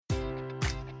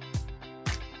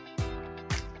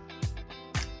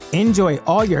Enjoy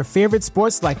all your favorite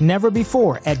sports like never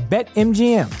before at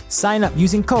BetMGM. Sign up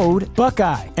using code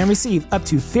Buckeye and receive up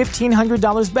to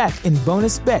 $1,500 back in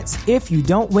bonus bets if you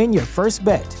don't win your first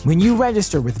bet. When you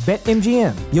register with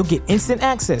BetMGM, you'll get instant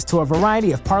access to a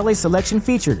variety of parlay selection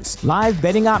features, live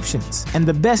betting options, and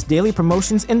the best daily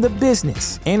promotions in the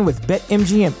business. And with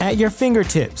BetMGM at your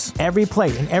fingertips, every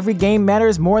play and every game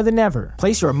matters more than ever.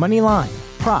 Place your money line,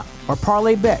 prop, or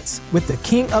parlay bets with the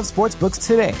king of sportsbooks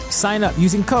today. Sign up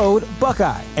using code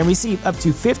Buckeye and receive up to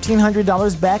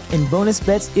 $1,500 back in bonus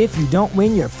bets if you don't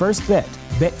win your first bet.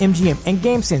 BetMGM and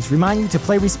GameSense remind you to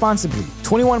play responsibly.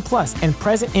 21 plus and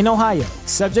present in Ohio,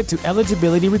 subject to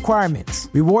eligibility requirements.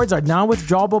 Rewards are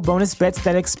non-withdrawable bonus bets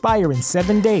that expire in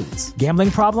 7 days. Gambling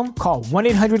problem? Call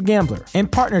 1-800-GAMBLER. In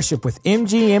partnership with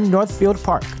MGM Northfield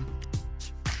Park.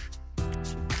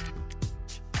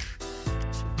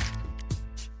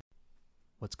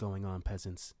 What's going on,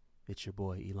 peasants? It's your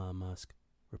boy Elon Musk,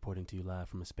 reporting to you live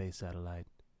from a space satellite.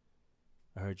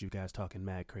 I heard you guys talking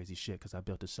mad crazy shit because I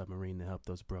built a submarine to help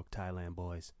those broke Thailand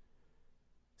boys.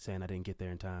 Saying I didn't get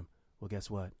there in time. Well, guess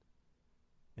what?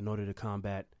 In order to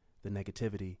combat the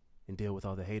negativity and deal with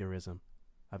all the haterism,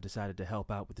 I've decided to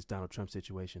help out with this Donald Trump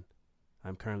situation.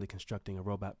 I'm currently constructing a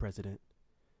robot president.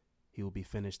 He will be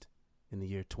finished in the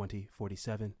year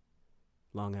 2047,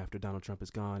 long after Donald Trump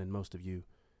is gone and most of you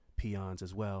peons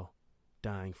as well,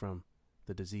 dying from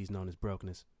the disease known as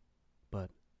brokenness. But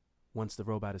once the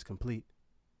robot is complete,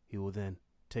 he will then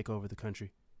take over the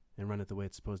country and run it the way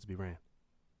it's supposed to be ran.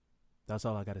 That's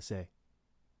all I gotta say.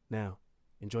 Now,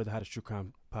 enjoy the hottest true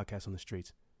crime podcast on the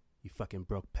streets. You fucking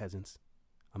broke peasants.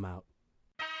 I'm out.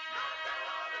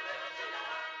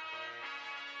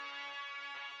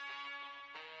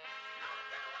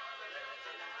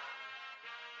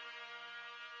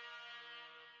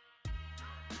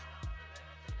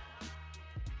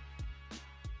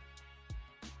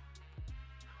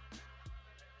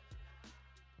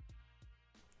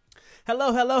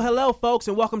 Hello, folks,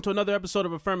 and welcome to another episode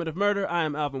of Affirmative Murder. I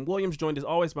am Alvin Williams, joined as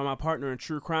always by my partner in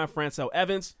true crime, Francel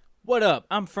Evans. What up?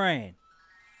 I'm Fran.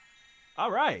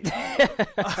 All right.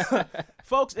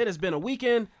 Folks, it has been a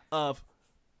weekend of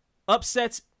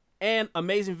upsets and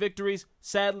amazing victories.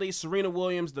 Sadly, Serena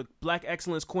Williams, the black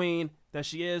excellence queen that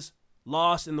she is,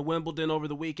 lost in the Wimbledon over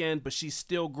the weekend, but she's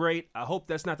still great. I hope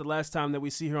that's not the last time that we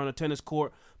see her on a tennis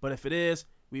court, but if it is,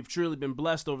 we've truly been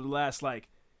blessed over the last,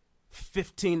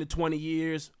 15 to 20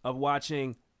 years of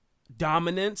watching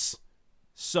dominance.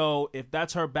 So if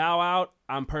that's her bow out,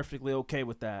 I'm perfectly okay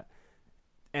with that.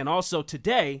 And also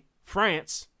today,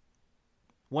 France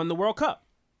won the World Cup.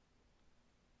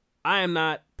 I am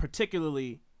not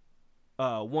particularly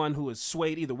one who is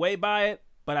swayed either way by it,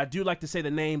 but I do like to say the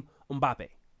name Mbappe.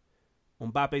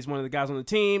 Mbappe is one of the guys on the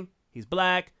team. He's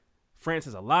black. France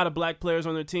has a lot of black players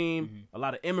on their team, a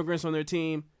lot of immigrants on their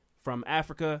team from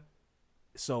Africa.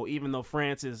 So even though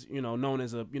France is, known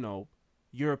as a,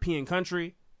 European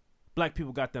country, black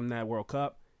people got them that World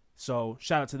Cup. So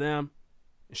shout out to them.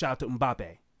 And shout out to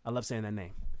Mbappe. I love saying that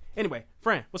name. Anyway,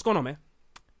 Fran, what's going on, man?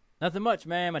 Nothing much,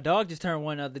 man. My dog just turned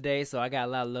one the other day, so I got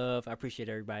a lot of love. I appreciate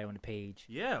everybody on the page.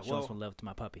 Yeah, showing some love to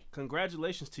my puppy.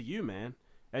 Congratulations to you, man.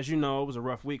 As you know, it was a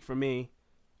rough week for me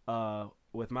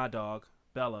with my dog,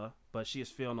 Bella, but she is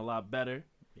feeling a lot better.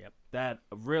 Yep. That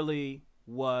really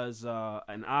was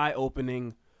an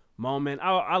eye-opening moment.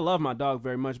 I love my dog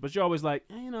very much, but you're always like,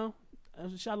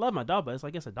 I love my dog, but it's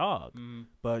like it's a dog.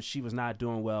 But she was not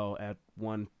doing well at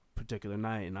one particular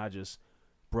night, and I just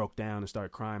broke down and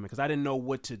started crying because I didn't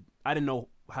know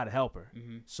how to help her.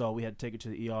 So we had to take her to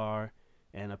the ER,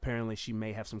 and apparently she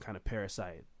may have some kind of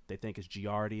parasite. They think it's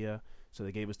Giardia, so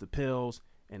they gave us the pills,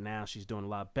 and now she's doing a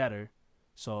lot better.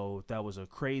 So that was a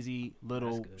crazy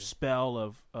little spell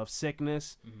of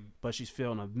sickness, but she's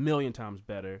feeling a million times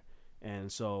better. And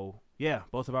so, yeah,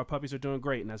 both of our puppies are doing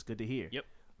great, and that's good to hear. Yep.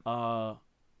 I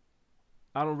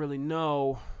don't really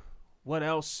know what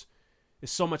else.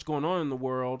 There's so much going on in the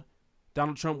world.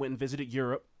 Donald Trump went and visited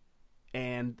Europe,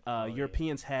 and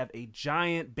Europeans have a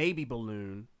giant baby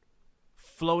balloon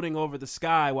floating over the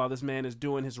sky while this man is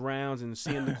doing his rounds and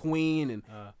seeing the Queen, and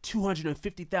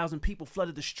 250,000 people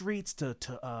flooded the streets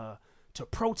to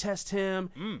protest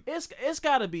him. It's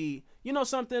got to be,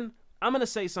 something. I'm gonna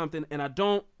say something, and I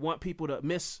don't want people to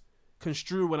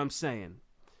misconstrue what I'm saying,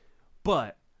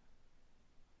 but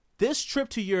this trip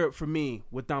to Europe for me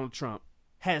with Donald Trump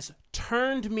has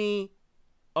turned me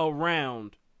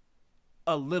around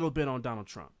a little bit on Donald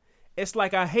Trump. It's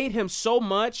like I hate him so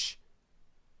much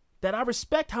that I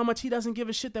respect how much he doesn't give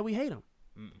a shit that we hate him.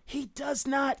 He does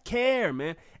not care,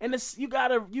 man. And it's you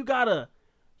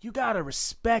gotta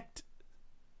respect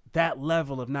that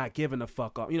level of not giving a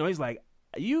fuck off. He's like,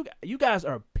 you guys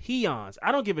are peons.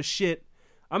 I don't give a shit.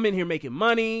 I'm in here making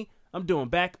money. I'm doing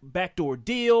backdoor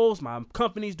deals. My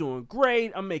company's doing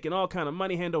great. I'm making all kind of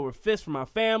money hand over fist for my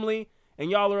family. And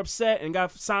y'all are upset and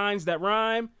got signs that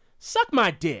rhyme. Suck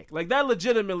my dick. Like, that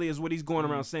legitimately is what he's going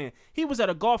around saying. He was at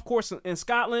a golf course in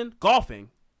Scotland, golfing,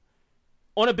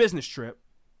 on a business trip.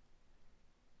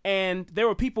 And there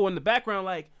were people in the background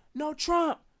like, no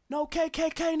Trump, no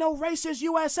KKK, no racist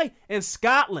USA. In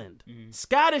Scotland,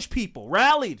 Scottish people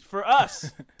rallied for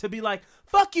us to be like,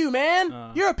 fuck you,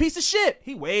 man. You're a piece of shit.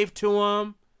 He waved to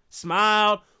him,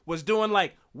 smiled, was doing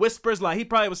like whispers. Like, he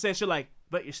probably was saying shit like,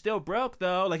 but you're still broke,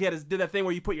 though. Like, he did that thing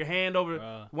where you put your hand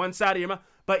over one side of your mouth.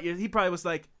 But he probably was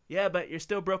like, yeah, but you're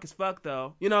still broke as fuck,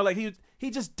 though. You know, like,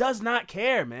 he just does not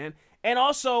care, man. And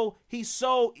also, he's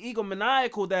so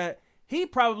egomaniacal that he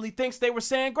probably thinks they were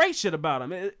saying great shit about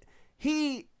him.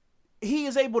 He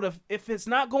is able to, if it's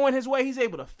not going his way, he's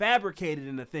able to fabricate it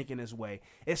into thinking his way.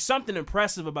 It's something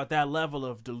impressive about that level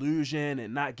of delusion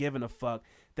and not giving a fuck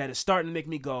that is starting to make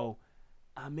me go,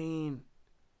 I mean,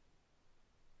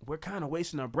 we're kind of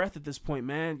wasting our breath at this point,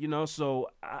 man. You know, so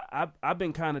I've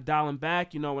been kind of dialing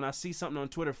back. You know, when I see something on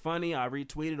Twitter funny, I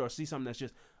retweet it, or see something that's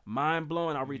just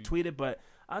mind-blowing, I'll retweet it, but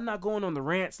I'm not going on the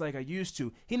rants like I used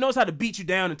to. He knows how to beat you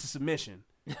down into submission.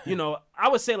 You know, I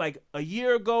would say like a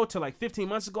year ago to like 15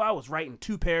 months ago, I was writing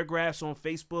 2 paragraphs on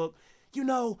Facebook. You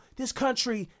know, this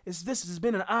country, this has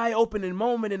been an eye-opening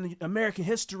moment in American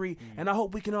history, and I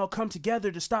hope we can all come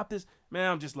together to stop this.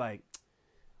 Man, I'm just like,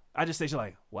 I just say shit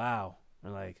like, wow.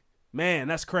 And like, man,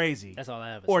 that's crazy. That's all I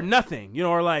have. Or nothing, you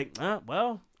know, or like,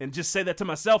 well, and just say that to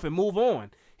myself and move on.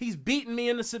 He's beating me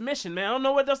into submission, man. I don't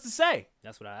know what else to say.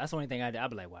 That's the only thing I'd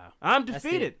be like, wow. I'm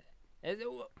defeated.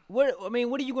 What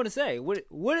are you going to say?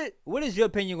 What is your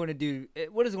opinion going to do?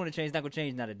 What is it going to change? It's not going to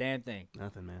change not a damn thing.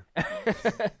 Nothing, man.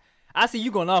 I see you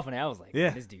going off on that. I was like,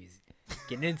 yeah, this dude's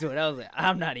getting into it. I was like,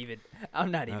 I'm not even.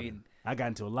 I got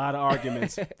into a lot of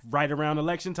arguments right around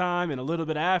election time and a little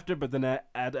bit after, but then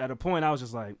at a point I was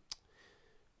just like,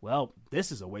 well,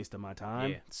 this is a waste of my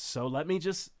time. Yeah. So let me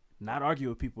just not argue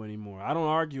with people anymore. I don't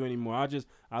argue anymore.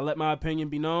 I let my opinion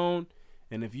be known.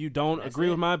 And if you don't agree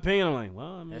with my opinion, I'm like,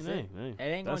 well, I mean, hey, it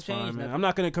ain't gonna change, man. I'm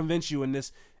not gonna convince you in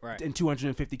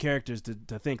 250 characters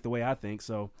to think the way I think.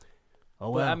 So,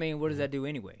 well. But I mean, what does that do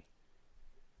anyway?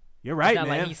 You're right, it's not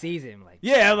man. Like he sees him, like,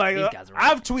 yeah, like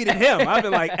I've tweeted him. I've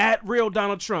been like at real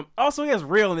Donald Trump. Also, he has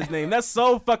real in his name. That's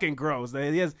so fucking gross.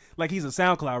 He has like he's a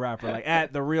SoundCloud rapper. Like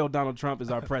at the real Donald Trump is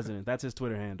our president. That's his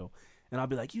Twitter handle. And I'll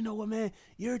be like, you know what, man?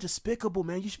 You're despicable,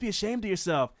 man. You should be ashamed of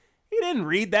yourself. He didn't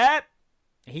read that.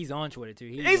 He's on Twitter too.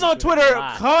 He's on Twitter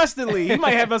constantly. He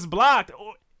might have us blocked,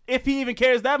 or if he even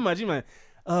cares that much. He might,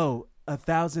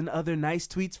 1,000 other nice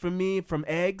tweets from me from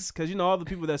eggs, because you know all the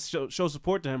people that show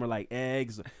support to him are like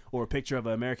eggs or a picture of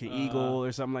an American eagle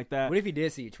or something like that. What if he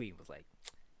did see a tweet and was like,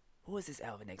 who is this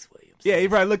Alvin X. Williams? Yeah, he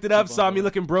probably looked it up, saw me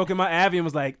looking broke in my Avi and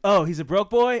was like, oh, he's a broke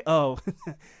boy? Oh,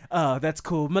 oh, that's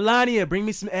cool. Melania, bring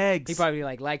me some eggs. He probably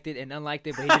liked it and unliked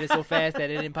it, but he did it so fast that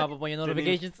it didn't pop up on your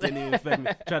notifications. Didn't even affect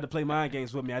me. Tried to play mind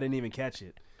games with me. I didn't even catch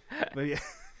it. But yeah.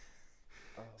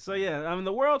 So yeah, I mean,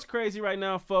 the world's crazy right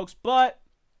now, folks. But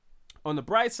on the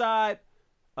bright side,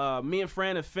 me and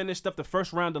Fran have finished up the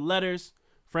first round of letters.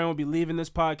 Fran will be leaving this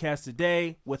podcast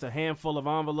today with a handful of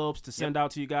envelopes to send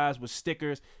out to you guys with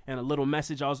stickers and a little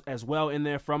message as well in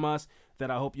there from us that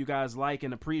I hope you guys like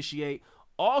and appreciate.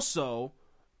 Also,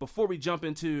 before we jump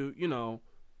into, you know,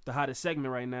 the hottest segment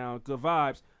right now, Good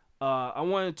Vibes, I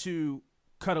wanted to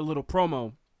cut a little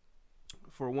promo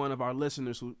for one of our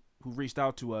listeners who reached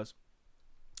out to us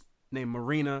named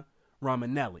Marina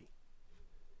Romanelli.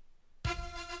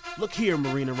 Look here,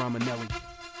 Marina Romanelli.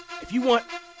 If you want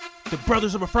the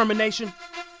Brothers of Affirmation,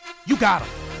 you got them.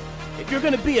 If you're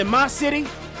going to be in my city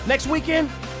next weekend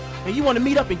and you want to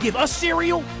meet up and give us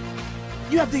cereal,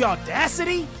 you have the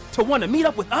audacity to want to meet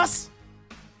up with us,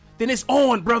 then it's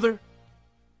on, brother.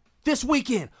 This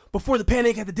weekend, before the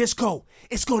Panic at the Disco,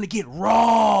 it's going to get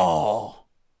raw.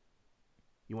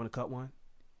 You want to cut one?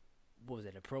 What was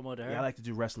it, a promo to her? Yeah, I like to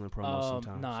do wrestling promos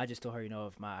sometimes. No, I just told her, you know,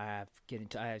 if I have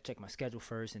to check my schedule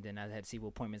first, and then I had to see what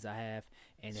appointments I have,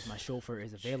 and if my chauffeur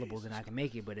is available, then I can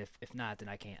make it. But if not, then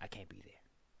I can't be there.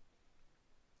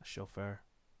 A chauffeur?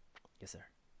 Yes, sir.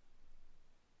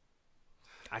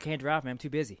 I can't drive, man. I'm too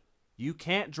busy. You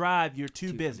can't drive. You're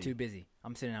too busy. I'm too busy.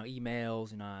 I'm sending out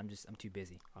emails. You know, I'm too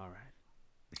busy. All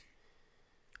right.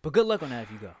 But good luck on that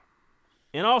if you go.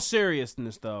 In all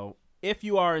seriousness, though, if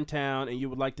you are in town and you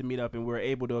would like to meet up and we're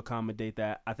able to accommodate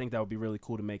that, I think that would be really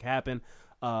cool to make happen.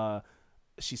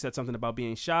 She said something about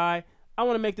being shy. I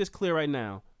want to make this clear right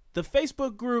now. The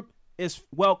Facebook group is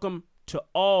welcome to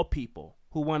all people.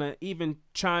 who want to even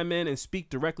chime in and speak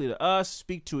directly to us,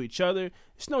 speak to each other,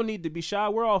 there's no need to be shy.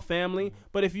 We're all family.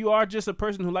 But if you are just a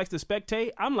person who likes to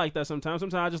spectate, I'm like that sometimes.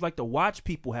 Sometimes I just like to watch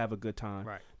people have a good time.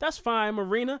 Right. That's fine,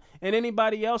 Marina. And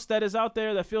anybody else that is out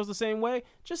there that feels the same way,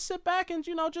 just sit back and,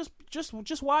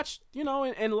 just watch,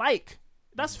 and like.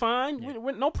 That's fine. Yeah.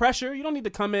 No pressure. You don't need to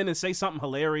come in and say something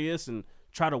hilarious and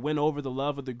try to win over the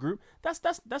love of the group. That's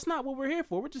not what we're here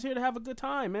for. We're just here to have a good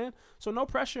time, man. So no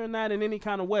pressure in that in any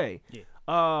kind of way.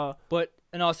 Yeah. But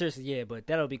in all seriousness, yeah. But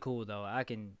that'll be cool though.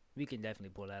 We can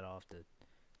definitely pull that off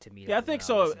to meet. Yeah, I think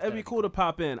so. It'd be cool to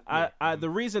pop in. Yeah. The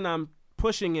reason I'm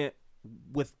pushing it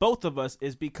with both of us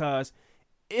is because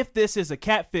if this is a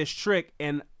catfish trick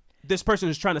and this person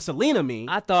is trying to Selena me,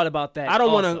 I thought about that. I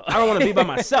don't want to be by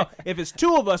myself. If it's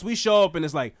two of us, we show up and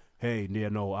it's like, hey, yeah,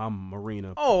 no, I'm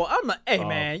Marina. Oh, I'm like, hey,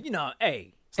 man,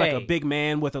 hey. It's like a big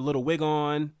man with a little wig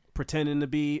on, pretending to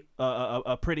be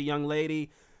a pretty young lady.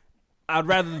 I'd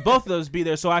rather both of us be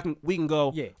there so we can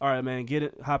go. Yeah. All right, man,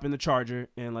 hop in the Charger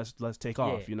and let's take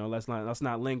off. Yeah. Let's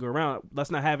not linger around. Let's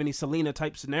not have any Selena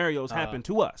type scenarios happen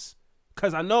to us.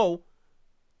 Because I know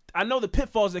the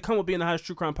pitfalls that come with being the hottest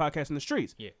true crime podcast in the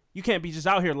streets. Yeah. You can't be just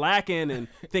out here lacking and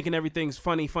thinking everything's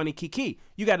funny, kiki.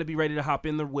 You got to be ready to hop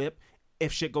in the whip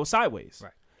if shit goes sideways.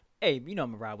 Right. Hey, I'm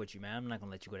gonna ride with you, man. I'm not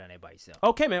gonna let you go down there by yourself.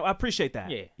 Okay, man. I appreciate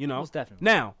that. Yeah, most definitely.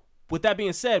 Now, with that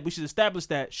being said, we should establish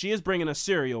that she is bringing us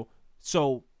cereal,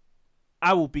 so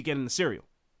I will be getting the cereal,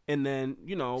 and then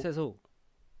Says who?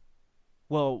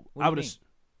 Well, What I do would.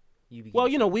 you mean?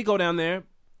 Well, we go down there.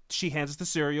 She hands us the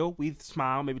cereal. We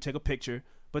smile, maybe take a picture.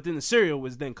 But then the cereal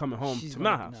was then coming home to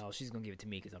my house. No, she's gonna give it to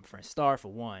me because I'm Friend Star for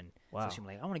one. Wow. So she's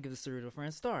like, I want to give the cereal to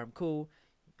Friend Star. I'm cool.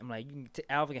 I'm like,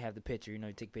 Alvin can have the picture. You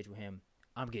take a picture with him.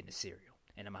 I'm getting the cereal,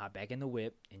 and I'm gonna hop back in the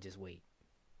whip and just wait.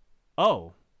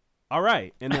 Oh, all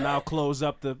right. And then I'll close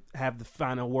up have the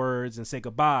final words and say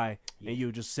goodbye, and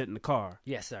you just sit in the car.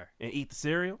 Yes, sir. And eat the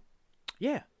cereal.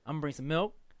 Yeah, I'm gonna bring some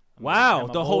milk. Wow,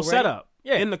 the whole setup.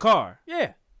 Yeah, in the car.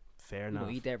 Yeah. Fair I'm enough.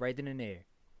 gonna eat that right then and there.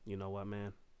 You know what,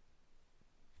 man?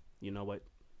 You know what?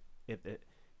 If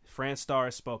Fran Star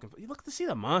has spoken, you look to see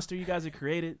the monster you guys have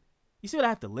created. You see what I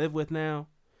have to live with now?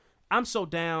 I'm so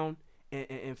down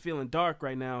and feeling dark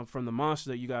right now from the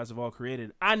monster that you guys have all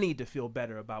created. I need to feel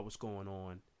better about what's going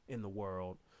on in the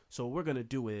world. So what we're going to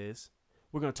do is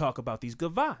we're going to talk about these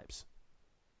good vibes.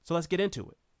 So let's get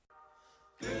into it.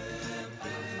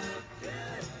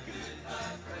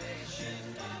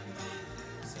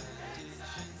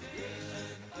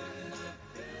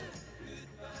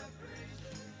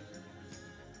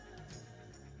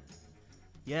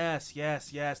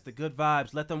 Yes. The good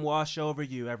vibes. Let them wash over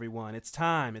you, everyone. It's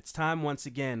time. It's time once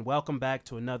again. Welcome back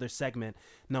to another segment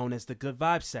known as the Good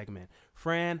Vibes segment.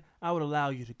 Fran, I would allow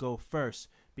you to go first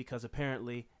because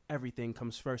apparently everything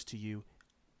comes first to you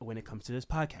when it comes to this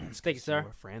podcast. Thank you, sir.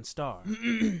 You're Fran Star.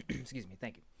 Excuse me.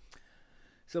 Thank you.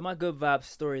 So my Good Vibes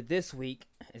story this week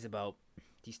is about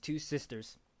these two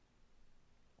sisters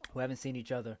who haven't seen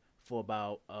each other for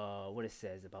about,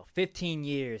 about 15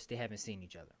 years they haven't seen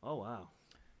each other. Oh, wow.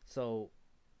 So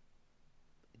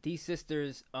these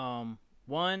sisters,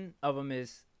 one of them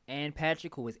is Ann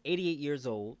Patrick, who is 88 years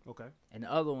old. Okay. And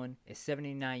the other one is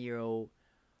 79-year-old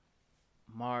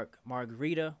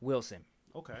Margarita Wilson.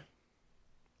 Okay.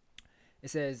 It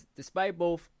says, despite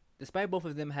both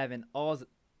of them having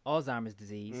Alzheimer's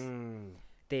disease,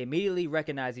 they immediately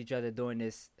recognize each other during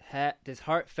this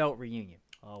heartfelt reunion.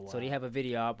 Oh, wow. So they have a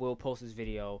video up. We'll post this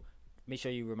video. Make sure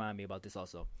you remind me about this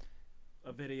also.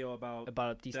 A video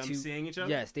about these them two seeing each other?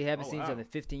 Yes, they haven't seen each other in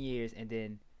 15 years, and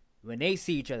then when they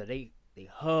see each other, they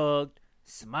hugged,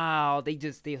 smiled, they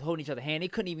holding each other's hand. They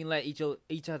couldn't even let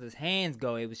each other's hands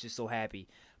go. It was just so happy.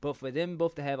 But for them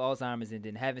both to have Alzheimer's and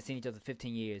then haven't seen each other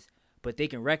 15 years, but they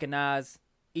can recognize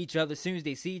each other as soon as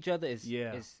they see each other is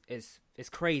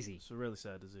crazy. It's a really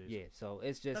sad disease. Yeah, so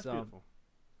it's just That's beautiful.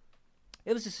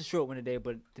 It was just a short one today,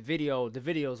 but the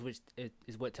videos which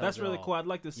is what tells. That's it really all. cool. I'd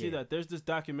like to see that. There's this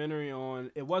documentary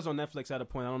it was on Netflix at a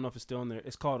point. I don't know if it's still on there.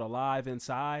 It's called Alive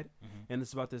Inside, and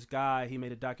it's about this guy. He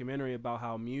made a documentary about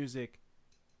how music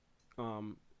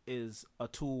is a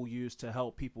tool used to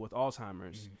help people with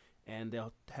Alzheimer's, and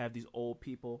they'll have these old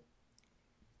people.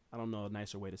 I don't know a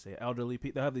nicer way to say it. Elderly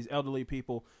people. They'll have these elderly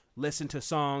people listen to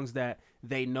songs that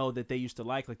they know that they used to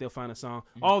like. Like they'll find a song.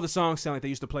 All the songs sound like they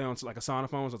used to play on like a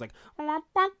sonophone. So it's like,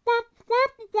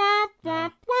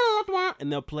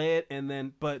 and they'll play it, and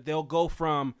then but they'll go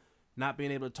from not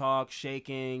being able to talk,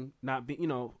 shaking, not be,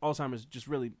 Alzheimer's just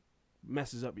really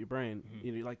messes up your brain.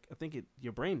 Like I think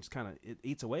your brain just kind of it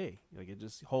eats away. Like it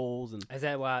just holes and. Is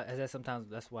that why? Is that sometimes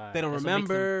that's why they don't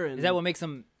remember? Is that what makes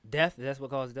them deaf? Is that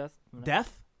what causes death?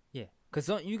 Death? Yeah.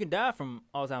 Because you can die from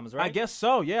Alzheimer's, right? I guess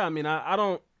so. Yeah. I mean, I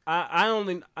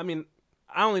only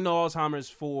know Alzheimer's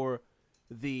for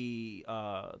the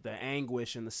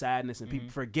anguish and the sadness and people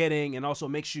forgetting, and also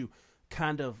makes you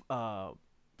kind of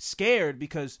scared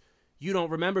because you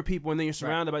don't remember people, and then you're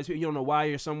surrounded by these people. You don't know why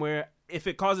you're somewhere. If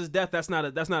it causes death, that's not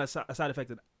a side effect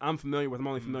that I'm familiar with. I'm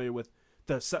only familiar with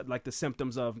the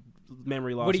symptoms of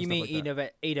memory loss. What do you mean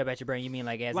like eat up at your brain? You mean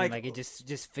like it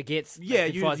just forgets? Yeah,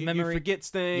 like, you memory forgets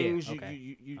things. Yeah,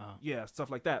 okay. Yeah,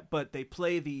 stuff like that. But they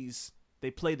play these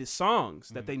songs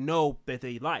that they know that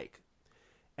they like,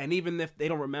 and even if they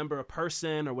don't remember a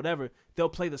person or whatever, they'll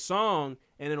play the song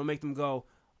and it'll make them go,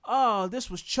 "Oh, this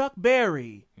was Chuck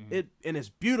Berry." And it's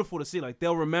beautiful to see. Like,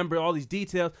 they'll remember all these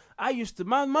details.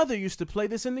 My mother used to play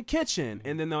this in the kitchen,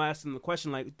 and then they'll ask them the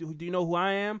question like, "Do you know who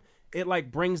I am?" It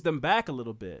like brings them back a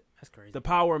little bit. That's crazy. The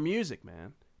power of music,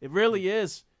 man. It really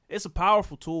is. It's a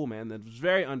powerful tool, man. That's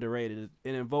very underrated.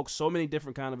 It invokes so many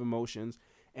different kind of emotions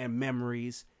and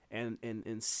memories and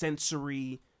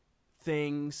sensory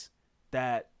things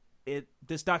that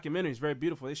this documentary is very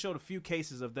beautiful. They showed a few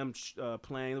cases of them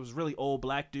playing. There was a really old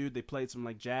black dude. They played some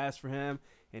like jazz for him,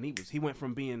 and he went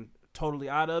from being totally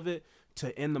out of it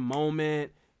to in the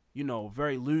moment, you know,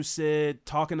 very lucid,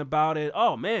 talking about it.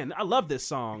 Oh man, I love this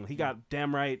song. He got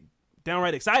downright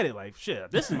excited, like, shit,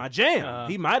 this is my jam.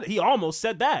 He almost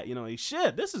said that, you know,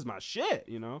 this is my shit,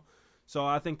 you know. So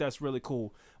I think that's really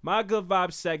cool. My Good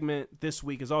Vibes segment this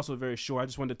week is also very short. I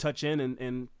just wanted to touch in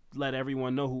and let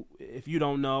everyone know, if you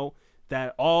don't know,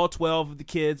 that all 12 of the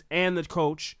kids and the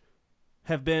coach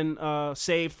have been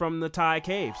saved from the Thai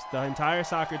caves. The entire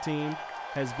soccer team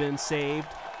has been saved.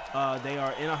 They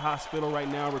are in a hospital right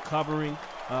now recovering.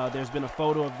 There's been a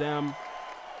photo of them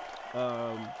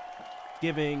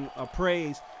giving a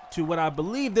praise to what I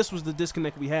believe this was the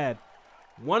disconnect we had.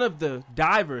 One of the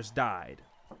divers died.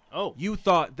 Oh. You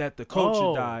thought that the coach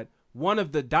had died. One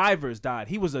of the divers died.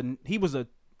 He was a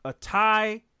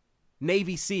Thai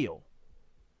Navy SEAL.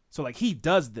 So like, he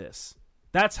does this.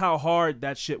 That's how hard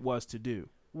that shit was to do.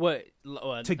 What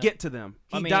to get to them?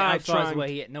 He died trying.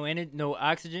 He had no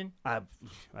oxygen. I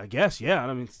guess, yeah.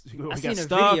 I mean, he got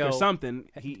stuck or something.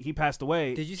 He passed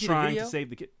away. Did you see trying the video? to save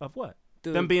the kid of what?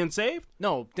 Them being saved?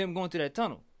 No, them going through that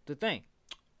tunnel. The thing.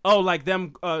 Oh, like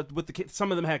them with the kids.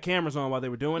 Some of them had cameras on while they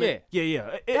were doing it.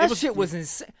 Yeah. That shit was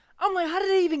insane. I'm like, how did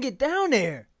they even get down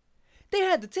there? They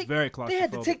had to take. Very claustrophobic. They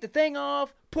had to take the thing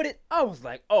off, put it. I was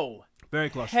like, oh. Very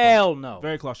claustrophobic. Hell no.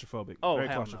 Very claustrophobic. Oh, very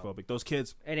hell claustrophobic. No. Those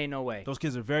kids. It ain't no way. Those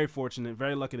kids are very fortunate,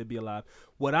 very lucky to be alive.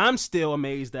 What I'm still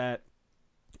amazed at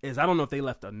is, I don't know if they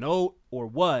left a note or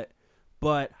what,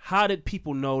 but how did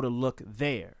people know to look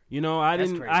there? You know, I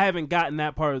haven't gotten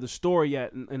that part of the story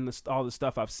yet in all the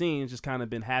stuff I've seen. It's just kind of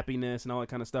been happiness and all that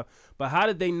kind of stuff. But how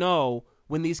did they know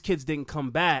when these kids didn't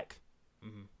come back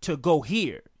to go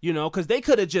here? You know, because they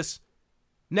could have just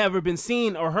never been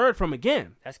seen or heard from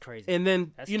again. That's crazy. And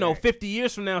then, That's 50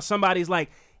 years from now, somebody's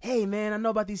like, hey, man, I know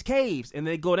about these caves. And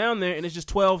they go down there, and it's just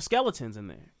 12 skeletons in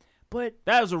there. But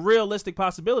that was a realistic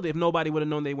possibility if nobody would have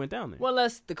known they went down there. Well,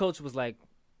 the coach was like,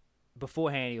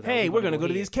 beforehand, he was hey, we're going to go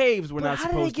to these caves. We're not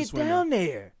supposed to swim. How did they get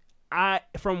down there?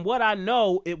 From what I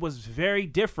know, it was very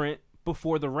different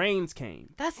before the rains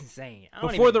came. That's insane.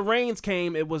 Before the rains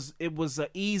came, it was an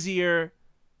easier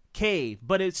cave,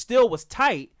 but it still was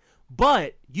tight.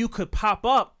 But you could pop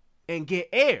up and get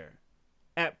air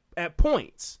at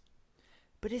points.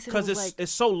 But because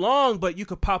it's so long, but you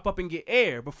could pop up and get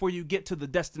air before you get to the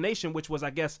destination, which was, I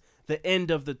guess, the end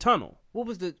of the tunnel. What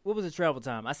was the travel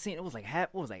time? I seen it was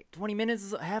like 20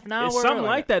 minutes, half an hour. It's something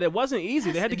like that. It wasn't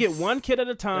easy. They had to get one kid at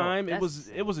a time. No, it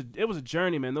was a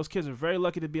journey, man. Those kids are very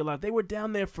lucky to be alive. They were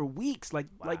down there for weeks, like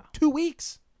 2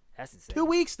 weeks. That's insane. 2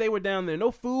 weeks they were down there,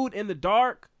 no food, in the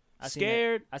dark.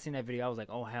 Scared. I seen that video. I was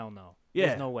like, oh, hell no. Yeah.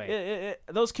 There's no way.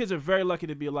 Those kids are very lucky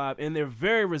to be alive, and they're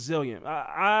very resilient.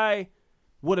 I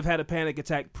would have had a panic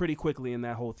attack pretty quickly in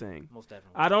that whole thing. Most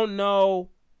definitely. I don't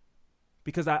know,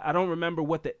 because I don't remember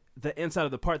what the inside of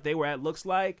the part they were at looks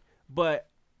like, but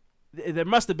there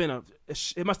must have been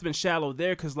it must have been shallow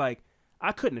there, because like,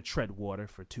 I couldn't have tread water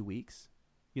for 2 weeks.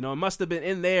 You know, it must have been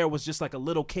in there was just like a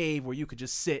little cave where you could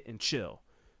just sit and chill,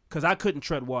 because I couldn't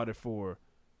tread water for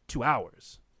 2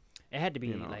 hours. It had to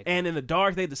be like, and in the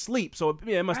dark they had to sleep, so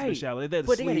yeah, it must have been shallow. They had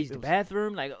to sleep. They used the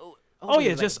bathroom, like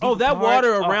that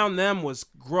water around them was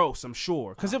gross, I'm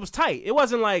sure, because it was tight. It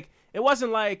wasn't like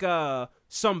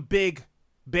some big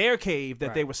bear cave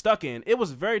that they were stuck in. It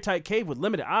was a very tight cave with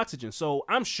limited oxygen, so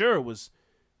I'm sure it was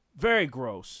very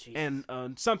gross. Jesus.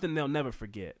 And something they'll never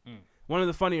forget. One of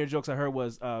the funnier jokes I heard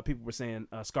was people were saying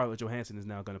Scarlett Johansson is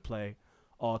now going to play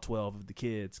all 12 of the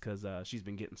kids, because she's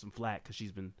been getting some flack because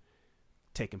she's been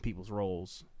taking people's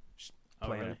roles,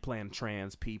 really? playing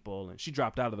trans people, and she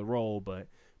dropped out of the role, but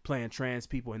playing trans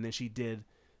people, and then she did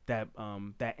that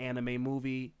anime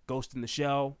movie Ghost in the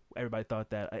Shell. Everybody thought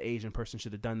that an Asian person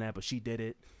should have done that, but she did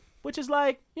it, which is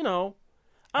like, you know,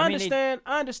 I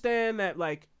understand that,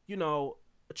 like, you know,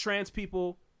 trans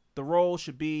people, the role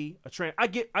should be a trans. I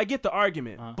get the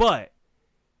argument, but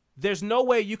there's no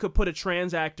way you could put a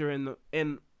trans actor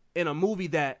in a movie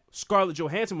that Scarlett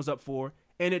Johansson was up for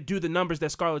and it do the numbers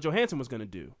that Scarlett Johansson was going to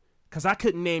do. Because I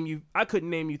couldn't name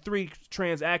you 3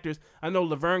 trans actors. I know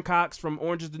Laverne Cox from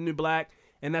Orange is the New Black,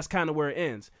 and that's kind of where it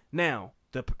ends. Now,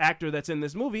 the actor that's in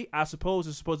this movie, I suppose,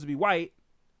 is supposed to be white.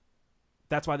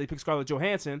 That's why they picked Scarlett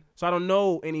Johansson. So I don't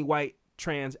know any white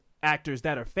trans actors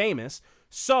that are famous.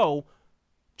 So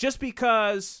just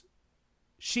because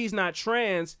she's not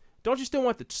trans, don't you still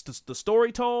want the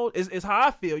story told? Is how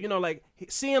I feel. You know, like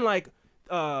seeing like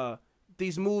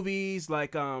these movies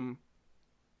like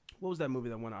what was that movie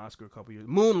that won an Oscar a couple years?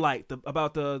 Moonlight,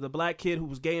 about the black kid who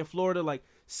was gay in Florida. Like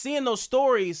seeing those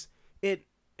stories, it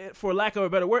for lack of a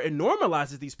better word, it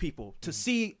normalizes these people to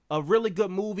see a really good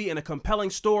movie and a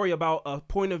compelling story about a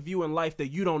point of view in life that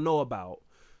you don't know about.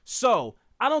 So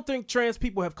I don't think trans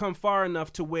people have come far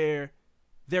enough to where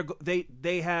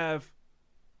they have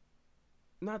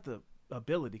not the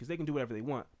ability, because they can do whatever they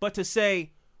want, but to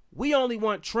say we only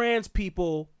want trans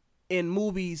people in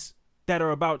movies that are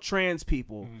about trans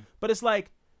people. But it's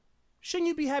like, shouldn't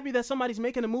you be happy that somebody's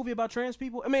making a movie about trans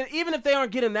people? I mean, even if they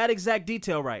aren't getting that exact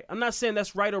detail right, I'm not saying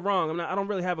that's right or wrong. I don't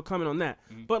really have a comment on that.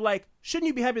 But like, shouldn't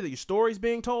you be happy that your story's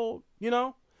being told? You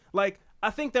know, like I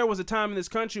think there was a time in this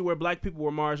country where black people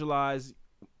were marginalized,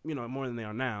 you know, more than they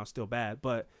are now. Still bad,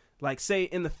 but like say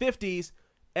in the 50s,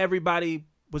 everybody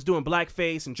was doing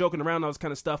blackface and joking around, all this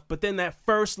kind of stuff. But then that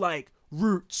first like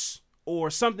Roots or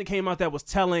something came out that was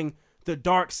telling the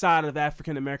dark side of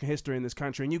African American history in this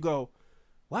country, and you go,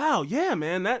 wow, yeah,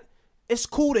 man, that it's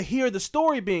cool to hear the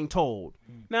story being told.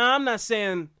 Now, I'm not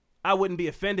saying I wouldn't be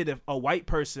offended if a white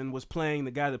person was playing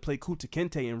the guy that played Kunta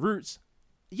Kinte in Roots.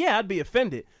 Yeah, I'd be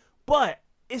offended, but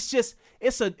it's just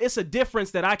it's a difference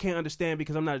that I can't understand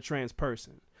because I'm not a trans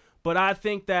person. But I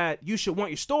think that you should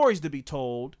want your stories to be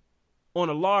told on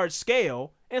a large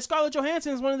scale. And Scarlett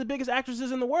Johansson is one of the biggest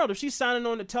actresses in the world. If she's signing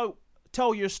on to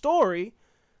tell your story,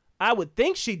 I would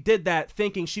think she did that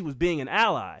thinking she was being an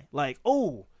ally. Like,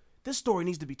 oh, this story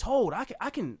needs to be told. I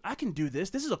can do this.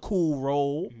 This is a cool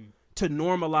role to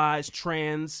normalize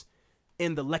trans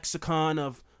in the lexicon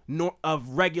of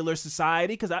regular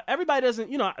society. Because everybody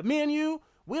doesn't, you know, me and you,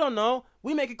 we don't know.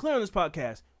 We make it clear on this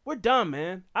podcast. We're dumb,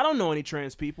 man. I don't know any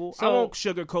trans people. I won't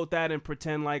sugarcoat that and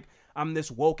pretend like I'm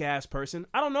this woke ass person.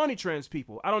 I don't know any trans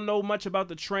people. I don't know much about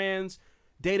the trans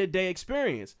day-to-day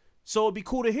experience. So it'd be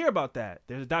cool to hear about that.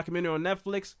 There's a documentary on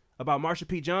Netflix about Marsha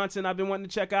P. Johnson I've been wanting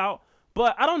to check out.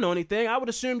 But I don't know anything. I would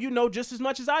assume you know just as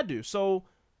much as I do. So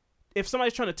if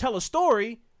somebody's trying to tell a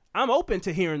story, I'm open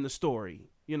to hearing the story.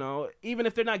 You know, even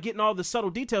if they're not getting all the subtle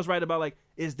details right about, like,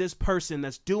 is this person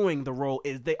that's doing the role,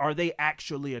 are they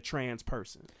actually a trans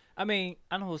person? I mean,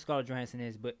 I know who Scarlett Johansson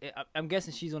is, but I'm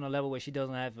guessing she's on a level where she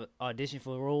doesn't have to audition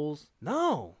for roles.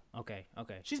 No. Okay.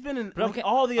 She's been in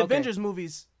all the Avengers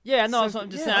movies. Yeah, no, so I'm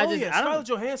just saying. Scarlett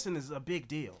Johansson is a big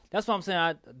deal. That's what I'm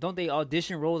saying. Don't they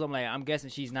audition roles? I'm guessing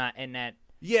she's not in that.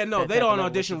 Yeah, no, they don't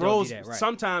audition roles. Right.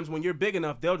 Sometimes when you're big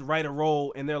enough, they'll write a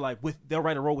role and they'll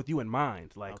write a role with you in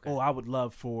mind. Like, oh, I would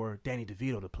love for Danny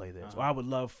DeVito to play this, or I would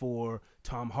love for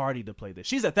Tom Hardy to play this.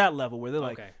 She's at that level where they're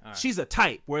like, she's a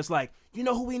type where it's like, you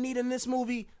know who we need in this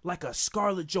movie? Like a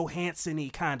Scarlett Johansson-y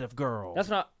kind of girl. That's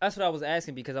what I was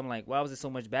asking, because I'm like, why was there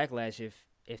so much backlash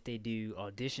if they do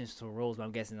auditions to roles? But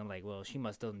I'm guessing I'm like, well, she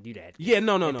must still do that. Yeah,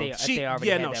 no. She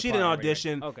didn't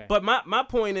audition. Okay. But my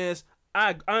point is,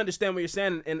 I understand what you're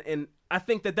saying, and I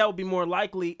think that would be more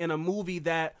likely in a movie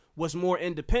that was more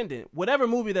independent. Whatever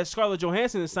movie that Scarlett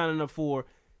Johansson is signing up for,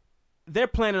 they're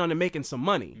planning on making some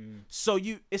money. So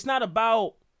it's not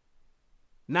about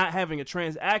not having a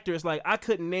trans actor. It's like, I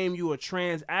couldn't name you a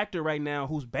trans actor right now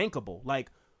who's bankable,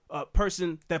 like a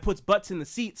person that puts butts in the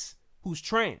seats who's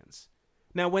trans.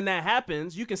 Now, when that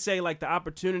happens, you can say like the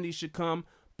opportunity should come,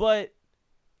 but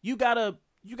you gotta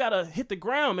hit the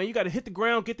ground, man. You gotta hit the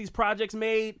ground, get these projects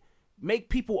made, make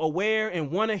people aware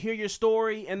and want to hear your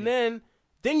story, and then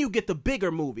you get the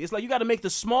bigger movie. It's like you gotta make the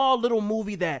small little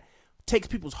movie that takes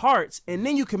people's hearts, and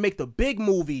then you can make the big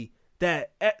movie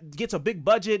that gets a big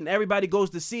budget and everybody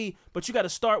goes to see. But you gotta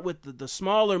start with the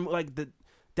smaller, like the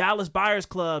Dallas Buyers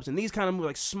Clubs and these kind of movies,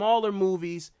 like smaller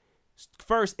movies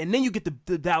first, and then you get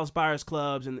the Dallas Buyers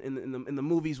Clubs and the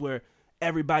movies where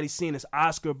everybody's seeing this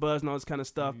Oscar buzz and all this kind of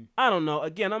stuff. I don't know.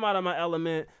 Again, I'm out of my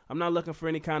element. I'm not looking for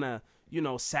any kind of,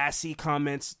 sassy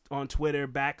comments on Twitter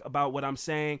back about what I'm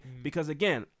saying because,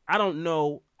 again, I don't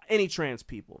know any trans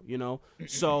people,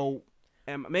 So,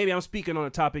 and maybe I'm speaking on a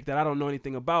topic that I don't know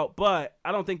anything about, but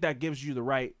I don't think that gives you the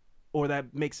right or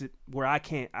that makes it where I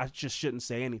just shouldn't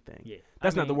say anything. Yeah.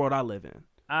 That's not the world I live in.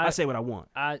 I say what I want.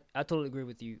 I totally agree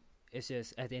with you. It's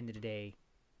just at the end of the day,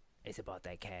 it's about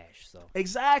that cash. So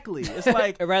exactly. It's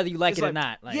like rather you like it or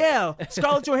not. Yeah,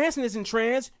 Scarlett Johansson isn't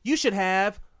trans. You should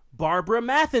have Barbara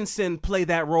Mathison play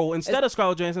that role instead of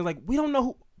Scarlett Johansson. Like we don't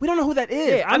know who that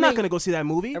is. Yeah, I'm not gonna go see that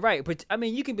movie. Right, but I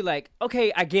mean, you can be like,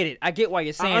 okay, I get it. I get why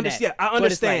you're saying that. Yeah, I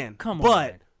understand. Like, come on,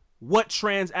 but man. What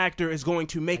trans actor is going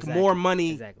to make more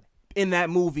money in that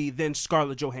movie than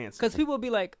Scarlett Johansson? Because people will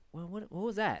be like, well, what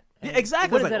was that? Yeah,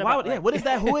 exactly. What is that about? What is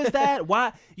that? Who is that?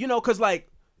 Why? Because like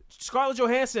Scarlett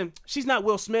Johansson, she's not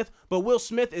Will Smith, but Will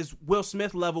Smith is Will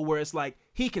Smith level where it's like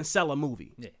he can sell a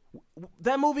movie. Yeah.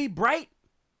 That movie, Bright,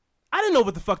 I didn't know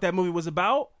what the fuck that movie was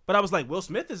about, but I was like, Will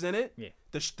Smith is in it. Yeah.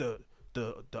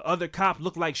 The other cop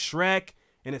looked like Shrek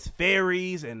and it's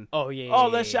fairies and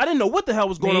all that shit. I didn't know what the hell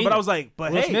was going on, but I was like,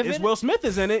 but Will Smith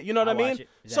is in it. You know what I mean? Exactly.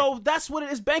 So that's what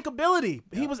it is. Bankability.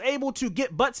 Yeah. He was able to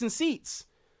get butts and seats.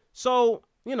 So,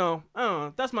 I don't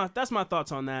know. That's my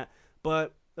thoughts on that.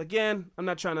 But again, I'm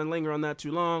not trying to linger on that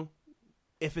too long.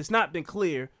 If it's not been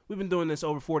clear, we've been doing this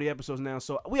over 40 episodes now,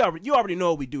 so you already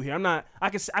know what we do here.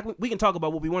 We can talk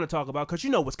about what we want to talk about because you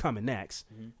know what's coming next.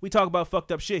 Mm-hmm. We talk about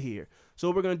fucked up shit here. So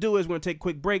what we're gonna do is we're gonna take a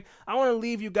quick break. I want to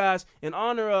leave you guys in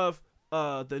honor of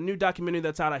the new documentary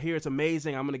that's out. I hear it's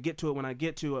amazing. I'm gonna get to it when I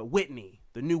get to it. Whitney,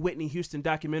 the new Whitney Houston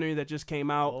documentary that just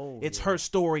came out. It's her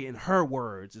story in her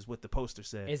words, is what the poster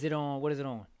said. Is it on? What is it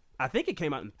on? I think it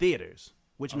came out in theaters,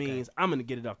 which means I'm gonna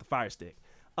get it off the Fire Stick.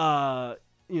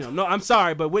 No, I'm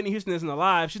sorry, but Whitney Houston isn't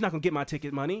alive. She's not gonna get my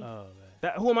ticket money. Oh,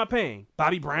 man. Who am I paying?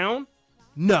 Bobby Brown?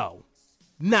 No,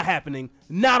 not happening.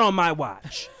 Not on my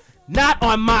watch. Not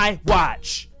on my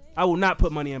watch. I will not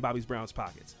put money in Bobby Brown's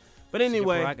pockets. But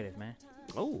anyway, your prerogative, man.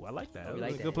 Oh, I like that. That was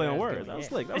like a that. good play on words. That was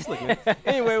slick. Man.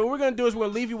 Anyway, what we're gonna do is we're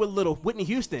gonna leave you with a little Whitney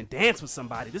Houston, Dance with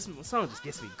Somebody. This song just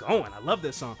gets me going. I love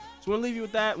this song. So we're gonna leave you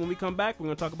with that. When we come back, we're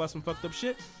gonna talk about some fucked up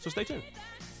shit. So stay tuned.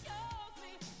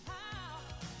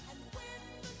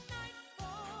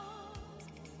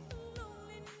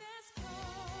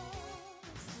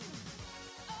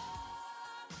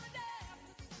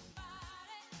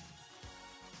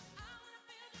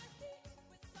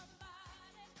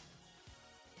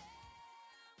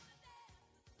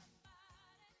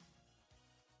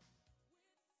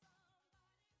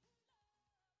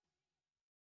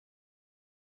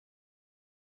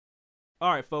 All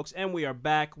right, folks, and we are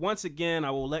back. Once again, I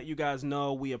will let you guys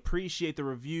know we appreciate the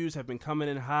reviews have been coming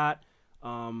in hot.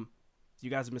 You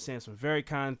guys have been saying some very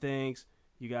kind things.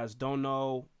 You guys don't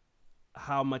know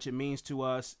how much it means to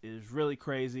us. It's really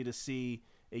crazy to see.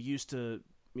 It used to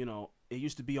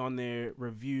be on their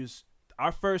reviews.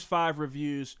 Our first 5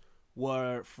 reviews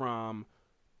were from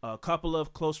a couple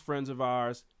of close friends of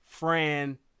ours,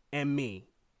 Fran and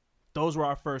me. Those were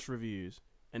our first reviews.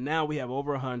 And now we have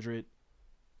over 100.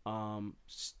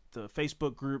 The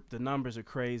Facebook group, the numbers are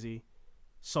crazy.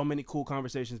 So many cool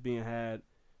conversations being had.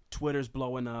 Twitter's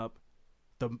blowing up.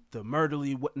 The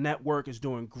Murderly Network is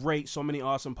doing great. So many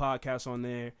awesome podcasts on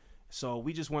there. So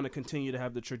we just want to continue to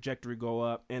have the trajectory go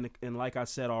up. And like I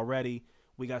said already,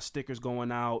 we got stickers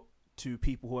going out to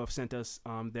people who have sent us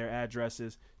their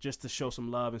addresses just to show some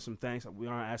love and some thanks. We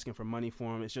aren't asking for money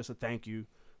for them. It's just a thank you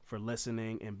for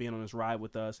listening and being on this ride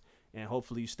with us. And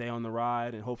hopefully you stay on the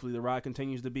ride, and hopefully the ride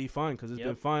continues to be fun because it's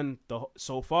been fun.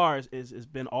 So far, it's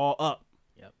been all up.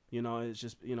 Yep. It's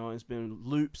just it's been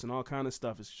loops and all kind of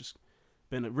stuff. It's just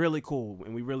been really cool,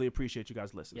 and we really appreciate you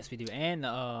guys listening. Yes, we do. And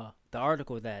the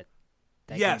article that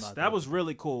yes, came out, that was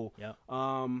really cool. Yep.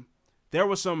 There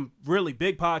was some really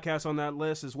big podcasts on that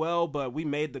list as well, but we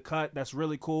made the cut. That's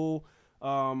really cool.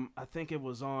 I think it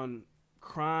was on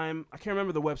Crime. I can't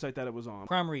remember the website that it was on.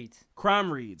 Crime Reads.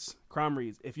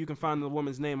 If you can find the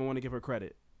woman's name, I want to give her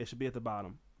credit. It should be at the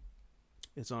bottom.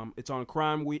 It's on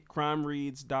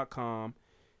crimereads.com,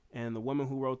 and the woman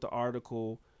who wrote the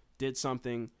article did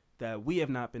something that we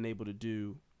have not been able to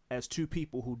do as two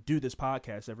people who do this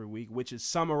podcast every week, which is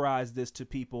summarize this to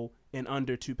people in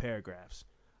under 2 paragraphs.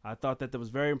 I thought that was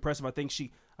very impressive. I thought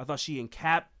she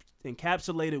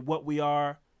encapsulated what we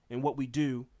are and what we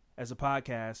do as a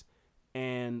podcast.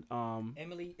 And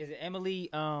Emily, is it Emily?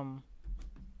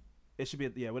 It should be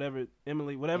whatever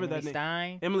that name.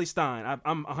 Stein. Emily Stein.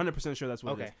 I'm 100% sure that's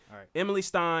what it is. Okay, all right. Emily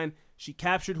Stein. She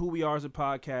captured who we are as a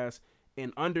podcast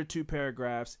in under 2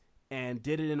 paragraphs and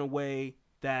did it in a way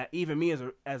that even me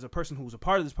as a person who was a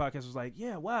part of this podcast was like,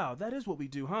 yeah, wow, that is what we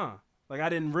do, huh? Like I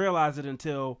didn't realize it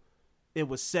until it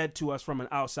was said to us from an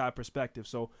outside perspective.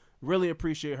 So really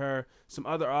appreciate her. Some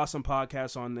other awesome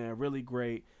podcasts on there, really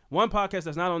great. One podcast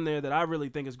that's not on there that I really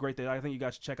think is great that I think you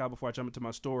guys should check out before I jump into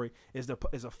my story is a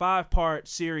 5-part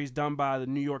series done by the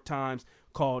New York Times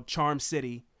called Charm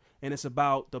City, and it's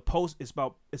about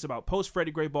post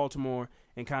Freddie Gray Baltimore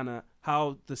and kind of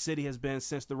how the city has been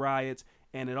since the riots,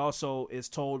 and it also is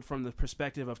told from the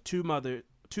perspective of two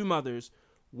mothers.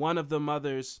 One of the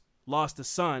mothers lost a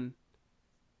son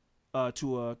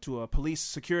to a police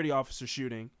security officer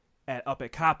shooting up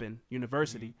at Coppin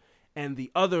University, and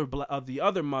the other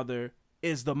mother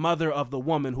is the mother of the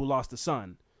woman who lost a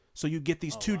son. So you get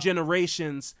these two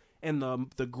generations, and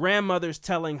the grandmother's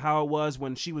telling how it was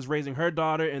when she was raising her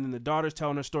daughter, and then the daughter's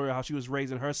telling her story of how she was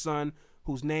raising her son,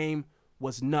 whose name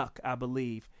was Nuck, I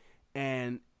believe.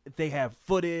 And they have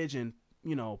footage and,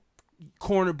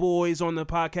 Corner Boys on the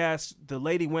podcast. The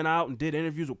lady went out and did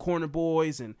interviews with Corner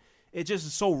Boys, and it just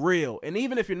is so real. And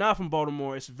even if you're not from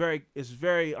Baltimore, it's very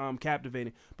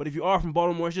captivating. But if you are from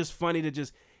Baltimore, it's just funny to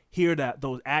just hear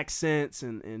those accents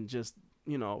and just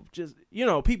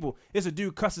people. It's a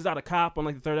dude cusses out a cop on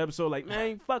like the 3rd episode, like,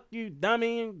 man, fuck you,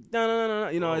 dummy.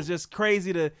 It's just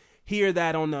crazy to hear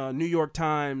that on the New York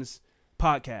Times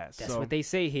podcast. That's what they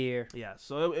say here. Yeah,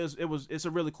 so it's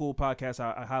a really cool podcast.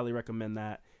 I highly recommend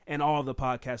that, and all of the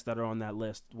podcasts that are on that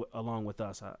list along with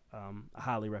us. I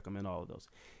highly recommend all of those.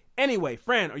 Anyway,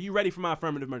 Fran, are you ready for my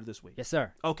affirmative murder this week? Yes,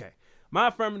 sir. Okay, my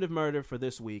affirmative murder for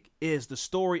this week is the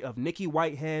story of Nikki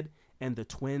Whitehead and the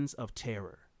Twins of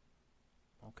Terror.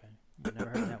 Okay, I've never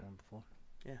heard that one before.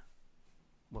 Yeah,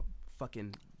 well,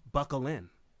 fucking buckle in.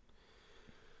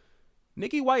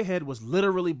 Nikki Whitehead was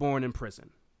literally born in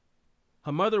prison.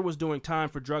 Her mother was doing time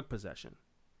for drug possession.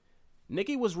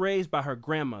 Nikki was raised by her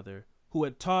grandmother, who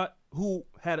had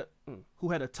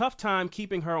a tough time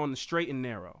keeping her on the straight and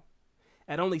narrow.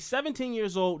 At only 17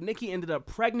 years old, Nikki ended up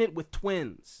pregnant with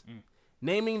twins,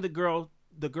 naming the girls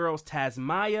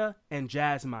Tazmaya and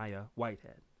Jazzmaya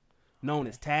Whitehead, known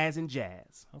as Taz and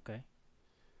Jazz. Okay.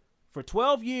 For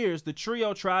 12 years, the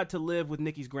trio tried to live with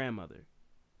Nikki's grandmother.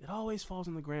 It always falls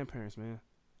on the grandparents, man.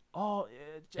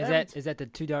 Is that the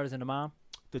 2 daughters and the mom?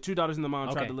 The 2 daughters and the mom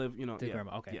tried to live,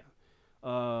 grandma. Okay.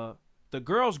 Yeah. The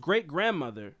girl's great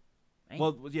grandmother.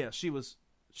 Well, yeah, she was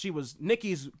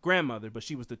Nikki's grandmother, but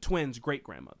she was the twins' great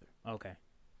grandmother. Okay.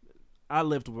 I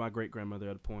lived with my great grandmother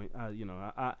at a point.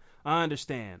 I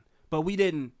understand, but we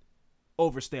didn't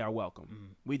overstay our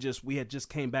welcome. We had just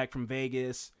came back from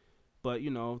Vegas, but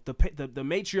the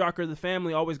matriarch of the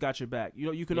family always got your back.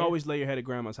 You can always lay your head at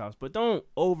grandma's house, but don't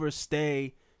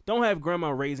overstay. Don't have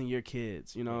grandma raising your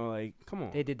kids. Like, come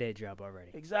on. They did their job already.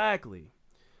 Exactly.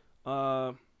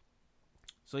 So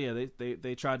yeah,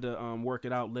 they tried to work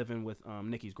it out living with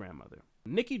Nikki's grandmother.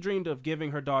 Nikki dreamed of giving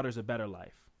her daughters a better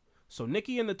life. So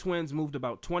Nikki and the twins moved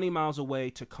about 20 miles away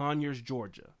to Conyers,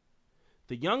 Georgia.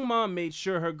 The young mom made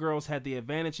sure her girls had the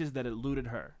advantages that eluded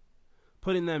her,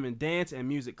 putting them in dance and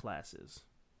music classes.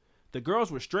 The girls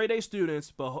were straight-A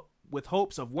students, but with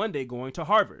hopes of one day going to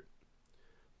Harvard.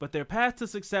 But their path to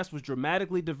success was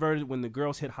dramatically diverted when the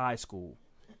girls hit high school.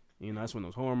 That's when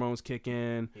those hormones kick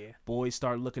in. Yeah. Boys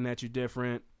start looking at you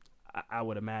different. I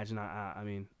would imagine. I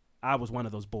mean, I was one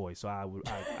of those boys, so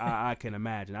I can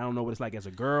imagine. I don't know what it's like as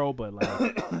a girl, but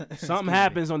like something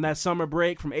happens on that summer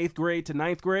break from 8th grade to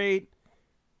 9th grade,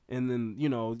 and then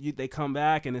they come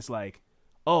back and it's like,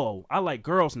 oh, I like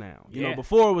girls now.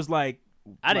 Before it was like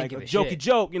I didn't give a jokey shit.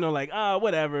 Joke. Like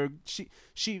whatever.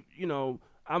 She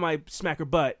I might smack her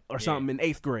butt or something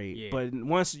in 8th grade. Yeah. But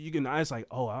once it's like,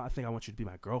 oh, I think I want you to be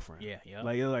my girlfriend. Yeah,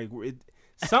 yeah.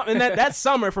 Something that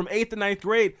summer from 8th to 9th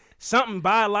grade, something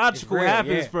biological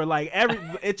happens for like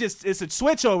it's a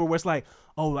switch over where it's like,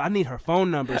 oh, I need her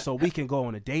phone number so we can go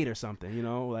on a date or something.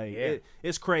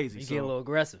 It's crazy. You get a little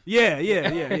aggressive.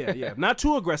 Yeah. Not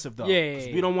too aggressive though.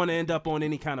 Yeah. We don't want to end up on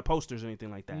any kind of posters or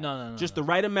anything like that. No. Just the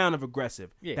right amount of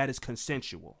aggressive that is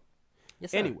consensual.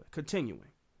 Yes, sir. Anyway, continuing.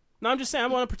 No, I'm just saying I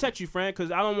want to protect you, friend,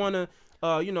 because I don't want to,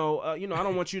 I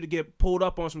don't want you to get pulled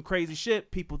up on some crazy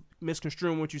shit. People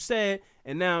misconstruing what you said,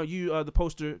 and now you are the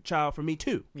poster child for Me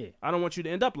Too. Yeah, I don't want you to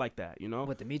end up like that.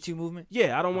 With the Me Too movement.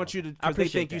 Yeah, I don't want you to, because they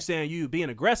think you saying you being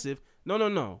aggressive.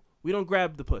 No. We don't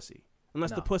grab the pussy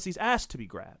unless the pussy's asked to be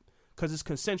grabbed, because it's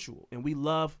consensual, and we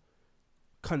love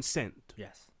consent.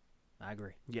 Yes, I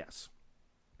agree. Yes.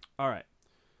 All right.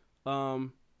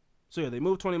 So yeah, they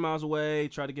moved 20 miles away,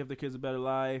 tried to give their kids a better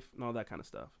life, and all that kind of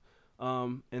stuff.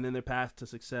 And then their path to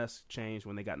success changed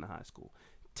when they got into high school.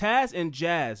 Taz and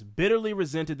Jazz bitterly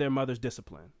resented their mother's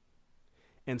discipline.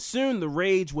 and soon the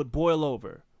rage would boil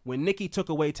over when Nikki took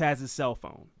away Taz's cell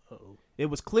phone. Uh-oh. It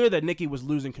was clear that Nikki was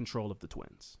losing control of the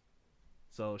twins.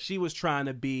 So she was trying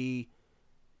to be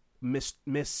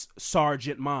Miss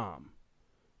Sergeant Mom,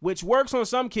 which works on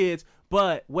some kids.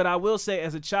 But what I will say,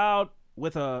 as a child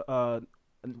with a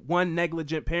one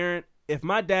negligent parent, if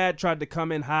my dad tried to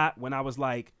come in hot when I was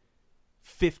like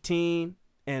 15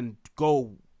 and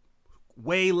go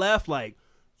way left, like,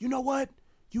 you know what?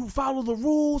 You follow the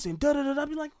rules and da-da-da-da. I'd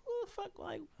be like, oh, fuck,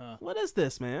 like, What is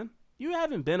this, man? You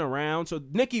haven't been around. So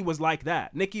Nikki was like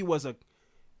that. Nikki was a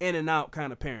in and out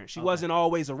kind of parent. She wasn't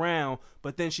always around,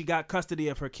 but then she got custody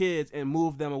of her kids and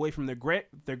moved them away from their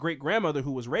great grandmother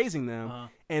who was raising them.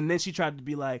 And then she tried to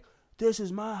be like, this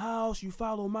is my house. You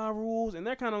follow my rules. And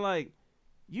they're kind of like,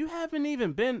 you haven't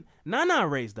even been. Nana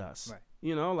raised us. Right.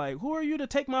 You know, like, who are you to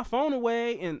take my phone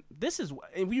away? And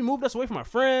and you moved us away from our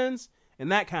friends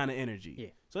and that kind of energy. Yeah.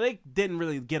 So they didn't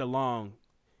really get along.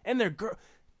 And they're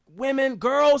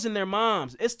girls and their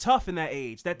moms. It's tough in that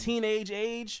age, that teenage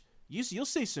age. You'll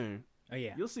see soon. Oh,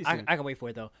 yeah. You'll see soon. I can wait for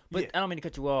it, though. But I don't mean to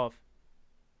cut you off.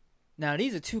 Now,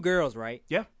 these are two girls, right?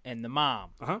 Yeah. And the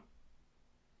mom. Uh-huh.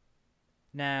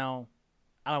 Now,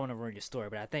 I don't want to ruin your story,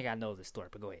 but I think I know the story,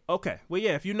 but go ahead. Okay. Well,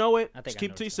 yeah, if you know it, just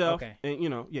keep it to yourself. Okay.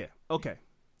 And, okay.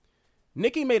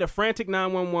 Nikki made a frantic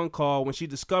 911 call when she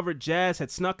discovered Jazz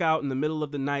had snuck out in the middle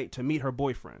of the night to meet her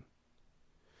boyfriend.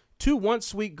 Two once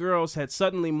sweet girls had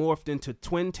suddenly morphed into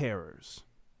twin terrors.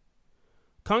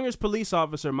 Conyers police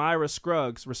officer Myra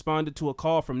Scruggs responded to a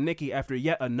call from Nikki after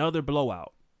yet another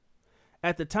blowout.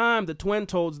 At the time, the twin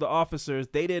told the officers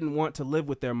they didn't want to live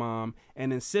with their mom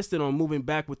and insisted on moving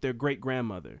back with their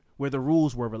great-grandmother, where the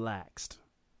rules were relaxed.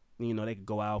 You know, they could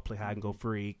go out, play hide and go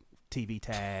free, TV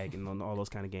tag, and all those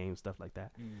kind of games, stuff like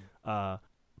that.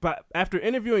 But after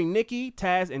interviewing Nikki,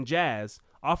 Taz, and Jazz,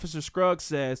 Officer Scruggs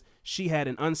says she had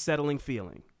an unsettling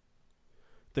feeling.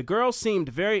 The girls seemed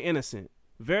very innocent,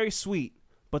 very sweet,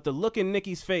 but the look in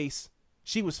Nikki's face,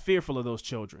 she was fearful of those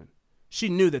children. She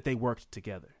knew that they worked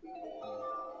together.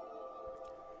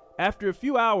 After a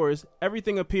few hours,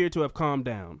 everything appeared to have calmed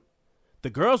down.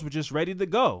 The girls were just ready to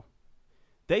go.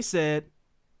 They said,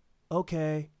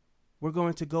 okay, we're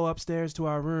going to go upstairs to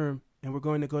our room and we're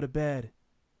going to go to bed.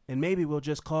 And maybe we'll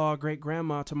just call our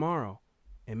great-grandma tomorrow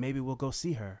and maybe we'll go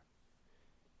see her.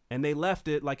 And they left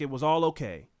it like it was all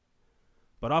okay.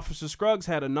 But Officer Scruggs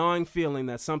had a gnawing feeling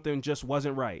that something just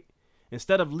wasn't right.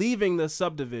 Instead of leaving the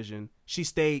subdivision, she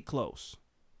stayed close.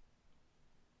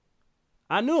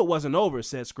 I knew it wasn't over,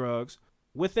 said Scruggs.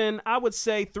 Within, I would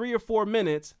say, 3 or 4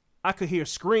 minutes, I could hear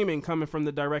screaming coming from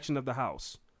the direction of the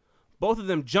house. Both of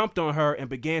them jumped on her and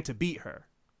began to beat her.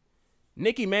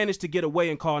 Nikki managed to get away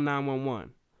and call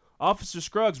 911. Officer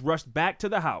Scruggs rushed back to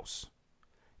the house.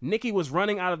 Nikki was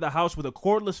running out of the house with a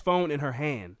cordless phone in her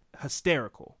hand,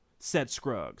 hysterical, said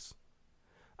Scruggs.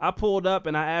 I pulled up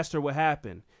and I asked her what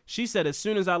happened. She said as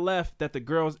soon as I left that the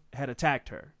girls had attacked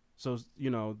her. So, you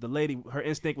know, the lady, her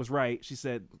instinct was right. She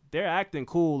said, they're acting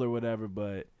cool or whatever,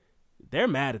 but they're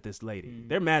mad at this lady.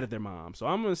 They're mad at their mom. So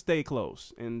I'm going to stay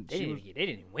close. And they didn't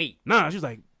even wait. Nah, she was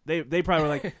like, they probably were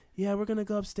like, yeah, we're going to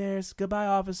go upstairs. Goodbye,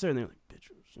 officer. And they're like, bitch,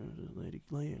 lady,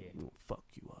 we're going to fuck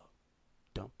you up.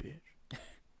 Dumb bitch.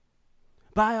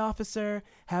 Bye, officer.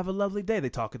 Have a lovely day. They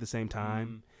talk at the same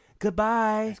time.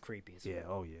 Goodbye. That's creepy as well. Yeah,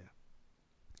 oh yeah.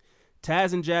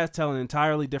 Taz and Jazz tell an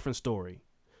entirely different story.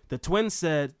 The twins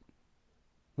said,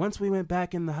 once we went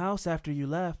back in the house after you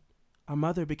left, our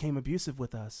mother became abusive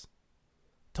with us,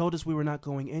 told us we were not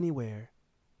going anywhere,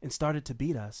 and started to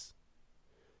beat us.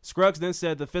 Scruggs then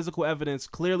said the physical evidence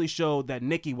clearly showed that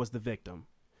Nikki was the victim.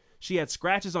 She had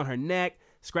scratches on her neck,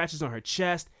 scratches on her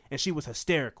chest, and she was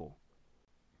hysterical.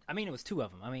 I mean, it was 2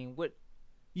 of them. I mean, what?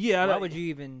 Yeah. Why would you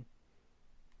even...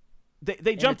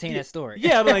 They jumped that story.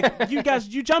 Yeah, but like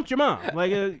you jumped your mom.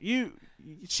 Like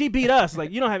she beat us. Like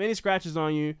you don't have any scratches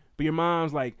on you, but your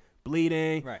mom's like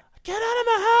bleeding. Right. Get out of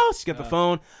my house. You got the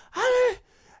phone. How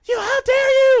dare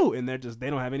you? And they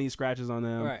don't have any scratches on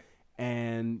them. Right.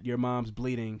 And your mom's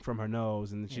bleeding from her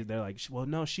nose, and they're like, well,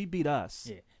 no, she beat us.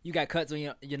 Yeah. You got cuts on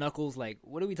your knuckles. Like,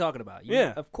 what are we talking about?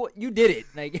 Yeah. Of course, you did it.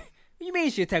 Like, what do you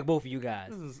mean she attacked both of you guys?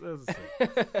 This is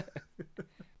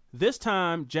This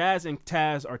time, Jazz and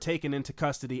Taz are taken into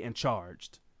custody and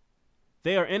charged.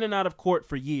 They are in and out of court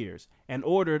for years and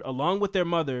ordered, along with their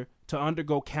mother, to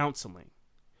undergo counseling.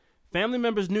 Family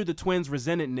members knew the twins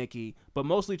resented Nikki, but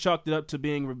mostly chalked it up to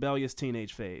being rebellious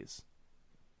teenage phase.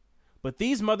 But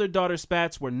these mother-daughter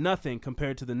spats were nothing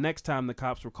compared to the next time the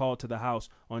cops were called to the house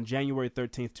on January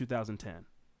 13th, 2010.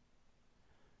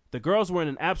 The girls were in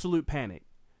an absolute panic.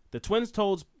 The twins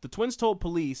told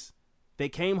police they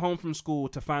came home from school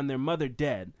to find their mother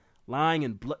dead, lying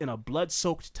in a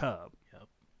blood-soaked tub. Yep.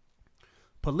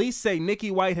 Police say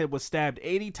Nikki Whitehead was stabbed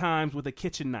 80 times with a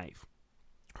kitchen knife.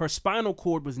 Her spinal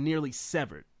cord was nearly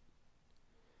severed.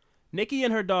 Nikki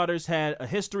and her daughters had a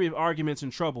history of arguments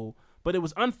and trouble, but it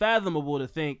was unfathomable to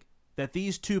think that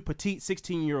these two petite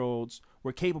 16-year-olds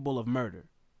were capable of murder.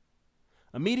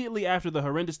 Immediately after the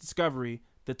horrendous discovery,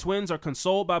 the twins are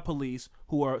consoled by police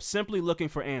who are simply looking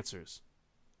for answers.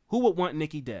 Who would want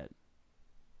Nikki dead?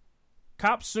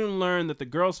 Cops soon learn that the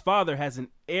girl's father has an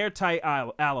airtight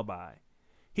alibi.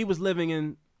 He was living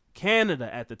in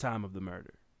Canada at the time of the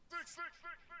murder.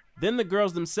 Then the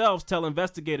girls themselves tell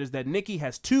investigators that Nikki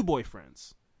has 2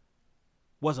 boyfriends.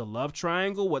 Was a love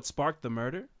triangle what sparked the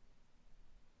murder?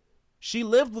 She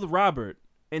lived with Robert,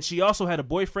 and she also had a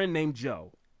boyfriend named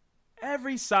Joe.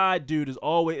 Every side dude is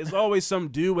always some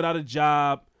dude without a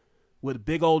job with a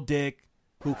big old dick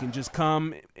who can just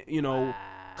come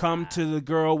to the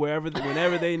girl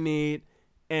whenever they need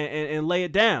and lay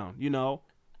it down,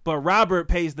 But Robert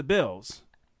pays the bills.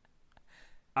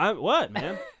 What,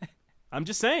 man? I'm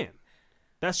just saying.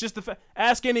 That's just the fact.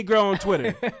 Ask any girl on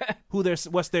Twitter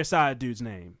what's their side dude's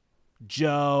name.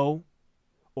 Joe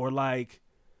or like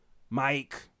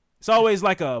Mike. It's always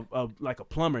like a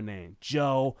plumber name.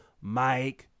 Joe,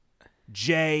 Mike,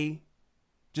 Jay,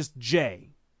 just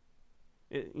Jay.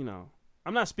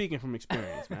 I'm not speaking from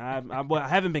experience, man. I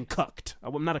haven't been cucked.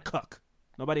 I'm not a cuck.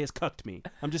 Nobody has cucked me.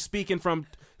 I'm just speaking from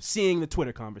seeing the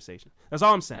Twitter conversation. That's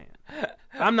all I'm saying.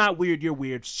 I'm not weird. You're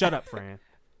weird. Shut up, Fran.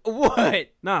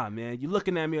 What? Nah, man. You're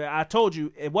looking at me. I told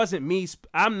you it wasn't me.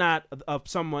 I'm not a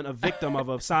victim of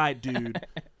a side dude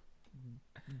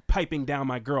piping down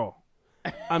my girl.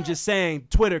 I'm just saying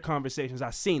Twitter conversations.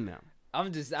 I've seen them.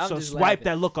 I'm just swipe laughing.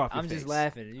 that look off your I'm face. just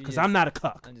laughing because I'm not a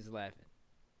cuck. I'm just laughing.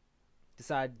 The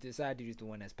side dude is the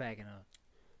one that's packing up.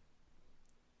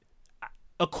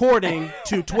 According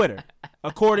to Twitter.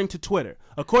 According to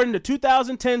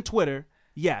 2010 Twitter,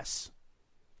 yes.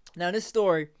 Now this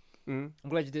story, I'm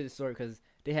glad you did this story because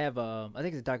they have, I think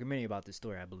it's a documentary about this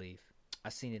story. I believe I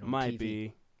seen it on TV. Might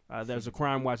be. There's a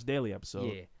Crime Watch Daily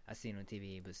episode. Yeah, I seen it on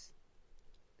TV. It was,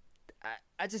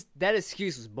 I just that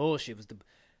excuse was bullshit.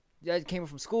 That came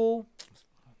from school.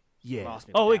 Yeah.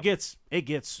 It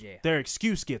gets. Yeah. Their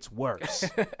excuse gets worse.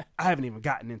 I haven't even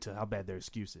gotten into how bad their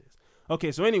excuse is.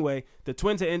 Okay, so anyway, the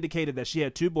twins had indicated that she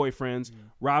had 2 boyfriends,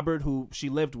 Robert, who she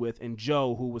lived with, and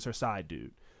Joe, who was her side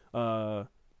dude. The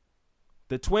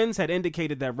twins had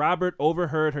indicated that Robert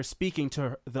overheard her speaking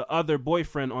to the other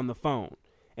boyfriend on the phone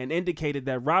and indicated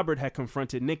that Robert had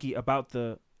confronted Nikki about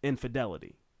the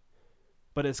infidelity.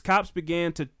 But as cops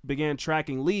began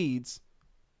tracking leads,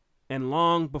 and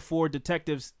long before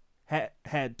detectives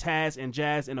had Taz and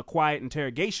Jazz in a quiet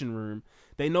interrogation room,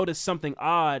 they noticed something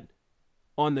odd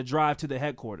on the drive to the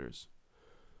headquarters.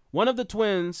 One of the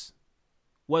twins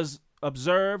was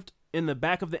observed in the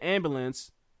back of the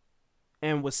ambulance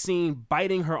and was seen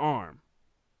biting her arm.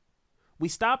 We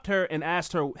stopped her and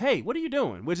asked her, "Hey, what are you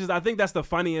doing?" Which is, I think that's the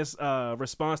funniest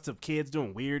response to kids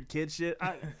doing weird kid shit.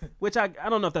 I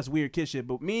don't know if that's weird kid shit,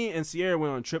 but me and Sierra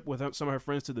went on a trip with some of her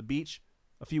friends to the beach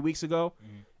a few weeks ago,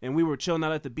 and we were chilling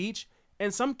out at the beach,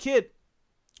 and some kid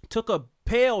took a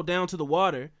pail down to the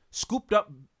water, scooped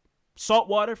up salt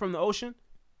water from the ocean,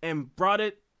 and brought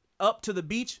it up to the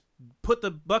beach, put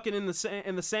the bucket in the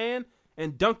sand,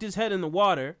 and dunked his head in the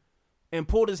water, and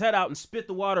pulled his head out and spit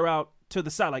the water out to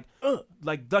the side,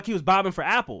 like he was bobbing for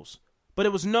apples. But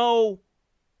it was nothing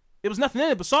in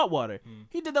it but salt water.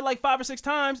 He did that like 5 or 6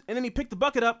 times, and then he picked the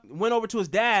bucket up, went over to his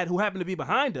dad, who happened to be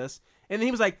behind us, and then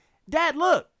he was like, "Dad,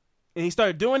 look!" And he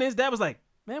started doing his. Dad was like,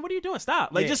 "Man, what are you doing?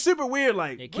 Stop!" Like, just super weird.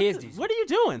 Like, kids what are you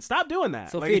doing? Stop doing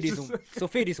that. Sophia did some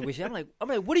weird shit. I'm like,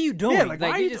 what are you doing? Yeah, like why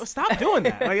are you stop doing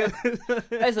that?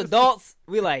 Like, as adults,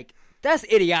 we like, that's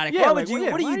idiotic. Yeah, what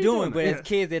are you doing? But that? as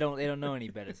kids, they don't know any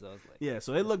better. So I was like, yeah.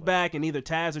 So they looked back, and either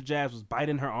Taz or Jazz was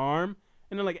biting her arm,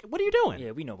 and they're like, "What are you doing?"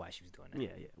 Yeah, we know why she was doing that.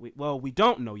 Yeah. We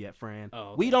don't know yet, Fran. Oh,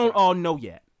 okay, we don't all know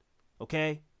yet.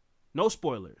 Okay, no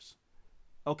spoilers.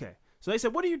 Okay. So they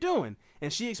said, "What are you doing?"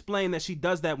 And she explained that she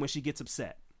does that when she gets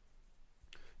upset.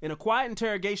 In a quiet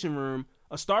interrogation room,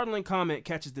 a startling comment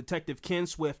catches Detective Ken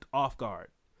Swift off guard.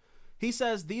 He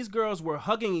says these girls were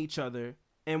hugging each other,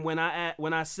 and when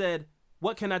I said,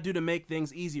 "What can I do to make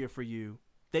things easier for you?"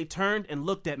 they turned and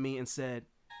looked at me and said,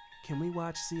 "Can we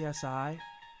watch CSI?"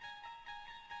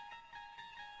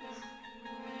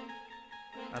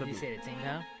 Did you say it at the same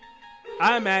time?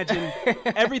 I imagine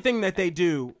everything that they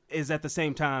do is at the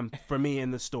same time for me in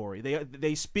the story.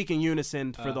 They speak in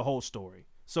unison for the whole story.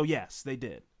 So yes, they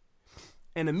did.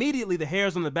 And immediately the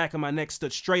hairs on the back of my neck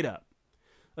stood straight up.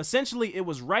 Essentially, it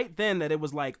was right then that it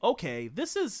was like, okay,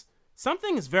 this is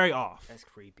something is very off. That's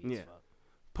creepy as fuck.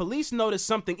 Police noticed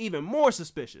something even more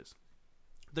suspicious.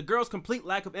 The girls' complete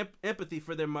lack of empathy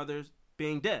for their mothers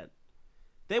being dead.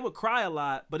 They would cry a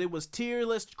lot, but it was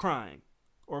tearless crying,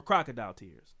 or crocodile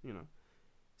tears,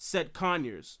 said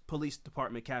Conyers Police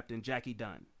Department Captain Jackie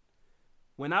Dunn.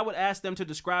 When I would ask them to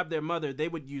describe their mother, they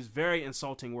would use very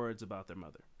insulting words about their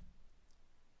mother.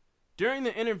 During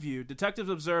the interview, detectives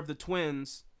observed the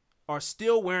twins are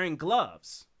still wearing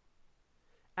gloves.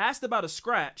 Asked about a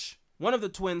scratch, one of the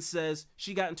twins says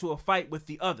she got into a fight with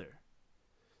the other.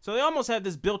 So they almost have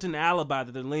this built-in alibi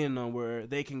that they're leaning on where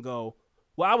they can go,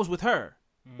 well, I was with her,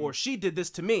 or she did this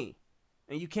to me.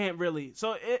 And you can't really...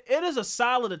 So it is a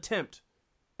solid attempt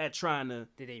at trying to...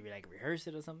 Did they rehearse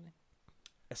it or something?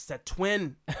 It's that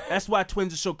twin. That's why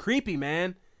twins are so creepy,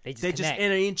 man. They just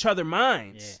enter each other's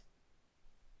minds. Yeah.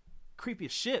 Creepy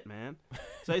as shit, man.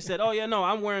 So they said, oh, yeah, no,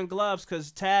 I'm wearing gloves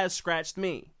because Taz scratched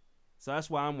me. So that's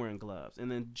why I'm wearing gloves.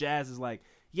 And then Jazz is like,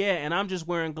 yeah, and I'm just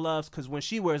wearing gloves because when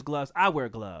she wears gloves, I wear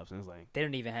gloves. And it's like... They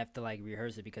don't even have to,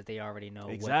 rehearse it because they already know.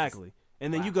 Exactly.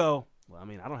 And then you go, well, I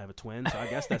mean, I don't have a twin, so I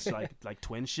guess that's like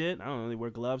twin shit. I don't know. They wear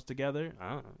gloves together. I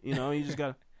don't know. You just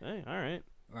got to, hey, all right.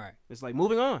 Right. It's like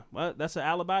moving on. Well, that's an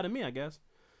alibi to me, I guess.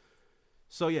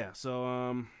 So, yeah.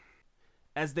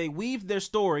 As they weaved their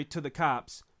story to the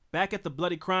cops, back at the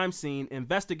bloody crime scene,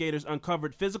 investigators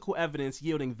uncovered physical evidence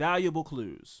yielding valuable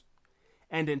clues.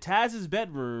 And in Taz's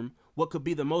bedroom, what could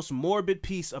be the most morbid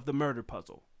piece of the murder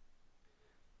puzzle.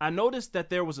 I noticed that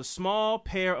there was a small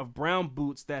pair of brown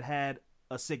boots that had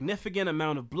a significant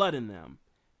amount of blood in them,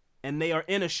 and they are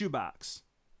in a shoebox,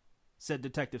 said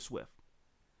Detective Swift.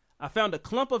 I found a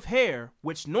clump of hair,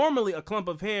 which normally a clump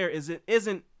of hair is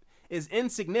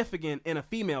insignificant in a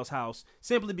female's house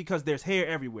simply because there's hair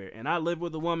everywhere. And I live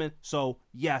with a woman, so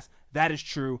yes, that is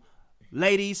true.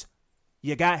 Ladies,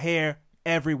 you got hair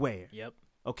everywhere. Yep.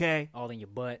 Okay? All in your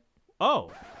butt.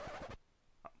 Oh.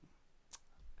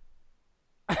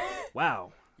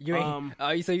 Wow.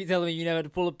 So you telling me you never had to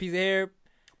pull a piece of hair?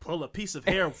 Pull a piece of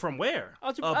hair from where?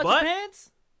 Out your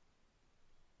pants?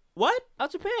 What?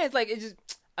 Out your pants. Like, it just...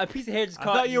 A piece of hair just caught...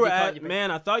 I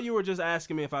thought you were just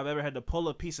asking me if I've ever had to pull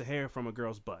a piece of hair from a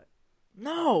girl's butt.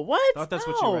 No, what? I thought that's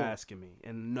what you were asking me.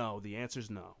 And no, the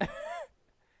answer's no.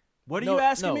 What are you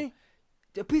asking me?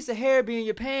 A piece of hair being in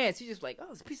your pants. You're just like, oh,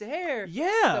 it's a piece of hair.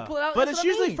 Yeah, pull it out. But it's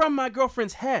usually from my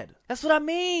girlfriend's head. That's what I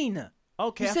mean.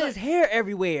 Okay. You said there's hair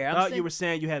everywhere. I thought you were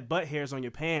saying you had butt hairs on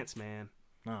your pants, man.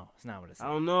 No, it's not what I said. I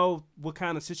don't know what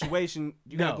kind of situation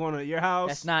you got going on at your house.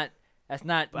 That's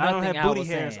not. But I don't have booty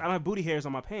hairs. I don't have booty hairs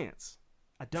on my pants.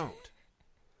 I don't.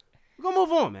 We're gonna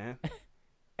move on, man.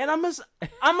 And I'm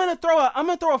gonna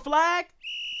throw a flag.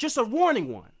 Just a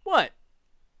warning one. What?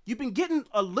 You've been getting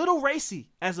a little racy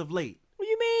as of late. What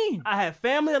do you mean? I have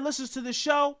family that listens to this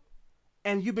show,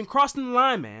 and you've been crossing the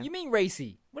line, man. You mean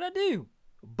racy? What'd I do?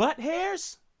 Butt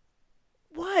hairs?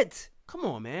 What? Come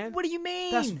on, man. What do you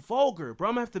mean? That's vulgar, bro.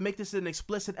 I'm gonna have to make this an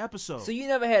explicit episode. So you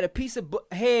never had a piece of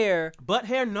hair? Butt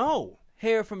hair? No.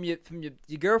 Hair from your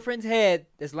girlfriend's head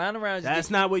that's lying around.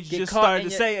 That's not what you just started to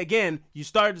say again. You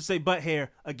started to say butt hair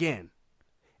again,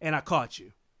 and I caught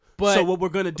you. So what we're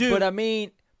gonna do?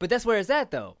 But that's where it's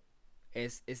at though.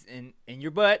 It's in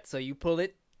your butt, so you pull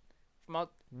it from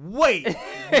out. Wait,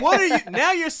 what are you?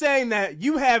 Now you're saying that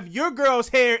you have your girl's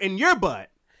hair in your butt?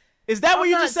 Is that what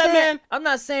you just said, man? I'm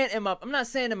not saying in my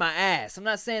ass. I'm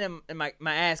not saying in my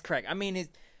ass crack. I mean,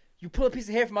 you pull a piece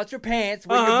of hair from out your pants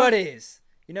where your butt is.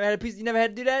 You never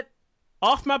had to do that?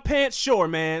 Off my pants, sure,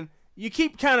 man. You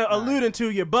keep kind of alluding to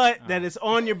your butt, that it's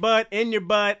on your butt, in your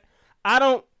butt. I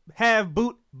don't have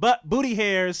booty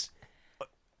hairs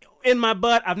in my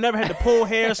butt. I've never had to pull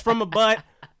hairs from a butt.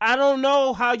 I don't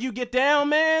know how you get down,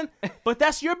 man, but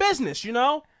that's your business,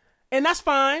 And that's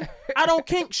fine. I don't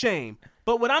kink shame.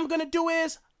 But what I'm going to do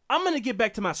is I'm going to get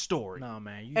back to my story. No,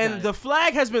 man. The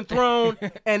flag has been thrown,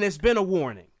 and it's been a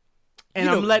warning. And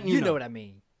I'm letting you know. You know what I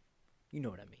mean. You know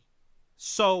what I mean.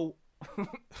 So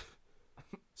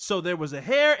there was a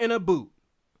hair in a boot.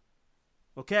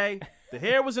 Okay? The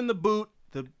hair was in the boot.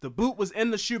 The boot was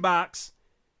in the shoebox.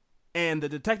 And the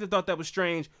detective thought that was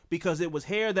strange because it was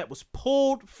hair that was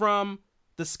pulled from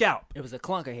the scalp. It was a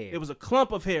clunk of hair. It was a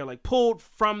clump of hair, like pulled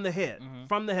from the head. Mm-hmm.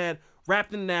 From the head,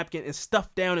 wrapped in a napkin, and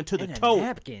stuffed down into the toe. A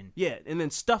napkin? Yeah, and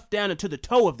then stuffed down into the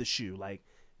toe of the shoe. Like,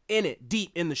 in it,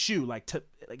 deep in the shoe. Like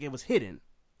it was hidden.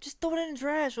 Just throw it in the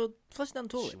trash or flush it down the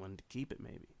toilet. She wanted to keep it,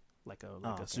 maybe. Like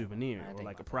a souvenir or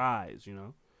like a prize,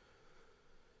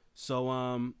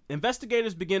 So,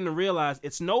 investigators begin to realize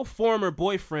it's no former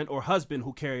boyfriend or husband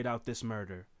who carried out this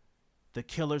murder. The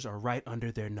killers are right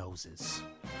under their noses.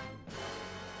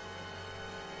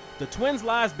 The twins'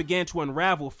 lives began to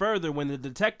unravel further when the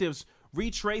detectives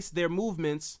retraced their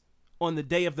movements on the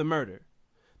day of the murder.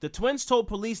 The twins told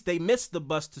police they missed the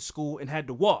bus to school and had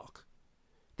to walk.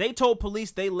 They told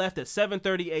police they left at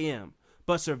 7:30 a.m.,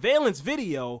 but surveillance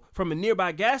video from a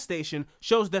nearby gas station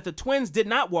shows that the twins did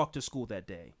not walk to school that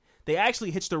day. They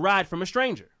actually hitched a ride from a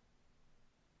stranger.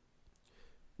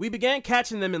 We began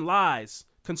catching them in lies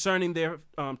concerning their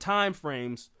time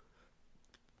frames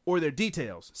or their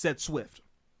details, said Swift.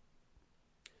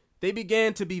 They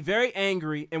began to be very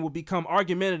angry and would become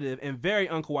argumentative and very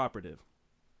uncooperative.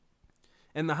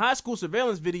 And the high school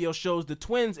surveillance video shows the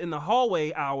twins in the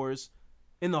hallway hours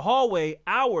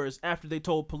after they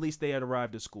told police they had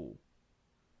arrived at school.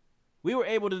 We were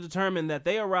able to determine that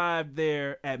they arrived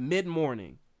there at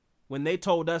mid-morning when they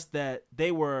told us that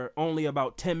they were only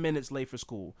about 10 minutes late for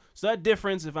school. So that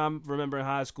difference, if I'm remembering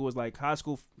high school, is like high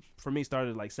school for me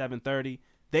started at like 7:30.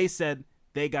 They said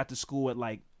they got to school at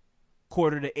like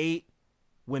 7:45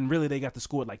 when really they got to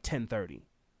school at like 10:30.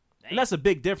 And that's a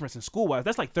big difference in school-wise.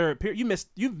 That's like third period.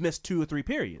 You've missed 2 or 3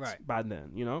 periods by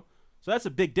then, you know? So that's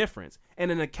a big difference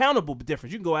and an accountable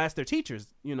difference. You can go ask their teachers,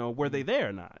 you know, were they there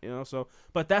or not, you know? So,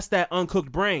 but that's that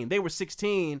uncooked brain. They were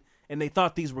 16 and they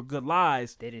thought these were good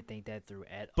lies. They didn't think that through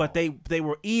at all. But they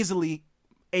were easily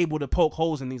able to poke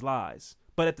holes in these lies.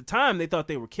 But at the time, they thought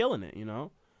they were killing it, you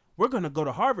know? We're going to go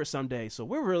to Harvard someday, so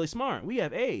we're really smart. We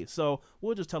have A's, so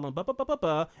we'll just tell them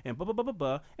ba-ba-ba-ba-ba and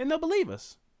ba-ba-ba-ba-ba, and they'll believe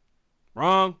us.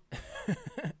 Wrong.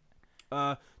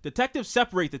 Detectives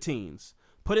separate the teens,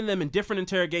 putting them in different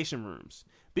interrogation rooms.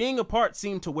 Being apart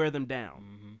seemed to wear them down.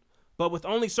 Mm-hmm. But with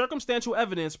only circumstantial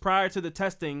evidence prior to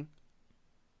testing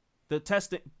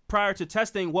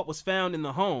what was found in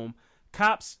the home,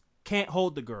 cops can't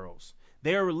hold the girls.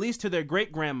 They are released to their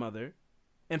great-grandmother,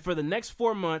 and for the next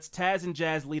 4 months, Taz and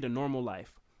Jazz lead a normal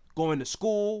life, going to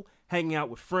school, hanging out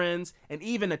with friends, and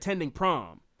even attending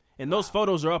prom. And those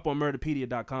photos are up on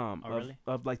Murderpedia.com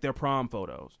of like their prom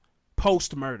photos,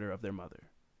 post-murder of their mother.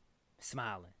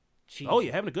 Smiling. Cheesy. Oh,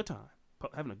 yeah, having a good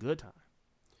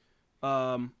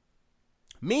time.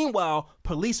 Meanwhile,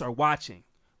 police are watching,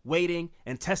 waiting,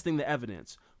 and testing the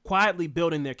evidence, quietly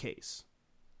building their case.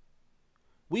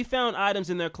 We found items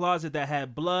in their closet that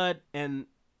had blood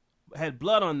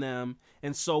on them,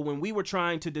 and so when we were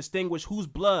trying to distinguish whose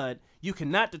blood, you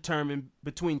cannot determine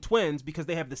between twins because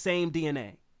they have the same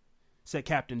DNA, said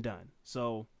Captain Dunn.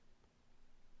 So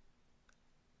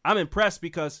I'm impressed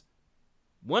because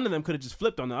one of them could have just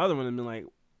flipped on the other one and been like,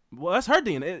 well, that's her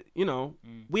DNA. You know,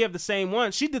 we have the same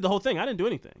one. She did the whole thing. I didn't do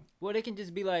anything. Well, they can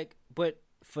just be like, but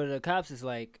for the cops, it's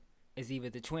like, it's either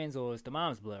the twins or it's the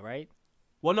mom's blood, right?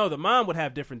 Well, no, the mom would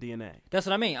have different DNA. That's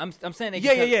what I mean. I'm saying they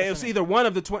Yeah. It was either one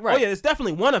of the twins. Right. Oh, yeah, it's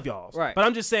definitely one of y'all's. Right. But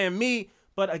I'm just saying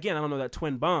but again, I don't know that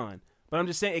twin bond. But I'm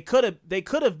just saying they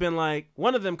could have been like,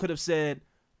 one of them could have said,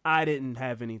 I didn't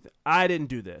have anything. I didn't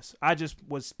do this. I just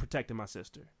was protecting my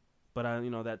sister. But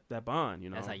that bond,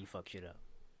 That's how you fuck shit up.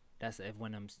 That's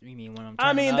when I'm.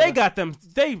 I mean, they got them.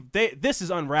 They. This is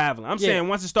unraveling. I'm saying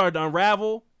once it started to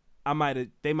unravel,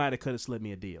 they might have could have slid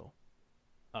me a deal.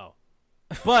 Oh,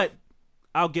 but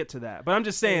I'll get to that. But I'm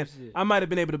just saying, I might have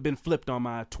been able to have been flipped on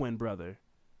my twin brother,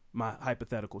 my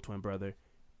hypothetical twin brother,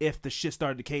 if the shit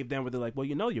started to cave down where they're like, well,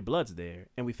 your blood's there,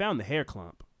 and we found the hair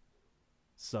clump.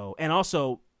 So, and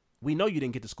also, we know you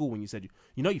didn't get to school when you said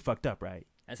you fucked up, right?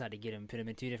 That's how they get him, put him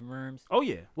in 2 different rooms. Oh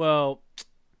yeah. Well,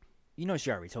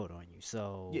 she already told on you,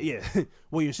 so yeah.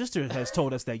 Well, your sister has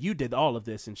told us that you did all of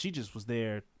this, and she just was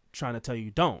there trying to tell you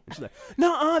don't. And she's like,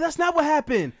 no, that's not what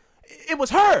happened. It was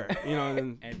her,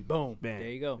 and boom, man, there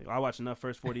you go. I watched enough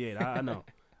First 48. I know.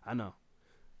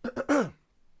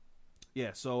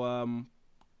 Yeah. So,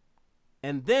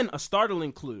 and then a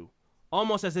startling clue,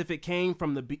 almost as if it came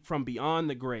from beyond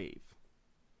the grave.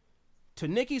 To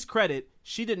Nikki's credit,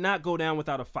 she did not go down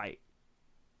without a fight,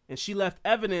 and she left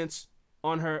evidence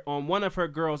on one of her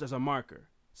girls as a marker,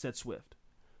 said Swift.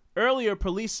 Earlier,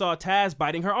 police saw Taz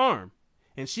biting her arm,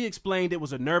 and she explained it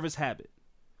was a nervous habit.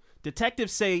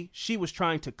 Detectives say she was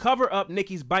trying to cover up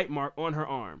Nikki's bite mark on her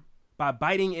arm by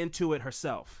biting into it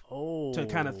herself to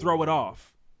kind of throw it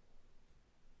off.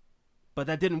 But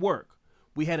that didn't work.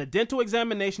 We had a dental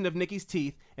examination of Nikki's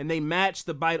teeth, and they matched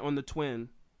the bite on the twin,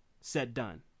 said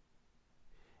Dunn.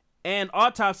 And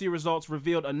autopsy results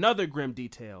revealed another grim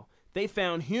detail. They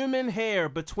found human hair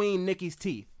between Nikki's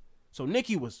teeth. So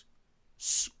Nikki was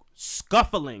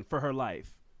scuffling for her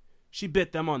life. She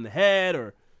bit them on the head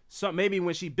or something. Maybe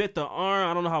when she bit the arm,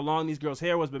 I don't know how long these girls'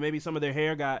 hair was, but maybe some of their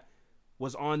hair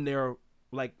was on their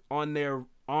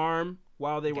arm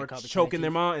while they were choking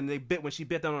their mom, and when she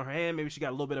bit them on her hand, maybe she got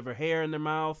a little bit of her hair in their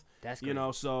mouth. That's crazy.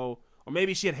 So or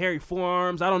maybe she had hairy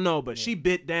forearms. I don't know, but she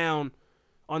bit down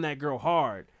on that girl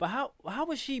hard. But how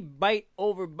would she bite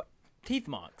over teeth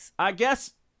marks? I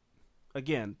guess,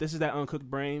 again, this is that uncooked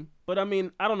brain. But I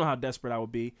mean, I don't know how desperate I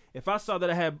would be if I saw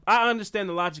that I understand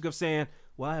the logic of saying,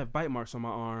 well, I have bite marks on my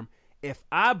arm. If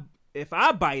I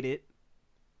bite it,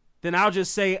 then I'll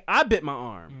just say I bit my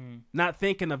arm, not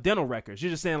thinking of dental records.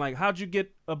 You're just saying, like, how'd you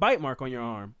get a bite mark on your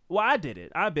arm? Well, I did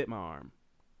it. I bit my arm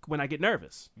when I get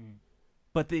nervous.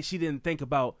 But she didn't think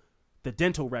about the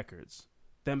dental records,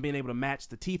 them being able to match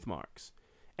the teeth marks.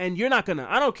 And you're not going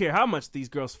to, I don't care how much these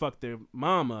girls fuck their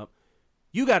mom up,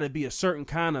 you got to be a certain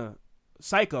kind of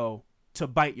psycho to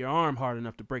bite your arm hard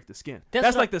enough to break the skin.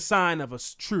 That's like the sign of a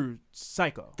true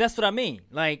psycho. That's what I mean.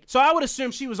 Like, so I would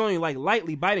assume she was only like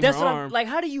lightly biting her arm. Like,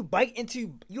 how do you bite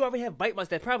into? You already have bite marks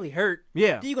that probably hurt.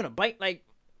 Yeah. Then you're gonna bite like.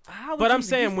 How? But I'm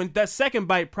saying when that second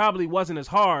bite probably wasn't as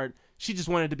hard, she just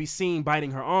wanted to be seen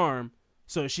biting her arm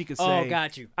so she could say, "Oh,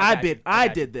 got you. I did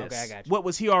this. Okay, I got you. What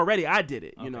was he already? I did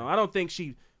it. You know, I don't think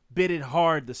she bit it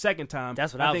hard the second time.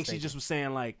 That's what I was think thinking. she just was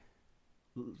saying like,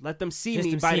 let them see Just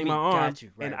me them see biting me. my arm, Got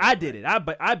you. Right, and right, I did it. I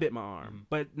bit my arm,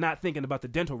 but not thinking about the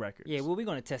dental records. Yeah, well, we're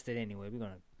gonna test it anyway. We're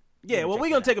gonna. Yeah, well, we're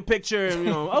going to take a picture and,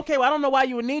 you know, okay, well, I don't know why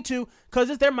you would need to,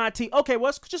 because they're my teeth. Okay, well,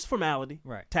 it's just formality.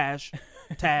 Right. Taj,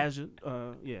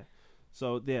 yeah.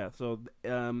 So,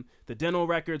 the dental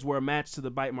records were matched to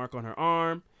the bite mark on her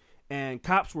arm, and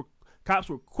cops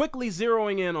were quickly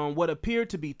zeroing in on what appeared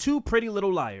to be two pretty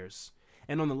little liars.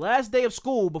 And on the last day of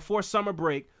school before summer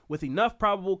break, with enough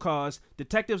probable cause,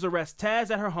 detectives arrest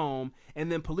Taz at her home,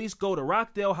 and then police go to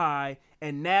Rockdale High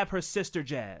and nab her sister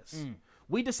Jazz.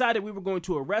 We decided we were going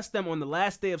to arrest them on the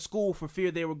last day of school for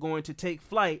fear they were going to take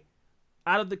flight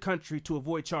out of the country to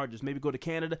avoid charges. Maybe go to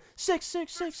Canada,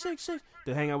 66666,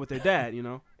 to hang out with their dad, you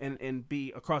know, and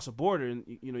be across a border,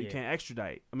 and you know you can't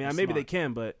extradite. I mean, That's maybe smart. they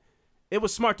can, but it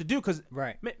was smart to do because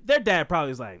their dad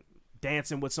probably was like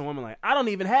dancing with some woman like, I don't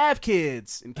even have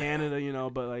kids in Canada, you know,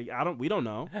 but like we don't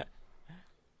know.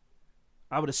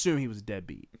 I would assume he was a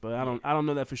deadbeat, but I don't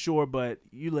know that for sure. But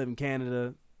you live in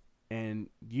Canada, and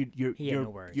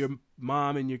your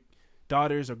mom and your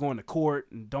daughters are going to court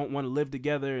and don't want to live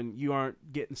together, and you aren't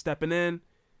stepping in.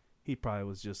 He probably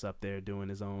was just up there doing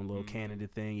his own little Canada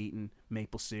thing, eating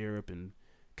maple syrup and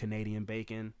Canadian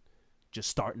bacon, just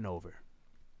starting over.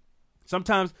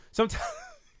 Sometimes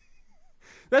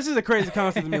that's just a crazy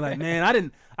concept to me. Like, man,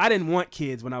 I didn't want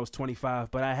kids when I was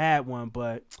 25, but I had one.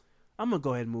 But I'm gonna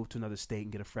go ahead and move to another state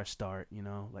and get a fresh start. You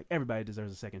know, like everybody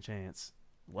deserves a second chance.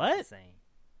 What? Insane.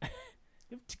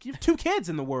 You have two kids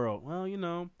in the world. Well, you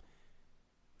know,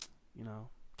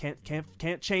 can't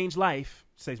change life.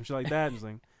 Say some shit like that. Just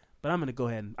like, but I'm gonna go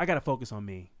ahead and I gotta focus on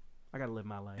me. I gotta live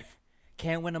my life.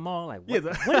 Can't win them all. Like, what,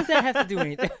 what does that have to do with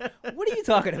anything? What are you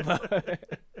talking about?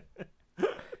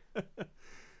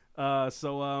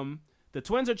 The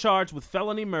twins are charged with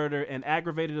felony murder and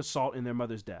aggravated assault in their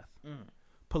mother's death.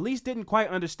 Police didn't quite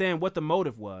understand what the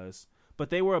motive was, but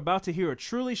they were about to hear a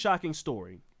truly shocking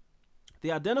story.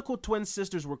 The identical twin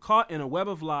sisters were caught in a web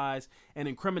of lies and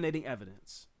incriminating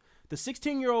evidence. The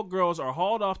 16-year-old girls are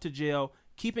hauled off to jail,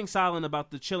 keeping silent about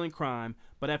the chilling crime,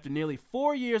 but after nearly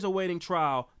 4 years awaiting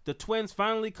trial, the twins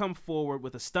finally come forward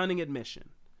with a stunning admission,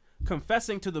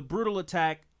 confessing to the brutal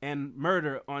attack and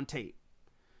murder on tape.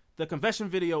 The confession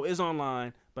video is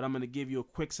online, but I'm going to give you a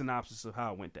quick synopsis of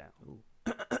how it went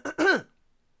down.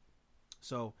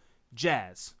 So,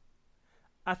 Jazz.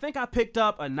 I think I picked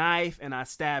up a knife and I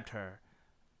stabbed her.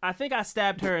 I think I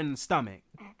stabbed her in the stomach.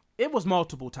 It was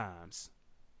multiple times.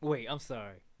 Wait, I'm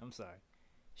sorry.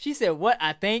 She said what?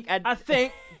 I think. I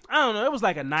don't know. It was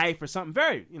like a knife or something.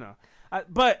 Very, you know.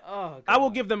 But I will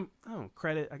give them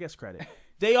credit. I guess credit.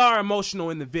 They are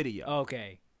emotional in the video.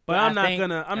 Okay. But I'm not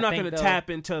gonna tap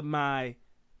into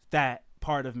that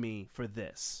part of me for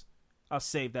this. I'll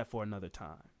save that for another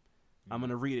time. I'm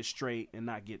gonna read it straight and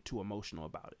not get too emotional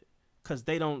about it, because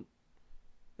they don't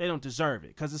deserve it.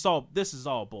 Because this is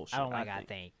all bullshit. I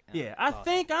think. Yeah, I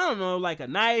don't know, like a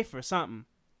knife or something.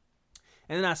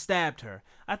 And then I stabbed her.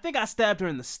 I think I stabbed her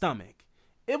in the stomach.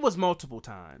 It was multiple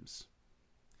times.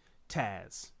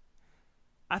 Taz.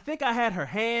 I think I had her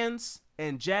hands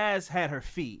and Jazz had her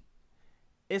feet.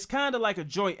 It's kind of like a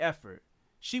joint effort.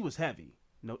 She was heavy.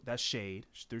 No, that's shade.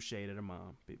 She threw shade at her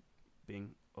mom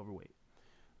being overweight.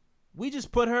 We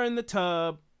just put her in the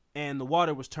tub and the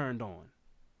water was turned on.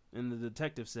 And the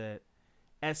detective said,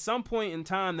 at some point in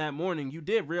time that morning, you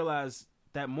did realize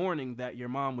that morning that your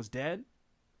mom was dead?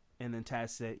 And then Taz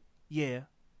said, yeah.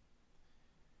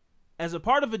 As a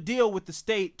part of a deal with the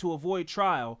state to avoid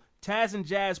trial, Taz and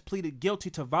Jazz pleaded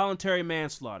guilty to voluntary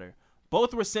manslaughter.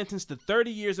 Both were sentenced to 30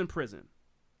 years in prison.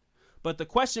 But the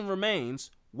question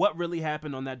remains, what really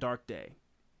happened on that dark day?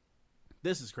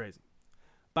 This is crazy.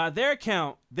 By their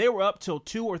account, they were up till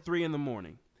 2 or 3 in the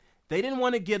morning. They didn't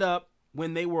want to get up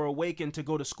when they were awakened to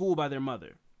go to school by their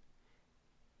mother.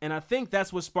 And I think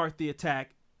that's what sparked the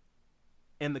attack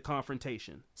and the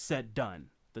confrontation, said Dunn,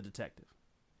 the detective.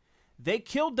 They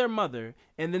killed their mother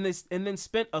and then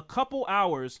spent a couple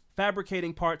hours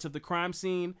fabricating parts of the crime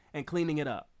scene and cleaning it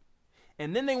up.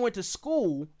 And then they went to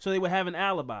school so they would have an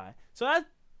alibi. So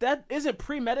that isn't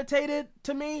premeditated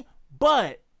to me,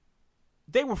 but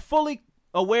they were fully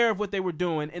aware of what they were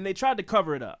doing and they tried to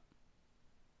cover it up.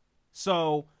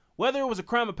 So whether it was a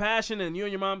crime of passion and you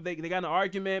and your mom, they got in an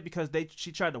argument because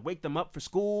she tried to wake them up for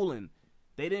school and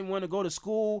they didn't want to go to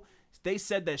school. They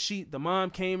said that the mom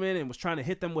came in and was trying to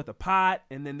hit them with a pot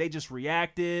and then they just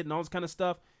reacted and all this kind of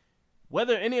stuff.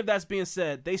 Whether any of that's being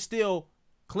said, they still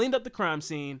cleaned up the crime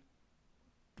scene,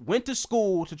 went to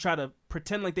school to try to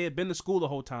pretend like they had been to school the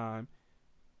whole time,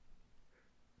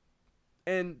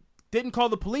 and didn't call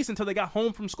the police until they got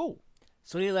home from school.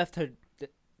 So they left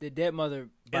the dead mother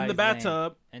in the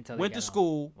bathtub, went to home.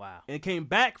 school, wow, and came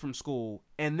back from school,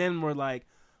 and then were like,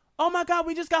 oh my God,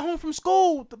 we just got home from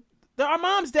school. Our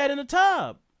mom's dead in the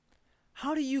tub.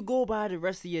 How do you go by the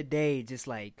rest of your day just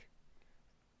like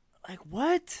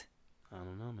what? I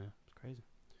don't know, man. It's crazy.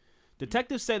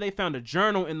 Detectives say they found a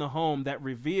journal in the home that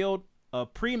revealed a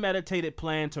premeditated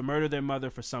plan to murder their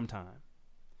mother for some time.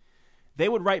 They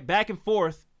would write back and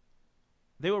forth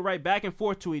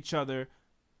to each other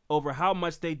over how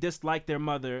much they disliked their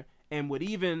mother, and would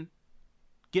even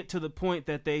get to the point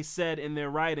that they said in their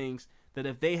writings that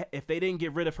if they didn't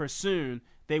get rid of her soon,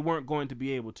 they weren't going to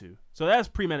be able to. So that's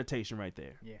premeditation right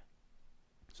there. Yeah.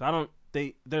 So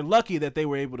they're lucky that they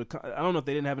were able to. I don't know if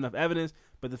they didn't have enough evidence,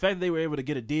 but the fact that they were able to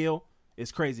get a deal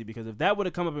is crazy, because if that would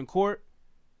have come up in court,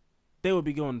 they would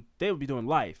be doing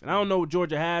life. And I don't know what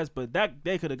Georgia has, but that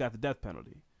they could have got the death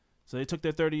penalty. So they took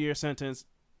their 30-year sentence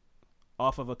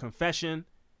off of a confession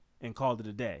and called it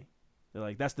a day. They're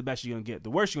like, that's the best you're gonna get. The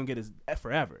worst you're gonna get is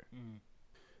forever. Mm.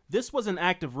 This was an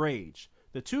act of rage.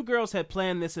 The two girls had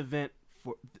planned this event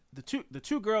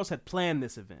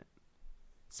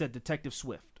said Detective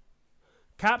Swift.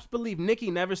 Cops believe Nikki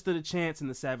never stood a chance in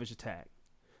the savage attack.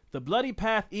 The bloody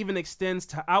path even extends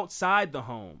to outside the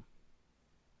home,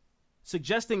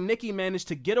 suggesting Nikki managed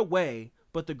to get away,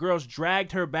 but the girls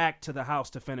dragged her back to the house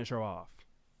to finish her off.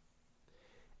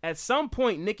 At some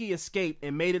point, Nikki escaped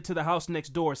and made it to the house next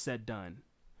door, said Dunn.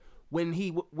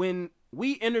 When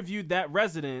we interviewed that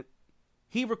resident,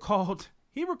 he recalled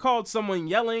someone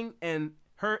yelling and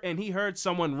he heard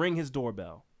someone ring his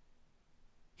doorbell.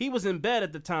 He was in bed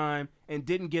at the time and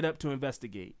didn't get up to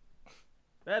investigate.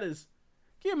 That is,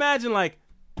 can you imagine, like,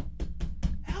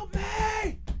 help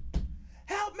me!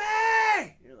 Help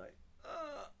me! You're like,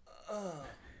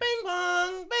 bing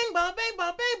bong, bing bong, bing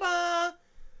bong, bing bong.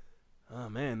 Oh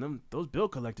man, those bill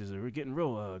collectors are getting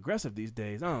real aggressive these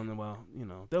days. I don't know. Well,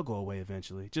 they'll go away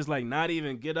eventually. Just like not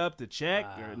even get up to check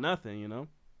or nothing.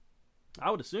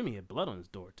 I would assume he had blood on his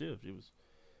door too, if he was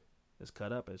as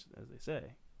cut up as they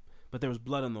say. But there was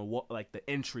blood on the wall, like the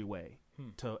entryway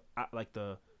to like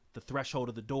the threshold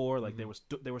of the door. Like there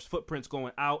was footprints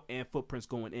going out and footprints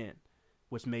going in,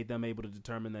 which made them able to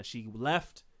determine that she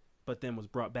left, but then was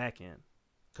brought back in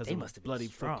because they must have bloody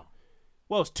strong.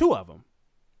 Well, it's two of them.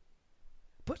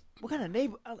 But what kind of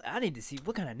neighbor? I need to see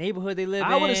what kind of neighborhood they live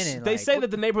in. They say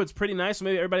that the neighborhood's pretty nice. So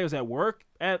maybe everybody was at work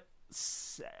at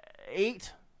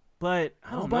 8, but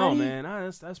I don't know, man.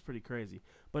 That's pretty crazy.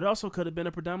 But it also could have been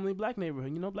a predominantly black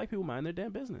neighborhood. Black people mind their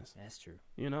damn business. That's true.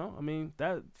 I mean,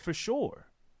 that for sure.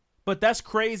 But that's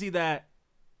crazy that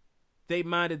they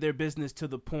minded their business to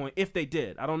the point. If they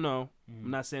did, I don't know. I'm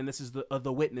not saying this is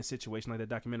the witness situation like that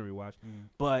documentary we watched.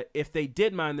 But if they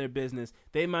did mind their business,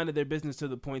 they minded their business to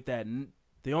the point that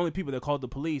the only people that called the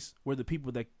police were the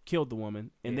people that killed the woman,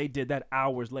 and they did that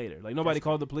hours later. Like, nobody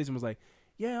called the police and was like,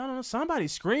 yeah, I don't know,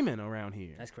 somebody's screaming around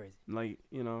here. That's crazy. Like,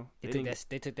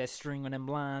 they took that string on them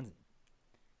blinds.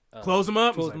 Close them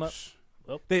up. Close them up.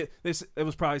 It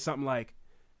was probably something like,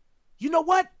 you know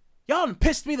what? Y'all done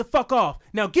pissed me the fuck off.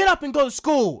 Now get up and go to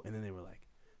school. And then they were like,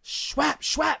 swap,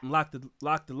 swap, and locked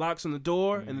the locks on the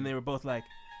door. And then they were both like,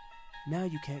 now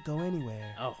you can't go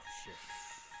anywhere. Oh, shit.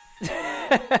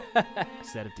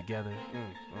 Said it together. Oh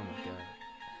my God.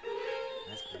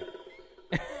 That's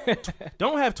great.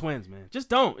 Don't have twins, man. Just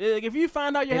don't. Like, if you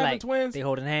find out you're having twins, they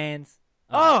holding hands.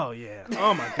 Oh yeah.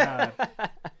 Oh my God.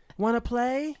 Wanna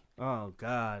play? Oh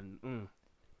God.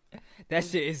 That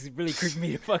shit is really creeping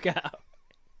me the fuck out.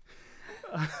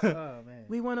 Oh man.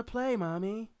 We wanna play,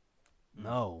 mommy.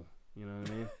 No. You know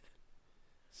what I mean?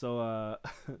 So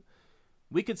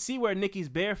We could see where Nikki's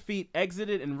bare feet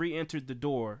exited and re-entered the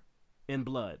door in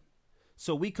blood.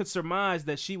 So we could surmise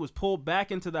that she was pulled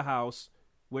back into the house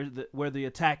where the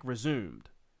attack resumed.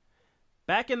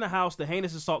 Back in the house, the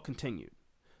heinous assault continued.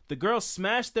 The girls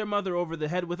smashed their mother over the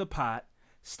head with a pot,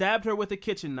 stabbed her with a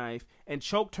kitchen knife, and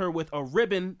choked her with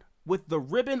the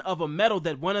ribbon of a medal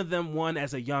that one of them won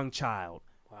as a young child.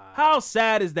 Wow. How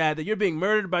sad is that you're being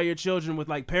murdered by your children with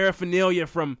like paraphernalia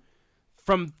from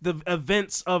the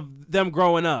events of them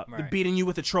growing up, right. Beating you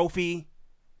with a trophy,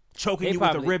 choking you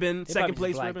with a ribbon, second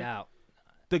place ribbon. Out.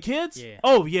 The kids? Yeah.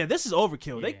 Oh yeah, this is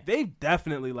overkill. Yeah. They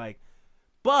definitely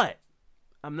but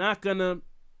I'm not gonna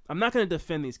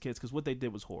defend these kids because what they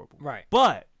did was horrible. Right.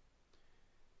 But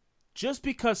just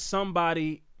because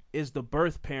somebody is the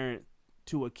birth parent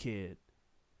to a kid,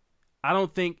 I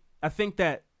think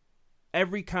that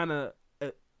every kind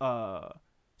of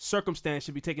circumstance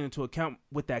should be taken into account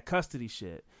with that custody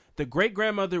shit. The great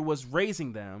grandmother was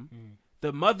raising them.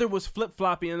 The mother was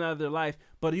flip-flopping in and out of their life,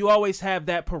 but you always have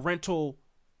that parental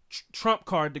trump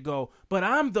card to go, but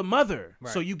I'm the mother.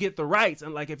 Right. So you get the rights.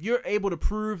 And like, if you're able to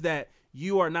prove that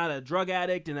you are not a drug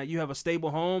addict and that you have a stable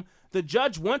home, the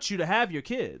judge wants you to have your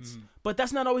kids. But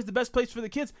that's not always the best place for the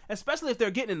kids, especially if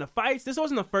they're getting into fights. This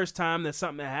wasn't the first time that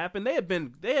something had happened. They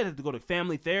had to go to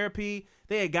family therapy.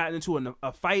 They had gotten into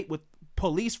a fight with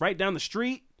police right down the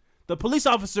street. The police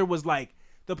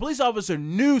officer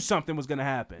knew something was going to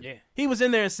happen. Yeah. He was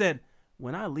in there and said,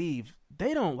 when I leave,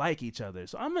 they don't like each other,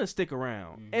 so I'm going to stick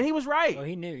around. And he was right. Oh,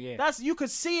 he knew, yeah. You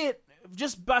could see it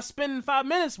just by spending 5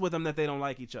 minutes with them that they don't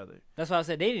like each other. That's why I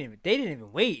said they didn't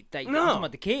even wait. Like, no. I'm talking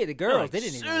about the girls. They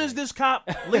didn't even As soon as this cop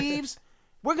leaves,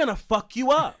 we're going to fuck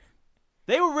you up.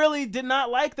 They really did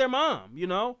not like their mom, you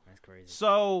know? That's crazy.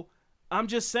 So I'm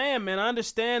just saying, man, I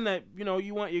understand that, you know,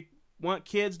 you want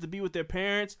kids to be with their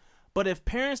parents, but if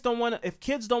kids don't want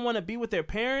to be with their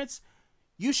parents,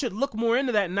 you should look more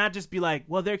into that and not just be like,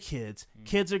 well, they're kids.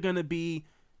 Kids are going to be,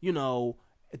 you know,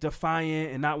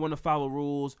 defiant and not want to follow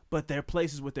rules, but their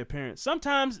places with their parents.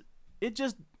 Sometimes it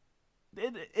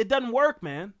doesn't work,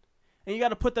 man. And you got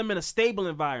to put them in a stable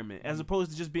environment as opposed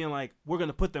to just being like, we're going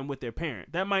to put them with their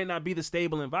parent. That might not be the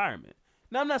stable environment.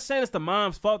 Now, I'm not saying it's the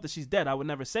mom's fault that she's dead. I would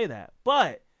never say that.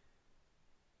 But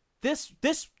this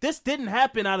didn't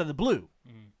happen out of the blue.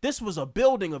 This was a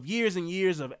building of years and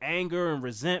years of anger and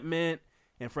resentment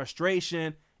and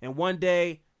frustration. And one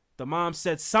day, the mom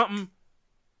said something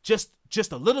just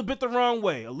a little bit the wrong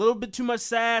way, a little bit too much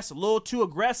sass, a little too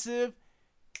aggressive,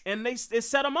 and it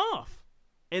set them off.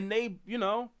 And they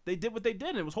did what they did,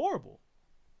 and it was horrible.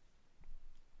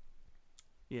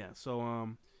 Yeah, so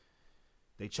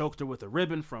they choked her with a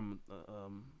ribbon from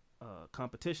a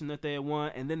competition that they had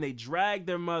won, and then they dragged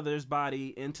their mother's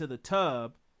body into the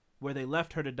tub where they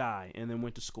left her to die and then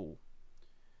went to school.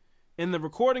 In the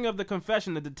recording of the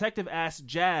confession, the detective asked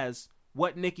Jazz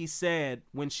what Nikki said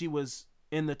when she was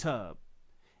in the tub.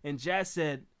 And Jazz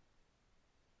said,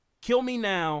 "Kill me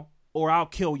now or I'll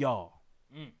kill y'all."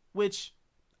 Which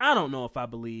I don't know if I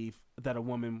believe that a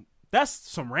woman, that's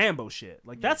some Rambo shit.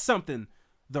 Like, that's something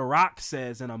The Rock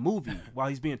says in a movie while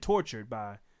he's being tortured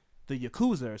by the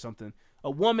Yakuza or something.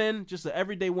 A woman, just an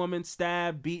everyday woman,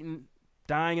 stabbed, beaten,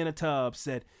 dying in a tub,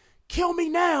 said, "Kill me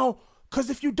now, because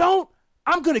if you don't,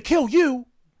 I'm going to kill you."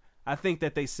 I think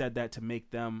that they said that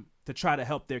to try to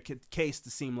help their case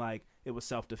to seem like it was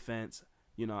self-defense.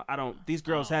 You know, these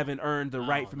girls haven't earned the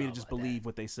right for me to just believe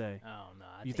what they say. Oh, no.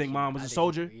 You think mom was a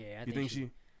soldier? Yeah, you think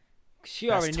she?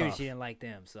 She already knew she didn't like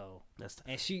them, so that's tough.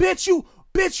 And she, bitch,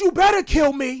 you better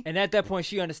kill me. And at that point,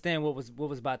 she understand what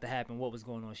was about to happen, what was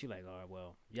going on. She like, all right,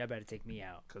 well, y'all better take me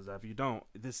out. Because if you don't,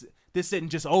 this isn't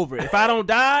just over. If I don't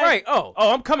die, right? Oh,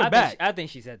 I'm coming back. I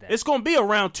think she said that. It's gonna be a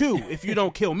round 2 if you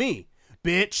don't kill me,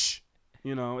 bitch.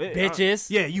 You know, bitches.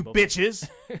 Yeah, you bitches.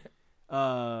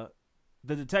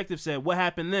 The detective said, "What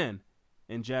happened then?"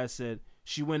 And Jazz said,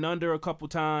 "She went under a couple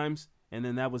times, and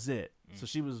then that was it." So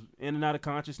she was in and out of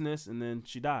consciousness, and then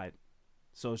she died.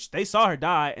 So they saw her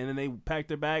die, and then they packed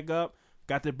their bag up,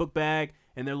 got their book bag,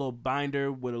 and their little binder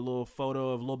with a little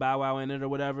photo of Lil Bow Wow in it or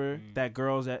whatever that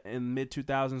girls in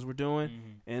mid-2000s were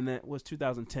doing. And that was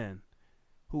 2010.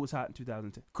 Who was hot in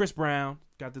 2010? Chris Brown.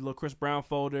 Got the little Chris Brown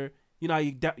folder. You know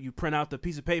how you print out the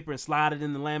piece of paper and slide it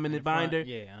in the laminate binder?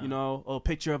 Yeah. You know, a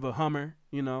picture of a Hummer,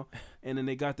 you know. And then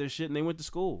they got their shit, and they went to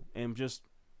school and just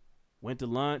went to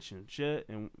lunch and shit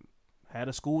and had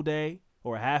a school day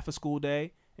or half a school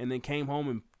day, and then came home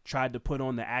and tried to put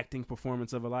on the acting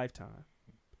performance of a lifetime.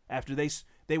 After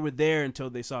they were there until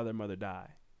they saw their mother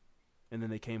die. And then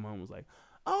they came home and was like,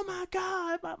 "Oh my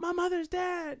God, my mother's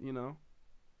dead," you know.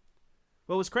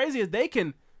 But what's crazy is they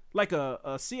can, like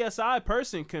a CSI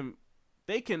person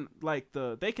they can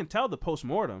tell the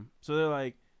postmortem. So they're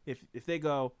like, if they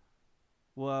go,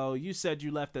 well, you said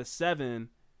you left at 7,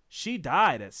 she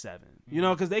died at 7, you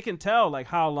know, because they can tell like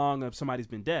how long somebody's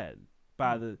been dead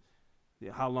by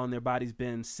how long their body's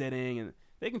been sitting, and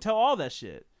they can tell all that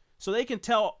shit. So they can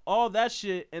tell all that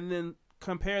shit and then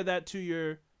compare that to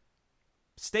your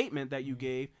statement that you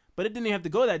gave, but it didn't even have to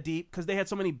go that deep because they had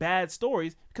so many bad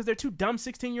stories because they're 2 dumb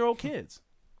 16-year-old kids.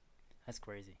 That's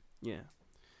crazy. Yeah.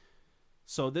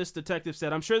 So this detective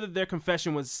said, I'm sure that their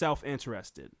confession was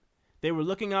self-interested. They were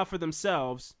looking out for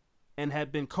themselves and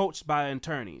had been coached by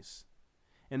attorneys,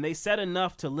 and they said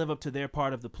enough to live up to their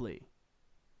part of the plea.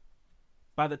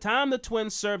 By the time the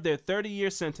twins serve their 30-year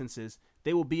sentences,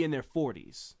 they will be in their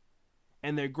 40s,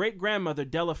 and their great-grandmother,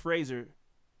 Della Fraser,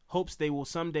 hopes they will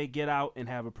someday get out and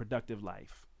have a productive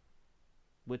life,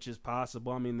 which is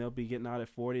possible. I mean, they'll be getting out at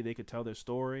 40. They could tell their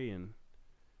story and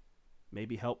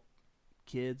maybe help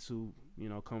kids who, you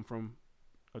know, come from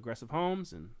aggressive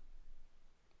homes, and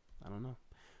I don't know.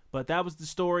 But that was the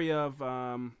story of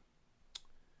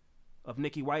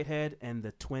Nikki Whitehead and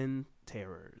the Twin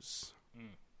Terrors.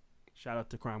 Shout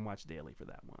out to Crime Watch Daily for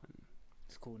that one.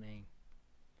 It's a cool name.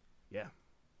 Yeah.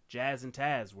 Jazz and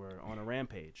Taz were on a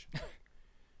rampage.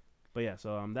 But yeah,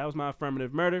 so that was my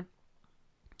affirmative murder.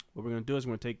 What we're going to do is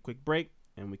we're going to take a quick break,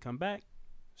 and we come back.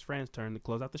 It's Fran's turn to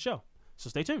close out the show. So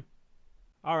stay tuned.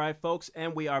 All right, folks,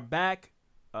 and we are back.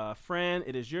 Fran,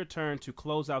 it is your turn to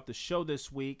close out the show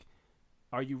this week.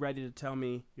 Are you ready to tell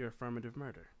me your affirmative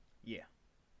murder? Yeah,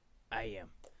 I am.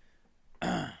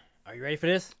 Are you ready for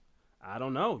this? I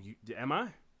don't know. Am I?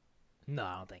 No,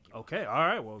 I don't think you. Okay, all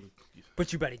right. Well,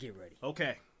 but you better get ready.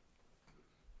 Okay.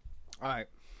 All right.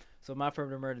 So my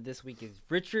affirmative murder this week is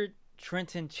Richard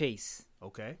Trenton Chase.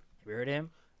 Okay. Have you heard of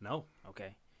him? No.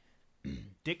 Okay.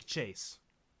 Dick Chase.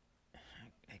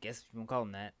 I guess you won't call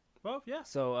him that. Well, yeah.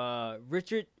 So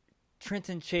Richard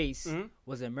Trenton Chase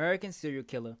was an American serial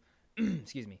killer,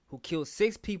 excuse me, who killed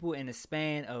 6 people in the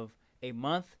span of a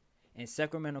month in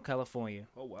Sacramento, California.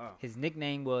 Oh, wow. His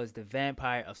nickname was the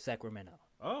Vampire of Sacramento.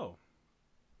 Oh.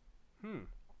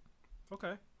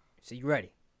 Okay. So you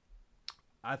ready?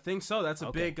 I think so. That's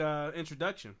a big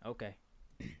introduction. Okay.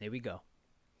 Here we go.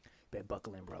 Better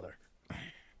buckle in, brother.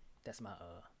 That's my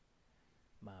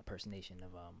my impersonation of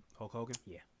Hulk Hogan?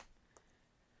 Yeah.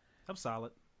 I'm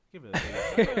solid. Give it a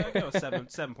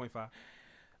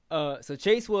 7.5. So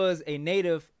Chase was a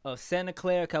native of Santa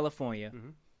Clara, California. Mm-hmm.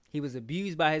 He was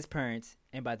abused by his parents,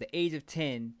 and by the age of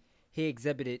 10, he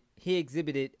exhibited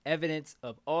evidence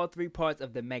of all 3 parts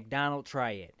of the McDonald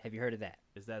triad. Have you heard of that?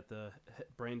 Is that the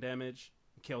brain damage,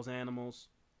 kills animals?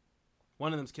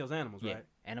 One of them kills animals, right?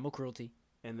 Animal cruelty.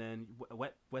 And then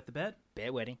wet the bed?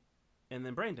 Bedwetting. And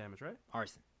then brain damage, right?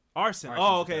 Arson.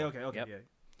 Oh, okay. Yep. Yeah.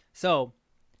 So,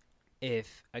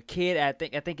 if a kid, I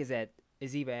think is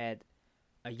either at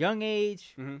a young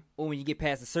age or when you get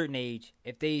past a certain age,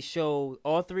 if they show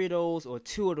all 3 of those or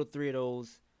 2 of the 3 of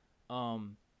those, 3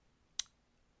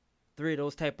 of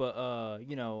those type of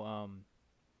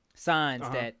signs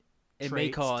that it Traits, may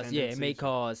cause, tendencies. it may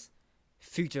cause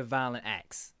future violent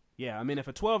acts. Yeah, I mean, if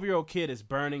a 12-year-old kid is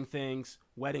burning things,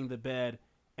 wetting the bed,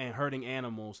 and hurting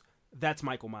animals, that's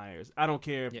Michael Myers. I don't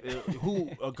care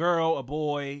who, a girl, a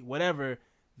boy, whatever.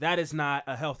 That is not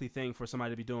a healthy thing for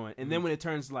somebody to be doing. And then when it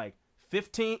turns like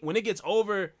 15, when it gets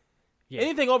over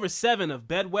anything over 7 of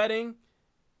bedwetting,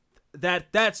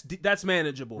 that's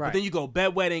manageable. Right. But then you go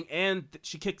bedwetting and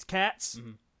she kicks cats.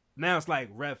 Now it's like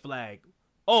red flag.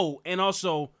 Oh, and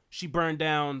also she burned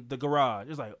down the garage.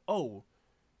 It's like, oh,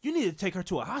 you need to take her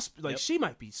to a hospital. Like she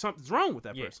might be something's wrong with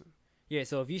that person. Yeah,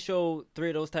 so if you show 3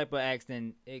 of those type of acts,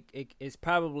 then it's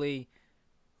probably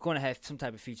going to have some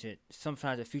type of future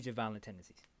violent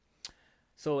tendencies.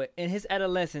 So in his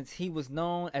adolescence, he was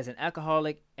known as an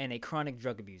alcoholic and a chronic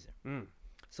drug abuser.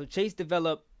 So Chase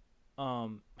developed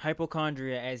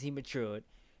hypochondria as he matured.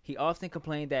 He often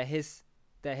complained that his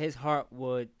heart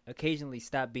would occasionally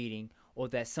stop beating, or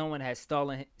that someone had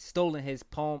stolen his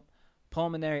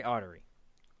pulmonary artery.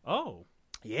 Oh,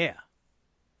 yeah.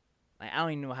 Like, I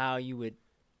don't even know how you would.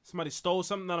 Somebody stole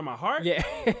something out of my heart? Yeah.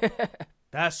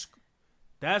 That's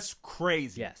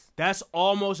crazy. Yes. That's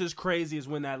almost as crazy as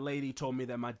when that lady told me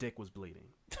that my dick was bleeding.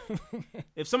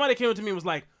 If somebody came up to me and was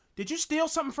like, "Did you steal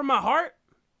something from my heart?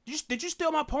 Did you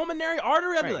steal my pulmonary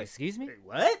artery?" I'd be like, "Excuse me?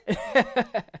 What?"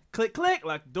 Click, click,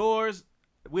 lock doors.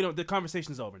 The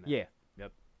conversation's over now. Yeah.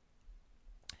 Yep.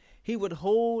 He would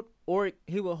hold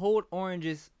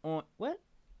oranges on what?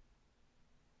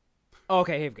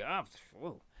 Okay, here we go.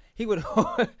 Whoa. He would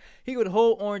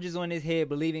hold oranges on his head,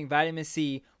 believing vitamin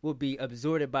C would be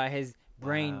absorbed by his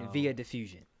brain via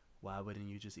diffusion. Why wouldn't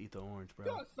you just eat the orange, bro?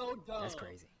 You're so dumb. That's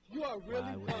crazy. You are really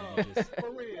Why dumb. wouldn't you just?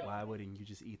 For real. Why wouldn't you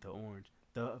just eat the orange?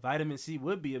 The vitamin C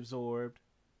would be absorbed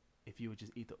if you would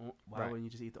just eat the orange. Why Right. wouldn't you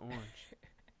just eat the orange?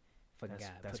 Fucking That's-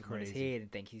 guy that's put him on his crazy. head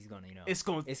and think he's gonna, It's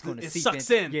going. It seep sucks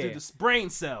in yeah. through the brain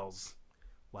cells.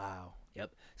 Wow.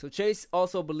 Yep. So Chase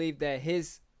also believed that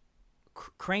his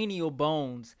cranial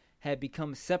bones had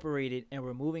become separated and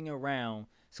were moving around,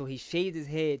 so he shaved his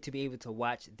head to be able to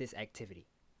watch this activity.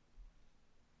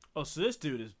 Oh, so this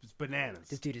dude is bananas.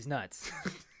 This dude is nuts.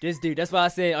 This dude, that's why I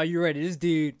said, are you ready? This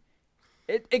dude,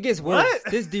 it gets worse.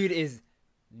 What? This dude is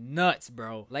nuts,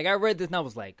 bro. Like, I read this and I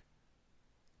was like,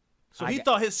 So he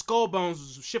thought his skull bones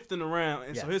was shifting around,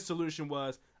 and so Yes. his solution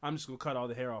was, I'm just gonna cut all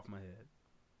the hair off my head.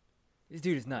 this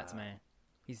dude is nuts, man.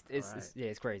 Alright.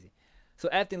 It's crazy. So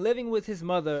after living with his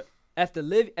mother, after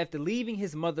leaving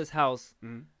his mother's house,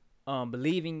 Mhm.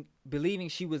 believing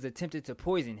she was attempted to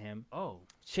poison him, Oh,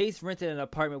 Chase rented an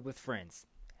apartment with friends.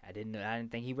 I didn't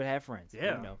think he would have friends. but,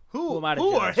 yeah. you know, Who am I to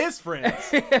are judge? his friends?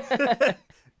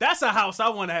 That's a house I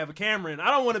want to have a camera in. I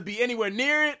don't want to be anywhere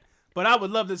near it, but I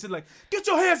would love to sit like, get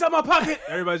your hands out my pocket.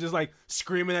 Everybody's just like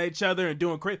screaming at each other and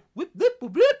doing crazy. Whip, whip,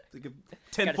 whip, whip. They get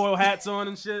tinfoil hats on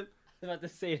and shit. I was about to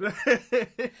say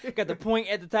it. Got the point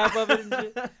at the top of it and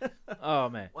shit. Oh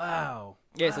man. Wow.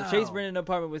 Yeah, so Chase Wow. rented an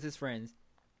apartment with his friends.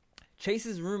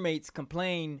 Chase's roommates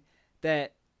complained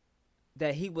that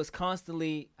he was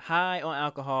constantly high on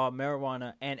alcohol,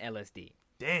 marijuana, and LSD.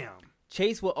 Damn.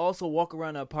 Chase would also walk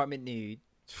around the apartment nude,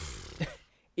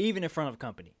 even in front of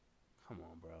company. Come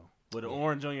on, bro. With an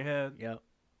orange on your head. Yep.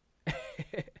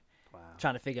 Wow.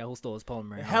 Trying to figure out who stole his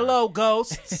Palmer. Hello,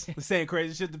 ghosts. Saying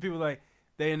crazy shit to people like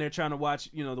they in there trying to watch,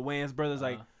 the Wayans brothers.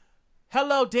 Like,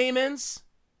 hello, demons.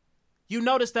 You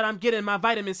notice that I'm getting my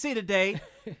vitamin C today.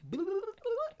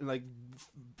 And, like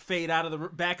fade out of the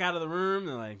back out of the room.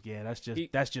 And like, yeah, that's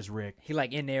just Rick. He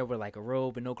like in there with like a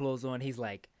robe and no clothes on. He's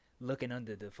like looking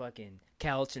under the fucking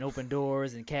couch and open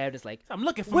doors and cabinets. Like, I'm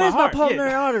looking for where's my my heart. pulmonary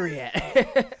Yeah. artery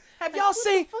at? Have y'all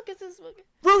seen What the fuck is this fucking?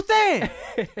 Ruth Ann?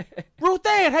 Ruth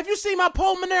Ann, have you seen my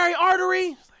pulmonary artery?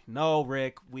 It's like, no,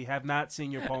 Rick, we have not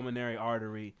seen your pulmonary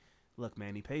artery. Look,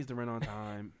 man, he pays the rent on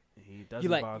time. He doesn't You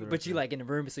like, bother. but us. you like in the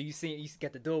room, so you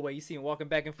got the doorway. You see him walking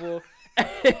back and forth. I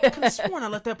could have sworn I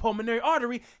left that pulmonary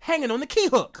artery hanging on the key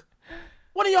hook.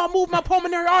 One of y'all move my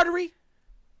pulmonary artery?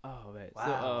 Oh man.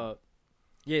 Wow.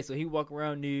 So so he walked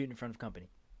around nude in front of company.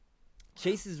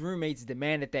 Chase's roommates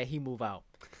demanded that he move out.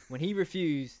 When he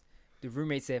refused, the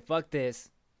roommate said, "Fuck this,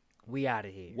 we out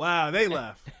of here." Wow, they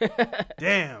left.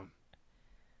 Damn.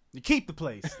 You keep the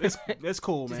place. It's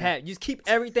cool, man. Just keep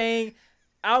everything.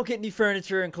 I don't get any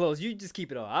furniture and clothes. You just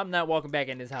keep it all. I'm not walking back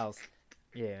in this house.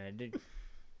 Yeah, dude.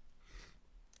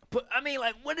 But I mean,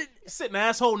 like, what did? Sitting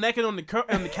asshole naked on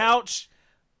the couch.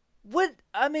 What?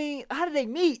 I mean, how did they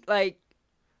meet? Like,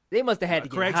 they must have had to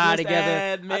get Craigslist high together.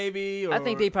 ad, maybe. I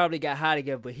think they probably got high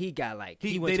together, but he got like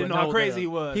They went to didn't know a how whole crazy nother- he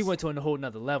was. He went to a whole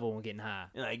nother level on getting high.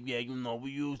 Like, yeah,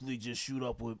 we usually just shoot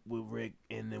up with Rick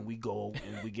and then we go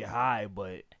and we get high,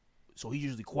 but so he's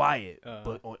usually quiet.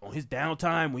 But on his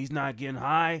downtime when he's not getting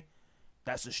high,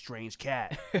 that's a strange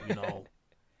cat.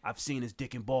 I've seen his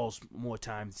dick and balls more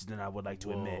times than I would like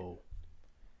to admit.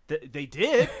 They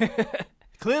did.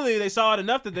 Clearly, they saw it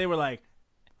enough that they were like,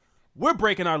 we're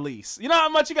breaking our lease. You know how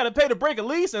much you got to pay to break a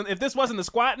lease? And if this wasn't the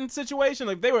squatting situation,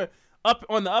 like they were up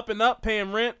on the up and up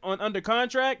paying rent under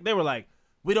contract, they were like,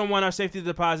 we don't want our safety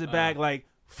deposit back. Like,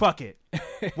 fuck it.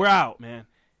 We're out, man.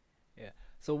 Yeah.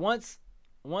 So once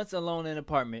alone in an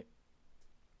apartment,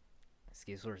 this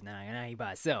gets worse now. Now he by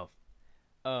himself.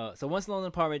 So once alone in an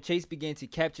apartment, Chase began to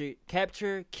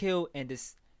capture, kill, and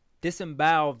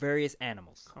disembowel various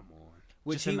animals. Come on.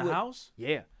 Which Just in the house?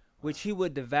 Yeah. Which he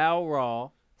would devour raw,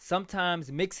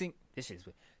 sometimes mixing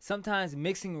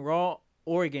raw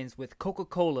organs with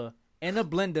Coca-Cola in a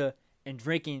blender and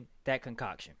drinking that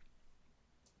concoction.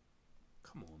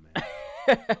 Come on, man.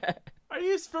 Are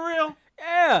you for real?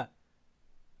 Yeah.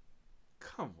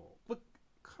 Come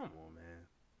on, man.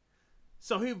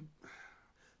 So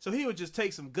he would just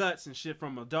take some guts and shit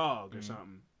from a dog or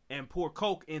something and pour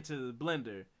Coke into the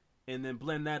blender and then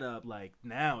blend that up. Like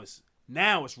now it's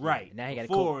right. Now he got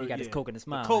Before, he got his Coke in his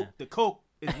smile. The Coke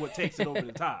is what takes it over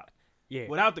the top. Yeah.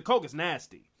 Without the Coke, it's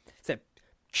nasty. Except,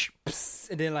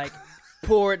 and then like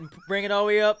pour it and bring it all the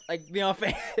way up, like be all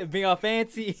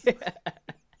fancy.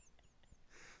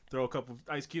 Throw a couple of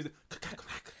ice cubes.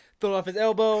 Throw it off his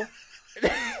elbow.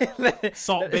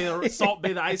 Salt bay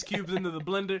the ice cubes into the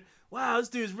blender. Wow, this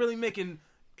dude's really making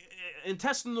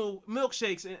intestinal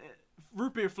milkshakes, and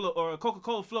root beer float or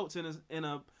Coca-Cola floats in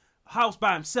a house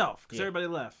by himself because everybody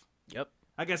left. Yep.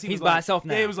 I guess He's was by like, himself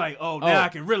now. Yeah, he was like, now I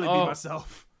can really be Oh.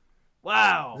 myself.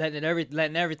 Wow. letting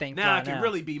everything Now fly I can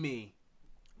really be me.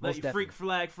 Let Most your freak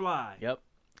flag fly. Yep.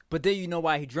 But then you know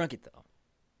why he drunk it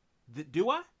though. Do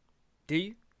I? Do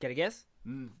you? Get a guess?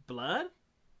 Blood?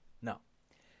 No.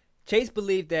 Chase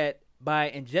believed that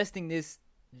by ingesting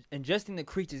the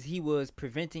creatures, he was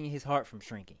preventing his heart from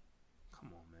shrinking. Come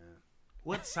on, man.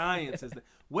 What science is that?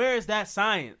 Where is that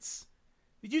science?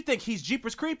 Did you think he's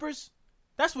Jeepers Creepers?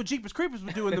 That's what Jeepers Creepers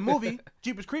would do in the movie.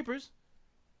 Jeepers Creepers.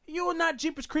 You are not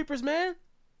Jeepers Creepers, man.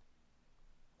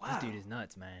 Wow. This dude is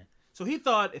nuts, man. So he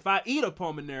thought if I eat a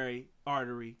pulmonary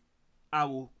artery, I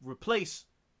will replace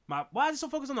my... Why is it so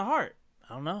focused on the heart?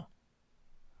 I don't know.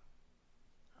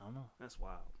 That's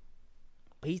wild.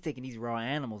 But he's taking these raw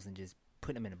animals and just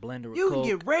putting them in a blender with You Coke.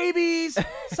 can get rabies,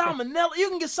 salmonella. You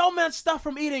can get so much stuff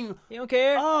from eating. He don't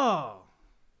care. Oh.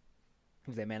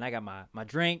 He's like, man, I got my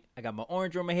drink. I got my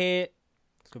orange on my head.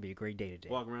 It's going to be a great day today.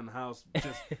 Walking around the house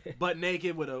just butt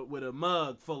naked with a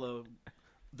mug full of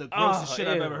the grossest shit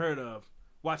I've ever heard of.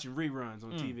 Watching reruns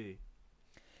on TV.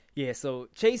 Yeah, so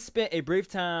Chase spent a brief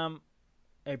time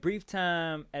at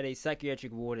a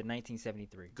psychiatric ward in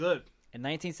 1973. Good. In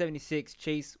 1976,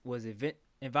 Chase was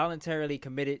involuntarily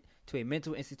committed to a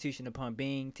mental institution upon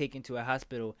being taken to a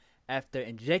hospital after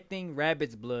injecting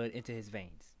rabbit's blood into his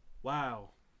veins.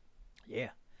 Wow. Yeah.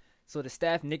 So the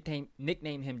staff nicknamed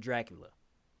him Dracula.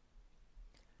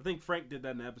 I think Frank did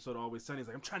that in the episode of Always Sunny. He's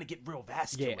like, I'm trying to get real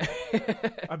vascular. Yeah.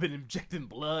 I've been injecting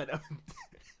blood.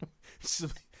 So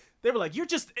they were like, you're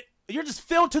just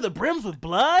filled to the brims with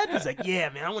blood? He's like, yeah,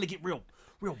 man, I want to get real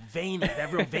veiny,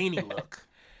 that real veiny look.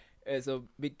 And so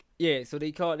they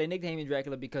nicknamed him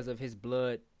Dracula because of his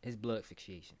blood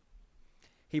asphyxiation.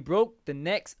 He broke the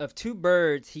necks of 2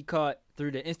 birds he caught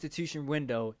through the institution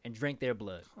window and drank their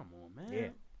blood. Come on, man. Yeah.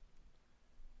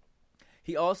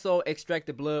 He also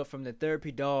extracted blood from the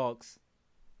therapy dogs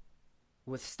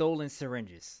with stolen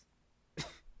syringes.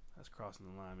 That's crossing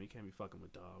the line. You can't be fucking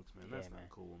with dogs, man. That's not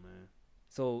cool, man.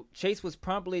 So Chase was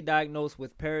promptly diagnosed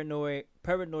with paranoid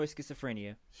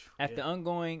schizophrenia after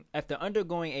undergoing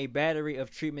a battery of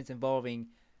treatments involving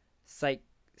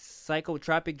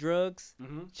psychotropic drugs.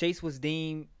 Mm-hmm. Chase was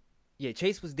deemed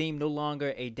no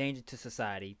longer a danger to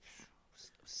society.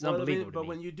 It's unbelievable. But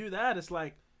when you do that, it's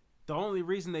like the only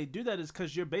reason they do that is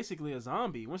because you're basically a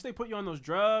zombie. Once they put you on those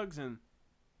drugs, and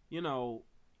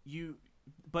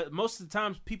but most of the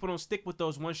times people don't stick with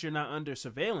those once you're not under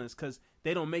surveillance because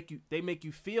they make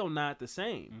you feel not the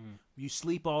same. Mm-hmm. You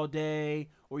sleep all day,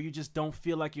 or you just don't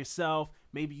feel like yourself.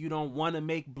 Maybe you don't want to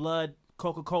make blood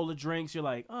Coca-Cola drinks. You're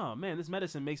like, oh man, this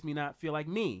medicine makes me not feel like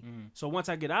me. Mm-hmm. So once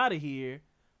I get out of here,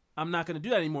 I'm not going to do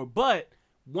that anymore. But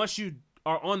once you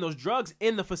are on those drugs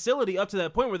in the facility up to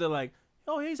that point where they're like,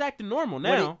 oh, he's acting normal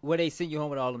now. Where they send you home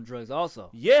with all them drugs also.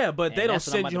 Yeah, but And they don't that's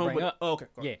what I'm send you about to home bring with... up. Oh, okay.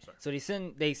 Go Yeah. ahead. So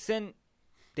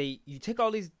you take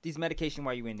all these medication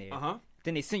while you're in there. Uh-huh.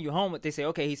 Then they send you home. They say,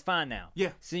 okay, he's fine now. Yeah.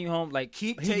 Send you home. Like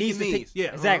Keep he taking needs to these.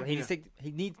 Yeah. Exactly. Uh-huh.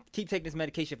 He needs to keep taking this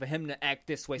medication for him to act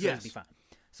this way so Yes. he'll be fine.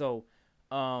 So,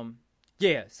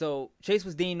 So Chase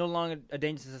was deemed no longer a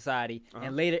danger to society,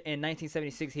 and later in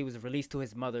 1976 he was released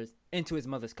into his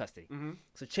mother's custody. Mm-hmm.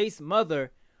 So Chase's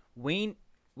mother weaned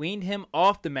him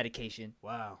off the medication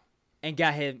Wow. and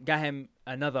got him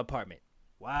another apartment.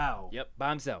 Wow. Yep, by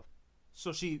himself.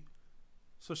 So she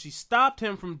stopped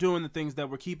him from doing the things that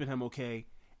were keeping him okay,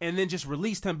 and then just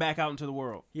released him back out into the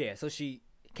world. Yeah, so she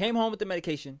came home with the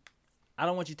medication. I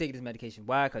don't want you taking this medication.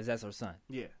 Why? Because that's her son.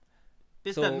 Yeah.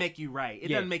 This So- doesn't make you right. It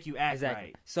doesn't make you act Exactly.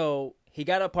 right. So he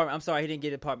got an apartment. I'm sorry, he didn't get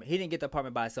an apartment. He didn't get the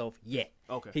apartment by himself yet.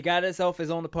 Okay. He got himself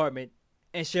his own apartment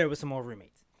and shared with some more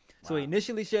roommates. So he Wow.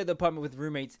 initially shared the apartment with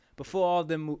roommates before all of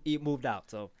them moved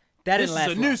out. So that This didn't last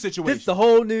is a new long. situation. This is the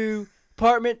whole new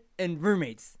apartment and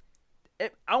roommates. I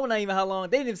don't know even how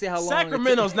long. They didn't even say how long.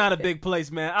 Sacramento's not a big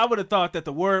place, man. I would have thought that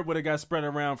the word would have got spread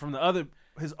around from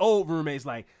his old roommates,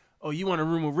 like, oh, you want a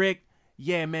room with Rick?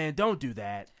 Yeah, man, don't do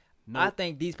that. I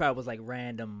think these probably was like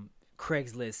random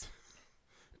Craigslist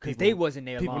because People- they wasn't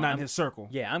there People long. not in his circle.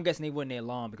 Yeah, I'm guessing they wasn't there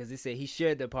long because they said he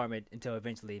shared the apartment until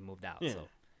eventually he moved out. Yeah. So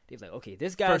they was like, okay,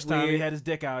 this guy's First time weird. he had his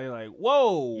dick out, you're like,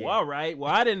 whoa, Yeah. all right.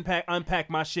 Well, I didn't unpack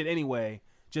my shit anyway.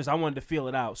 Just I wanted to feel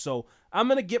it out. So I'm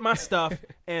going to get my stuff,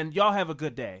 and y'all have a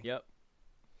good day. Yep.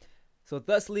 So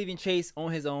thus leaving Chase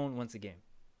on his own once again.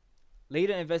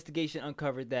 Later investigation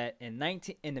uncovered that in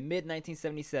the mid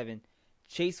 1977,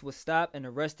 Chase was stopped and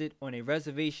arrested on a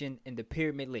reservation in the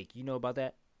Pyramid Lake. You know about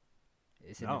that?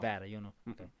 It's in No. Nevada. You know.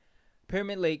 Okay.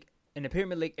 Pyramid Lake, in the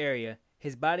Pyramid Lake area,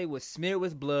 his body was smeared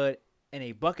with blood, and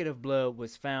a bucket of blood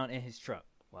was found in his truck.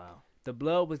 Wow. The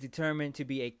blood was determined to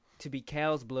be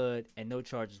cow's blood, and no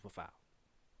charges were filed.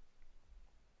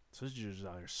 So this is just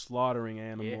out here slaughtering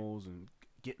animals and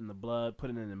getting the blood,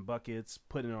 putting it in buckets,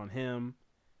 putting it on him,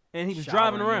 and he was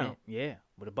Showering driving in around. it. Yeah,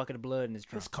 with a bucket of blood in his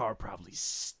trunk. His car probably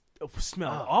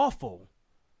smelled awful.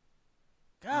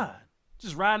 God,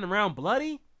 just riding around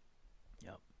bloody.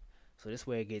 Yep. So this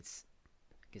way it gets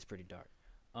pretty dark.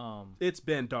 It's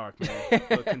been dark, man.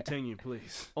 But continue,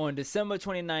 please. On December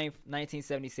 29th,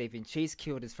 1977, Chase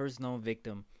killed his first known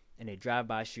victim in a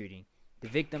drive-by shooting. The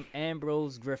victim,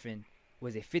 Ambrose Griffin,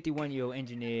 was a 51-year-old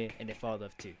engineer and the father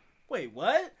of 2. Wait,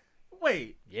 what?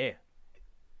 Wait. Yeah.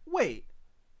 Wait.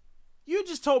 You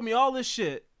just told me all this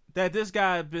shit that this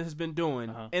guy has been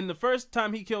doing, and the first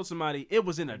time he killed somebody, it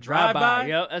was in a drive-by?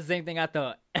 Yep, that's the same thing I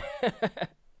thought.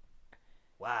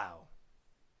 Wow.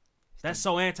 That's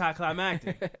so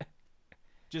anticlimactic.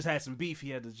 Just had some beef. He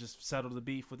had to just settle the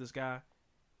beef with this guy.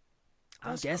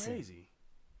 That's guessing. crazy.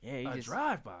 Yeah, he just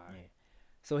drive-by. Yeah.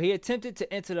 So he attempted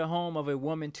to enter the home of a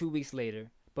woman 2 weeks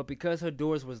later, but because her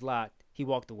doors was locked, he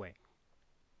walked away.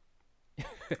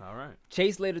 All right.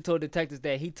 Chase later told detectives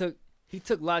that he took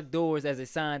locked doors as a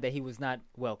sign that he was not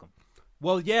welcome.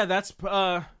 Well, yeah, that's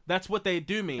what they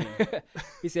do mean.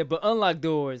 He said, but unlocked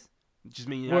doors Just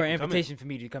mean were an invitation for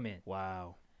me to come in.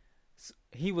 Wow. So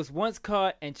he was once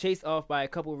caught and chased off by a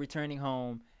couple returning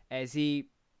home as he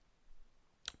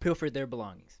pilfered their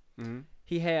belongings. Mm-hmm.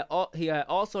 He had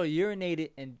also urinated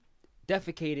and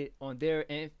defecated on their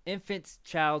infant's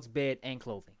child's bed and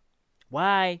clothing.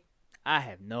 Why? I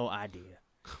have no idea.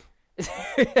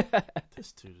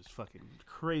 This dude is fucking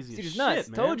crazy as shit, nuts.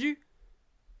 man. Told you.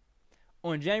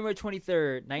 On January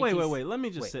 23rd, Wait. Let me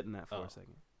just sit in that for a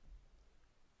second.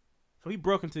 So he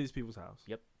broke into these people's house.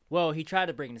 Yep. Well, he tried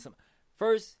to break into some.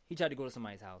 First, he tried to go to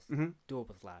somebody's house. Mm-hmm. Door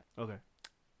was locked. Okay.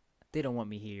 They don't want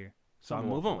me here. So I I'm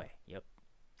move walking on. away. Yep.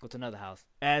 Go to another house.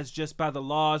 As just by the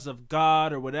laws of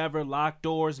God or whatever, locked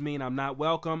doors mean I'm not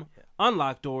welcome. Yeah.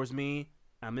 Unlocked doors mean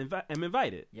I'm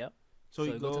invited. Yep. So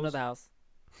he goes goes to another house.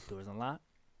 Door's unlocked.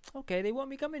 Okay, they want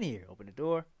me coming here. Open the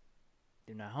door.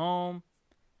 They're not home.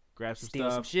 grab some Steal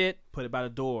some stuff, shit. put it by the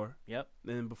door. Yep.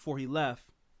 Then before he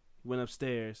left, he went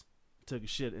upstairs, took a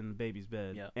shit in the baby's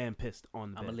bed, Yep. and pissed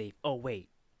on the I'm bed. gonna leave. Oh wait,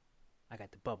 I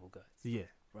got the bubble guts. Yeah.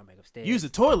 Run back upstairs. Use the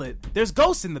toilet. There's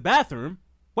ghosts in the bathroom.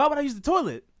 Why would I use the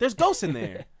toilet? There's ghosts in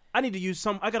there. I need to use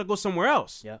some. I gotta go somewhere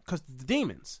else. Yeah. Cause the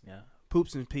demons. Yeah.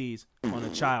 Poops and pees on a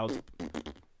child's.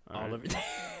 All right. over.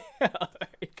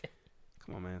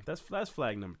 Come on, man. That's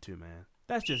flag number 2, man.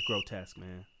 That's just grotesque,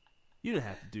 man. You didn't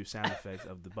have to do sound effects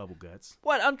of the bubble guts.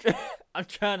 What? I'm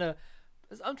trying to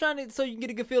so you can get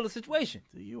a good feel of the situation.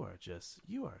 Dude, you are just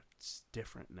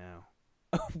different now.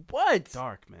 What?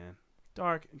 Dark, man.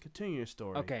 Dark. And continue your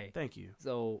story. Okay. Thank you.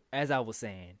 So as I was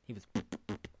saying, he was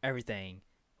everything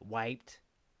wiped.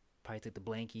 Probably took the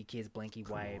blankie, kid's blankie,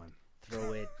 Come wipe, on.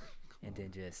 throw it, and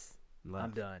then just Left.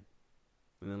 I'm done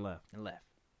And then left. and left.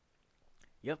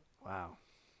 Yep. Wow.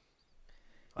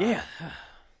 Yeah. That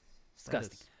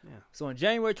Disgusting. is- yeah. So on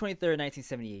January 23rd,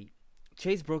 1978,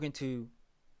 Chase broke into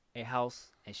a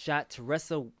house and shot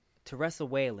Teresa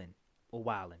Whalen.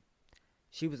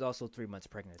 She was also 3 months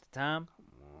pregnant at the time.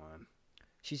 Come on.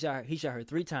 He shot her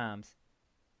 3 times.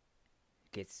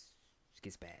 Gets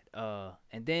bad.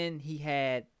 And then he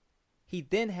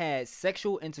then had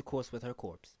sexual intercourse with her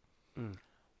corpse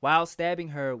while stabbing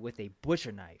her with a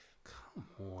butcher knife. Come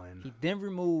on. He then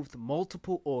removed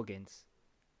multiple organs,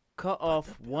 cut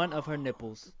off one of her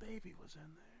nipples. The baby was in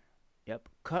there. Yep,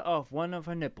 cut off one of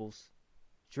her nipples,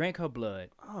 drank her blood.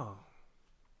 Oh.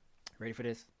 Ready for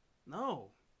this? No.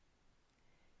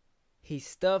 He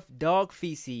stuffed dog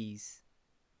feces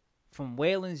from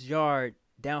Whalen's yard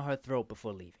down her throat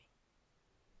before leaving.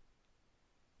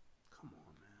 Come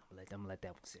on, man. I'm gonna let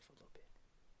that one sit for a little bit.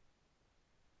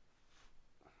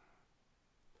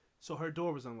 So her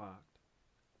door was unlocked.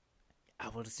 I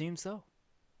would assume so.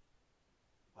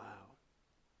 Wow.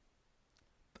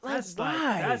 Like, That's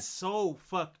why? that's so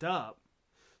fucked up.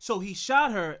 So he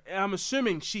shot her, and I'm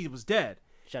assuming she was dead.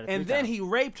 Shot her And 3 then times. he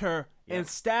raped her Yep. and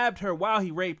stabbed her while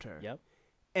he raped her. Yep.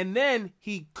 And then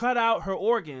he cut out her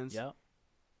organs. Yep.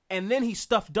 And then he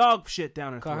stuffed dog shit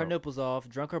down her Cut her throat. nipples off,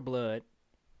 drunk her blood,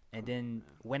 and then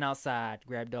went outside,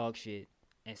 grabbed dog shit,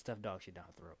 and stuffed dog shit down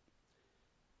her throat.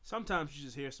 Sometimes you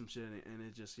just hear some shit and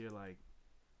it just, you're like,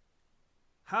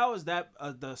 how is that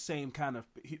the same kind of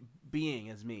being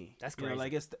as me? That's You know,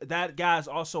 crazy. like that guy's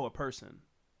also a person.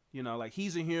 You know, like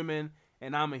he's a human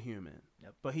and I'm a human.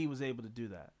 Yep. But he was able to do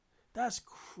that. That's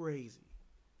crazy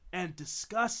and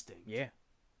disgusting. Yeah.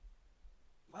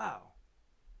 Wow.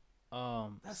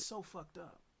 That's so fucked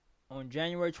up. On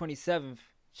January 27th,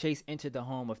 Chase entered the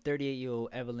home of 38-year-old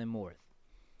Evelyn Morth.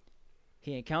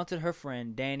 He encountered her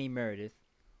friend, Danny Meredith,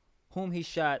 whom he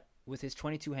shot with his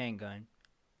 .22 handgun,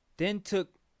 then took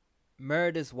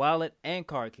Meredith's wallet and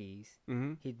car keys.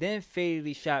 Mm-hmm. He then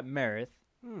fatally shot Meredith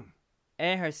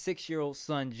and her 6-year-old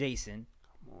son, Jason.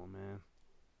 Come on, man.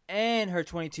 And her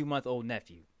 22-month-old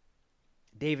nephew,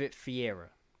 David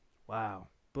Fiera. Wow.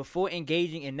 Before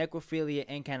engaging in necrophilia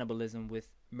and cannibalism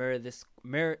with Meredith's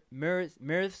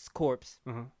corpse,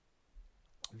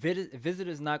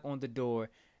 visitors knocked on the door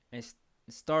and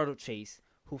startled Chase,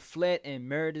 who fled in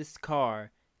Meredith's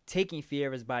car, taking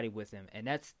Fiera's body with him. And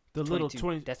that's the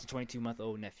 22, that's the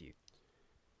 22-month-old nephew.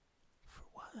 For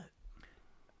what?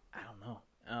 I don't know.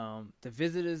 The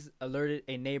visitors alerted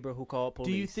a neighbor who called police.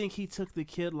 Do you think he took the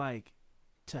kid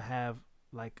to have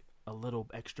like a little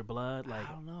extra blood? Like,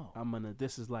 I don't know.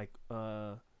 This is like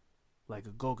a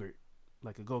Gogurt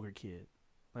kid.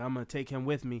 Like, I'm gonna take him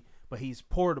with me, but he's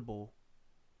portable,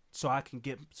 so I can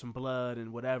get some blood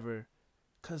and whatever.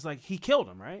 Cause like he killed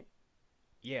him, right?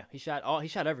 Yeah, he shot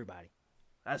everybody.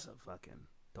 That's a fucking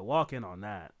to walk in on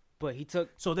that. But he took.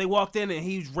 So they walked in and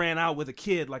he ran out with a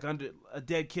kid, like under a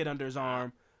dead kid under his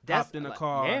arm. Hopped in the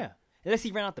car. Yeah, unless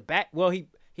he ran out the back. Well, he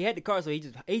had the car, so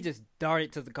he just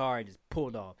darted to the car and just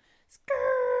pulled off.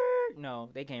 Skirt. No,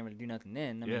 they can't really do nothing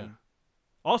then. I mean,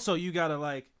 also, you gotta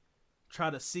like try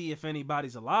to see if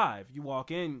anybody's alive. You walk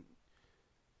in.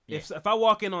 Yeah. If I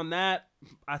walk in on that,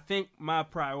 I think my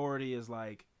priority is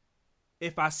like,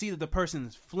 if I see that the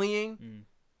person's fleeing,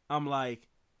 I'm like,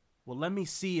 well, let me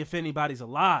see if anybody's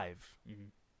alive. Mm-hmm.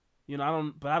 You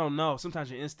know, I don't know. Sometimes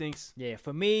your instincts. Yeah,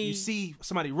 for me, you see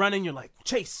somebody running, you're like,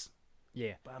 chase.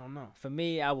 Yeah, but I don't know. For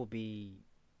me, I'll be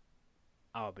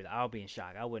in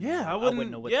shock. I wouldn't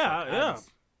know what.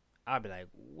 I'd be like,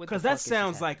 what? Because that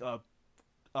sounds like a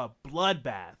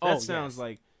bloodbath. That sounds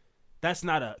like that's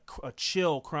not a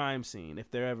chill crime scene if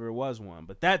there ever was one.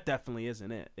 But that definitely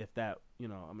isn't it. If that,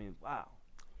 I mean, wow.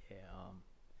 Yeah,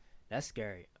 that's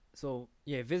scary. So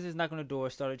yeah, visitors knocked on the door,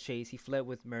 started a chase. He fled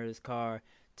with Meredith's car,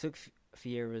 took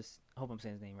Fiera's. I hope I'm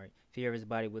saying his name right. Fiera's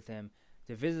body with him.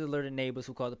 The visitors alerted neighbors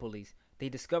who called the police. They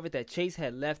discovered that Chase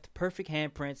had left perfect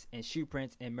handprints and shoe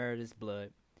prints in Meredith's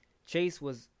blood. Chase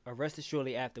was arrested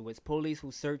shortly afterwards. Police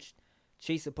who searched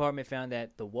Chase's apartment found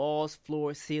that the walls,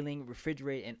 floor, ceiling,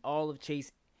 refrigerator, and all of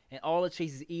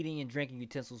Chase's eating and drinking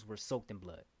utensils were soaked in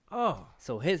blood. Oh,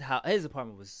 so his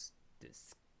apartment was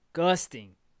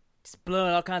disgusting. Just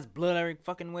blood, all kinds of blood every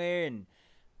fucking where, and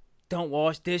don't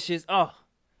wash dishes. Oh,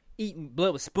 eating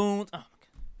blood with spoons. Oh,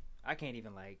 I can't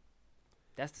even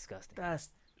that's disgusting. That's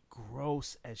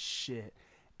gross as shit.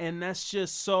 And that's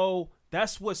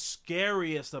what's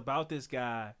scariest about this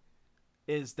guy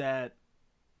is that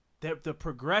the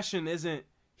progression isn't,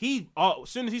 as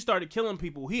soon as he started killing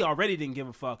people, he already didn't give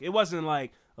a fuck. It wasn't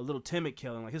like a little timid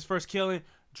killing. Like his first killing,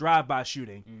 drive-by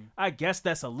shooting. I guess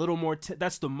that's a little more,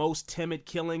 that's the most timid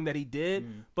killing that he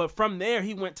did. But from there,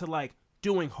 he went to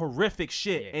doing horrific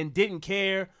shit and didn't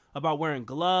care about wearing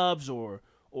gloves or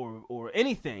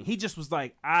anything. He just was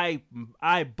like, I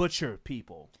butcher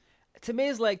people. To me,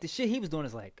 it's like the shit he was doing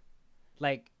is like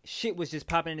shit was just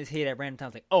popping in his head at random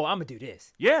times. Like, oh, I'm gonna do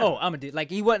this. Yeah. Oh, I'm gonna do.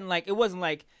 It wasn't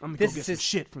like I'm gonna go get some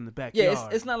shit from the backyard. Yeah,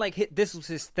 it's not like this was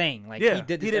his thing. Like he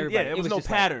did this to everybody. Yeah, it was no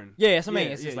pattern. That's what I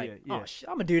mean. It's just oh shit,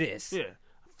 I'm gonna do this. Yeah.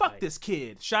 Fuck this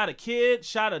kid. Shot a kid.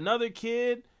 Shot another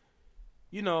kid.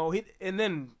 And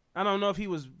then I don't know if he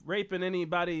was raping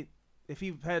anybody. If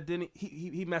he had any,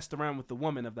 he messed around with the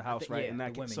woman of the house, right? And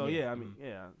that women, I mean,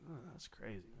 that's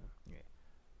crazy. Man.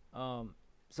 Yeah.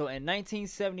 So in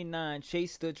 1979,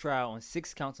 Chase stood trial on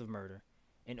 6 counts of murder.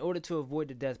 In order to avoid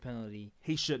the death penalty,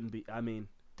 he shouldn't be. I mean,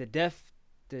 the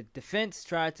defense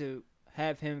tried to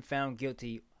have him found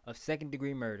guilty of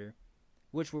second-degree murder,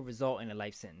 which would result in a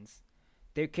life sentence.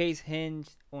 Their case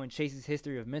hinged on Chase's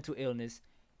history of mental illness,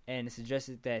 and it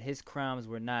suggested that his crimes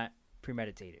were not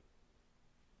premeditated.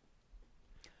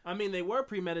 I mean, they were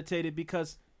premeditated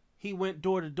because he went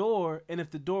door to door, and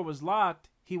if the door was locked,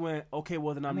 he went, okay,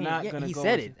 well, then I'm not going to go. He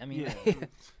said it. I mean,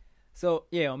 So,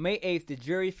 on May 8th, the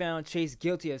jury found Chase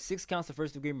guilty of 6 counts of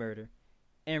first-degree murder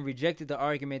and rejected the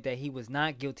argument that he was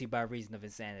not guilty by reason of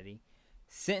insanity,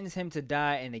 sentenced him to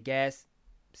die in the gas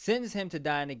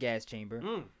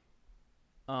chamber.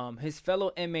 His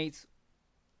fellow inmates,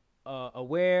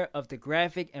 aware of the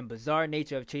graphic and bizarre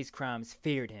nature of Chase's crimes,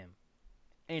 feared him.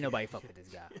 Ain't nobody fuck with this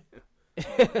guy.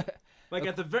 Like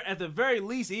at the very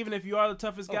least, even if you are the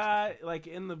toughest guy, like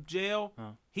in the jail,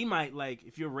 he might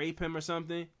if you rape him or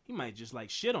something, he might just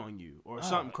shit on you or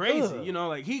something crazy.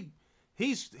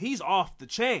 He's off the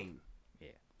chain. Yeah.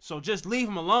 So just leave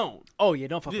him alone. Oh yeah,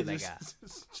 don't fuck with that guy.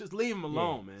 Just leave him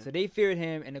alone, man. So they feared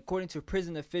him, and according to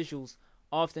prison officials,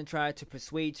 often tried to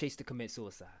persuade Chase to commit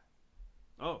suicide.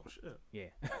 Oh shit. Yeah.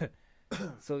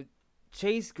 So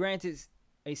Chase granted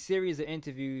a series of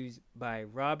interviews by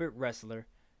Robert Ressler,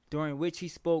 during which he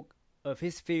spoke of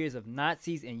his fears of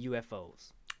Nazis and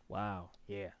UFOs. Wow.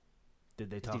 Yeah. Did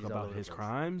they talk about his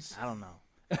crimes? I don't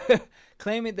know.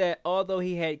 Claiming that although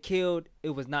he had killed, it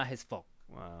was not his fault.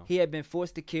 Wow. He had been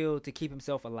forced to kill to keep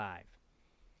himself alive,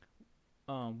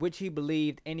 which he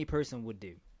believed any person would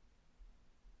do.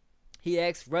 He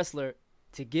asked Ressler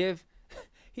to give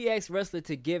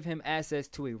him access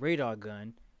to a radar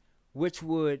gun, with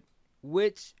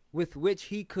which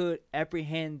he could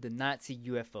apprehend the Nazi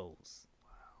UFOs.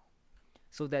 Wow.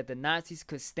 So that the Nazis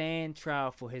could stand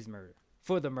trial for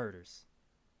the murders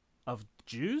Of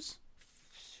Jews?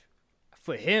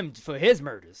 For his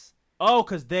murders. Oh,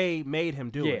 because they made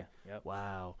him do it. Yep.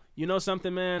 Wow. You know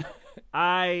something, man?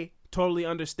 I totally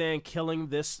understand killing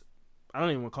this. I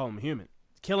don't even want to call him human.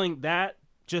 Killing that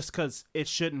just because it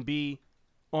shouldn't be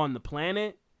on the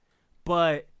planet.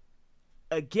 But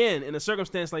again, in a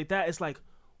circumstance like that, it's like,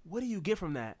 what do you get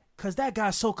from that? Because that guy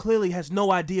so clearly has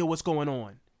no idea what's going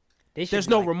on. There's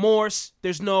no remorse.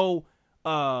 There's no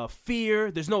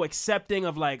fear. There's no accepting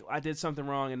of like, I did something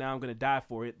wrong and now I'm going to die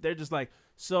for it. They're just like,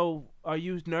 so are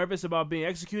you nervous about being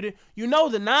executed? You know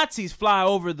the Nazis fly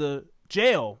over the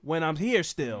jail when I'm here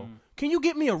still. Can you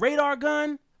get me a radar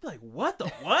gun? Be like, what the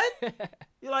what?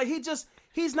 You're like,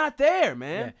 he's not there,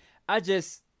 man. Yeah.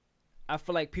 I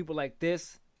feel like people like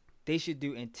this, they should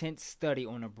do intense study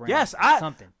on a brain. Yes,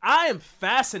 something. I am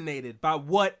fascinated by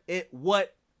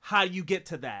how you get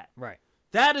to that. Right.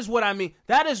 That is what I mean.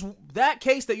 That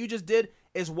case that you just did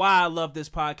is why I love this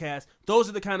podcast. Those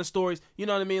are the kind of stories, you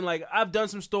know what I mean? Like, I've done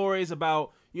some stories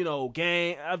about,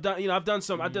 gang. I've done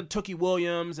Tookie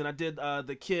Williams, and I did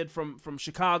the kid from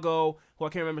Chicago, who I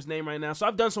can't remember his name right now. So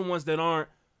I've done some ones that aren't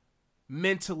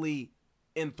mentally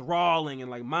enthralling and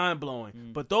like mind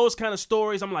blowing. But those kind of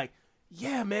stories, I'm like,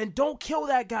 yeah, man, don't kill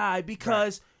that guy,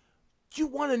 because you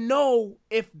want to know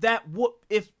if that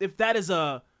is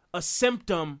a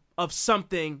symptom of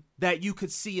something that you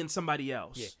could see in somebody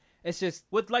else. Yeah. It's just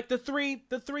with like the three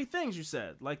things you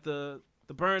said, like the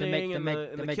burning and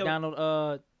the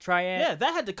McDonald triad. Yeah,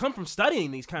 that had to come from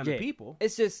studying these kinds of people.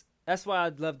 It's just, that's why I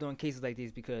love doing cases like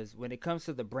these, because when it comes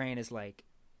to the brain, it's like,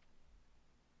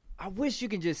 I wish you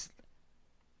can just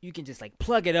like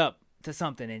plug it up to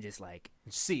something and just like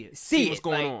see what's it.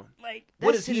 going on. Like,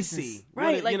 what does he see?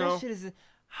 Right, like that shit is.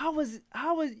 How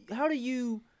do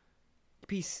you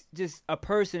be just a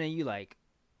person and you like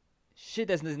shit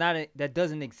that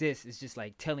doesn't exist is just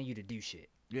like telling you to do shit.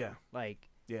 Yeah, like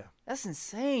that's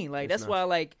insane. Like that's why I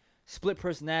like split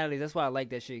personalities. That's why I like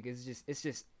that shit. Cause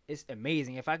it's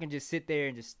amazing. If I can just sit there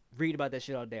and just read about that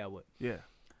shit all day, I would. Yeah.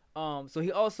 So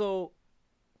he also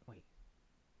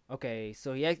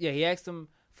So he asked him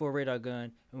for a radar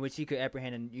gun in which he could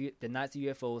apprehend the Nazi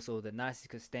UFO, so the Nazis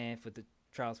could stand for the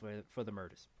trials for the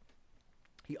murders.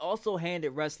 He also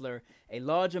handed Ressler a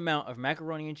large amount of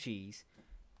macaroni and cheese.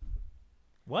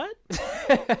 What?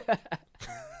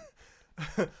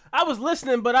 I was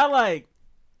listening, but I like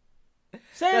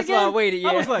say That's it again. why I waited. Yeah.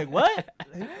 I was like, what?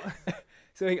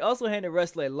 So he also handed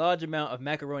Ressler a large amount of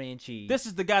macaroni and cheese. This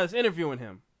is the guy that's interviewing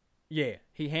him. Yeah,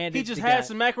 he just had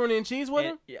some macaroni and cheese with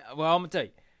him. Yeah, well, I'm gonna tell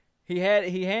you, he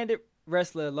handed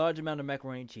Ressler a large amount of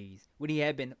macaroni and cheese,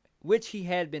 which he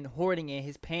had been hoarding in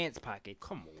his pants pocket.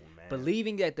 Come on, man.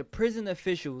 Believing that the prison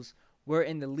officials were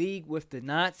in the league with the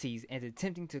Nazis and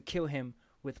attempting to kill him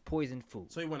with poisoned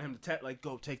food. So he wanted him to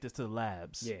go take this to the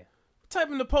labs. Yeah. What type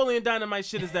of Napoleon Dynamite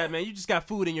shit is that, man? You just got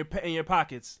food in your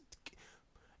pockets.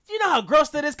 You know how gross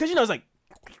that is? Because it's like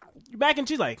mac and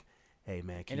cheese. Like, hey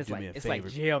man, can you do me a favor? It's like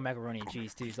jail macaroni and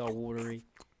cheese too. It's all watery.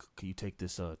 Can you take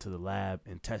this to the lab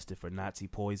and test it for Nazi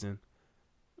poison?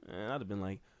 And I'd have been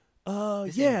like,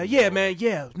 yeah, man,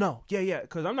 no,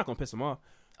 because I'm not gonna piss him off.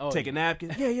 Take a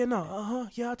napkin.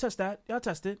 I'll test that. I'll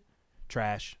test it.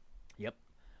 Trash. Yep.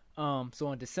 So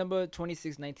on December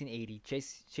 26, 1980,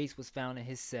 Chase was found in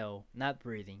his cell, not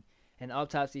breathing. An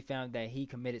autopsy found that he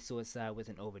committed suicide with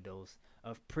an overdose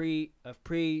of prescribed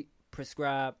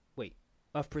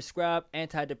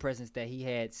antidepressants that he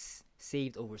had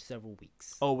saved over several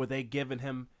weeks. Oh, were they giving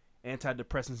him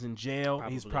antidepressants in jail?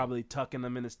 Probably. He's probably tucking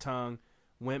them in his tongue.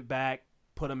 Went back,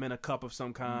 put them in a cup of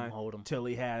some kind, hold 'em till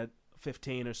he had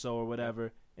 15 or so or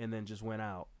whatever, and then just went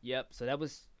out. Yep. So that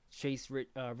was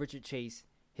Richard Chase.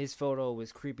 His photo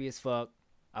was creepy as fuck.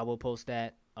 I will post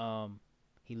that.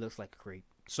 He looks like a creep.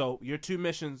 So your two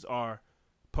missions are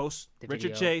post The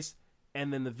Richard video. Chase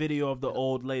and then the video of the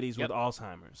old ladies with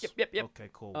Alzheimer's. Yep. Okay,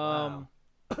 cool. Wow.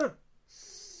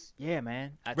 Yeah,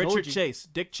 man. I Richard told you. Chase,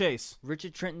 Dick Chase.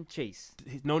 Richard Trenton Chase.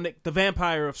 No Nick, the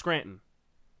vampire of Scranton.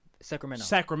 Sacramento.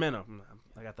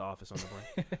 I got the Office on the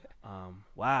brain.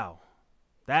 Wow.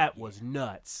 That was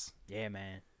nuts. Yeah,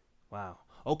 man. Wow.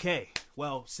 Okay.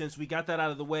 Well, since we got that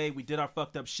out of the way, we did our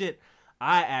fucked up shit.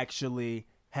 I actually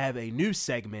have a new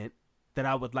segment that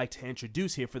I would like to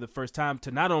introduce here for the first time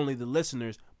to not only the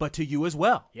listeners, but to you as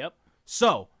well. Yep.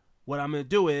 So, what I'm going to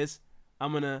do is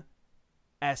I'm going to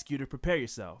ask you to prepare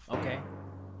yourself. Okay.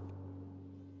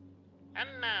 And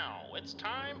now, it's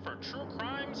time for True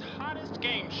Crime's hottest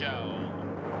game show.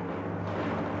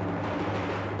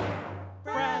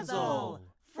 Frazzle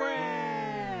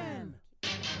Fran!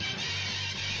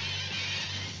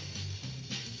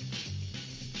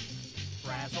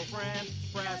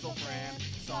 Frazzle Fran,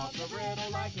 solves a riddle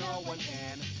like no one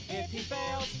can. If he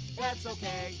fails, that's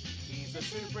okay. He's a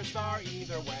superstar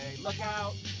either way. Look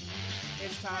out,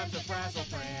 it's time to Frazzle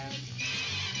Fran.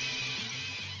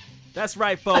 That's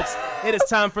right, folks. It is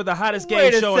time for the hottest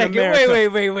game show in America.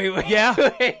 Wait. Yeah?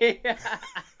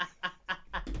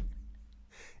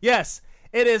 Yes,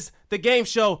 it is the game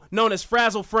show known as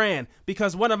Frazzle Fran,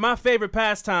 because one of my favorite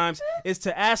pastimes is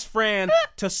to ask Fran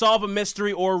to solve a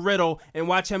mystery or a riddle and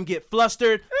watch him get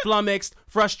flustered, flummoxed,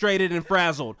 frustrated, and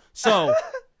frazzled. So,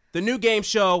 the new game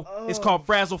show is called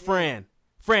Frazzle Fran.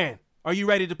 Fran, are you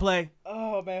ready to play?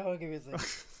 Oh, man, hold on, give me a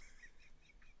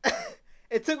second.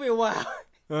 It took me a while.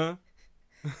 Huh?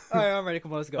 All right, I'm ready.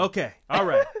 Come on, let's go. Okay, all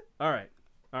right.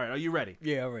 Are you ready?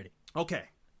 Yeah, I'm ready. Okay.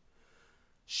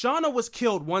 Shauna was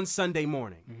killed one Sunday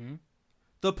morning. Mm-hmm.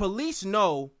 The police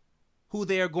know who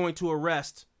they are going to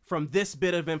arrest from this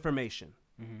bit of information.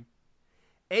 Mm-hmm.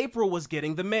 April was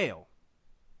getting the mail.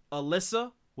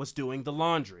 Alyssa was doing the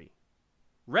laundry.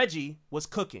 Reggie was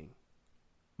cooking.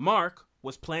 Mark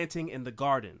was planting in the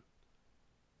garden.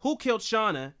 Who killed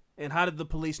Shauna, and how did the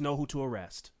police know who to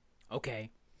arrest?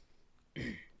 Okay.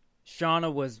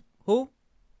 Shauna was who?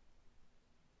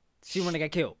 She the one that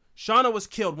got killed. Shauna was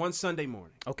killed one Sunday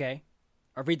morning. Okay.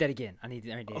 I'll read that again. I need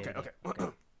to read Okay. that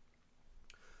again.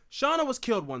 Shauna was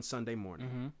killed one Sunday morning.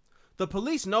 Mm-hmm. The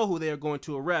police know who they are going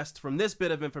to arrest from this bit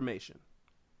of information.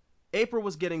 April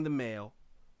was getting the mail.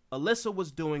 Alyssa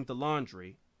was doing the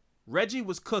laundry. Reggie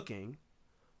was cooking.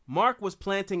 Mark was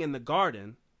planting in the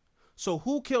garden. So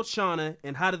who killed Shauna,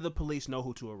 and how did the police know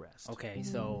who to arrest? Okay,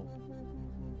 so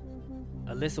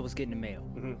Alyssa was getting the mail.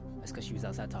 Mm-hmm. That's because she was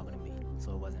outside talking to me,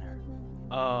 so it wasn't her.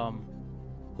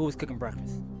 Who was cooking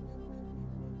breakfast?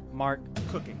 Mark.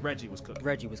 Cooking. Reggie was cooking.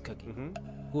 Reggie was cooking.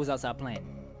 Mm-hmm. Who was outside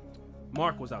playing?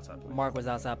 Mark was outside playing. Mark was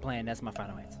outside playing. That's my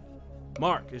final answer.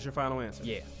 Mark is your final answer.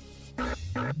 Yeah.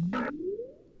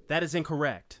 That is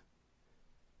incorrect.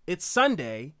 It's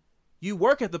Sunday. You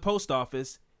work at the post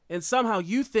office, and somehow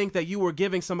you think that you were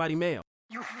giving somebody mail.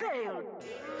 You failed.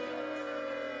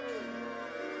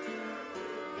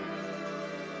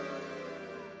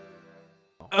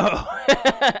 Oh,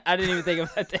 I didn't even think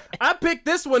about that. I picked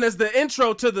this one as the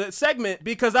intro to the segment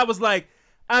because I was like,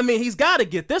 I mean, he's got to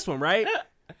get this one right.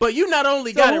 But you not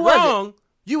only got it wrong,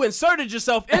 you inserted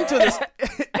yourself into this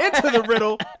into the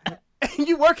riddle, and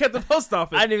you work at the post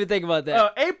office. I didn't even think about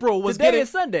that. April was Today is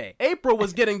Sunday. April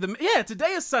was getting the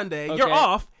today is Sunday. Okay. You're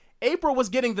off. April was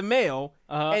getting the mail,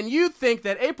 and you think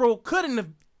that April couldn't have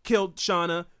killed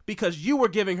Shauna because you were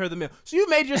giving her the mail. So you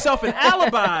made yourself an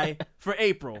alibi for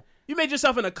April. You made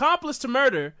yourself an accomplice to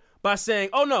murder by saying,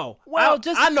 "Oh no, Well,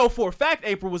 I know for a fact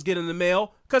April was getting the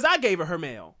mail because I gave her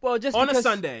mail." Well, just on because, a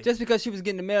Sunday, just because she was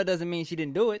getting the mail doesn't mean she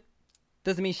didn't do it.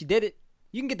 Doesn't mean she did it.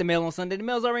 You can get the mail on Sunday. The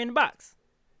mail's already in the box.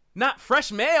 not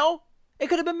fresh mail. It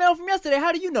could have been mail from yesterday.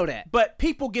 How do you know that? But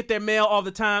people get their mail all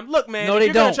the time. Look, man. No, if they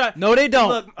you're gonna don't. No, they don't.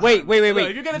 Look, Wait. look,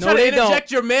 if you're gonna try to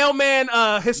interject your mailman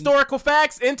historical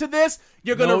facts into this,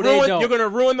 you're gonna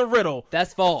ruin the riddle.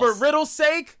 That's false. For riddle's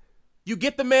sake, you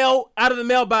get the mail out of the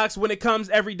mailbox when it comes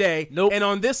every day. Nope. And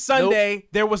on this Sunday,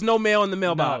 there was no mail in the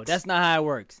mailbox. No, that's not how it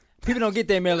works. People don't get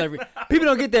their mail every. People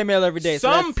don't get their mail every day.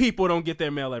 Some people don't get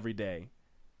their mail every day.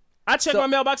 I check my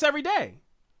mailbox every day.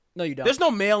 No, you don't. There's no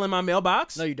mail in my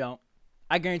mailbox. No, you don't.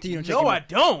 I guarantee you don't check. No, your I mail.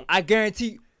 don't. I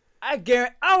guarantee. I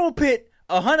will put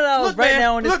 $100 right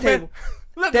now on this table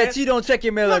that you don't check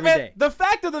your mail every day. The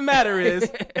fact of the matter is,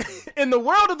 in the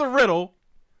world of the riddle,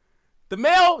 the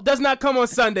mail does not come on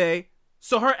Sunday,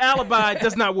 so her alibi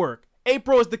does not work.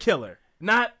 April is the killer,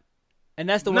 not. And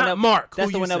that's the Not one that Mark, That's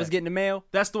who the you one that said. was getting the mail.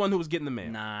 That's the one who was getting the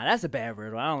mail. Nah, that's a bad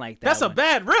riddle. I don't like that. That's one. a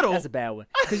bad riddle. That's a bad one.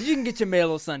 Because you can get your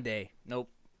mail on Sunday. Nope.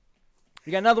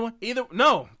 You got another one?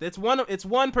 It's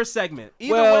one per segment.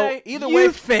 Either way.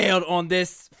 You failed on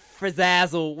this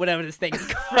frazzazzle, whatever this thing is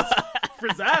called.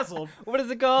 Frazzled. What is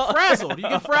it called? Frazzled. You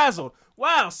get frazzled.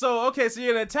 Wow. So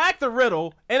you're gonna attack the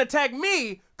riddle and attack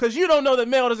me because you don't know that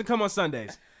mail doesn't come on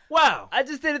Sundays. Wow. I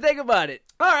just didn't think about it.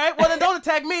 All right. Well, then don't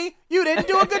attack me. You didn't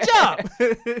do a good job.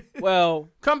 Well,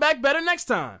 come back better next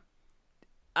time.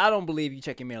 I don't believe you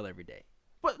check your mail every day.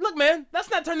 But look, man, let's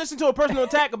not turn this into a personal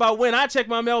attack about when I check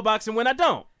my mailbox and when I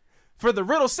don't. For the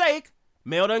riddle's sake,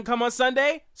 mail doesn't come on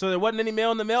Sunday, so there wasn't any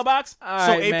mail in the mailbox. All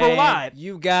so right, April man. lied.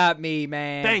 You got me,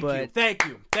 man. Thank but you,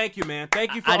 man.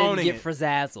 Thank you for I owning didn't get it.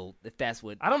 frazzled, if that's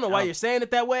what. I don't know why you're saying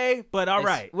it that way, but all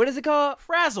right. What is it called?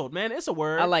 Frazzled, man. It's a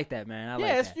word. I like that, man. I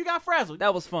like that. You got frazzled.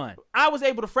 That was fun. I was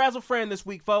able to frazzle friend this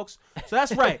week, folks. So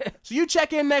that's right. So you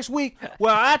check in next week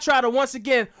where I try to once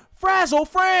again frazzle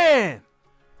friend.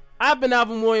 I've been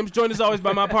Alvin Williams, joined as always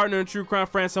by my partner in true crime,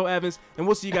 Franco Evans, and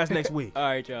we'll see you guys next week. All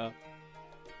right, y'all.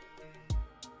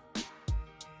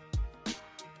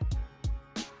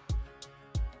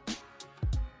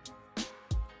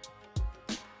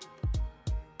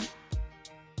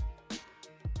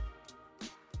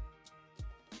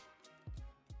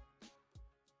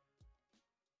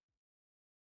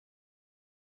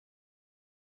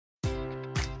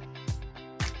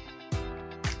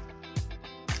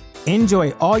 Enjoy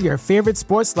all your favorite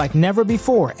sports like never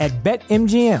before at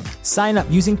BetMGM. Sign up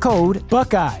using code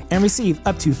Buckeye and receive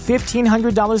up to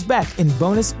 $1,500 back in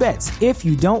bonus bets if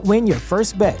you don't win your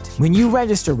first bet. When you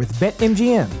register with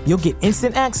BetMGM, you'll get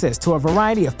instant access to a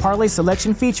variety of parlay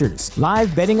selection features,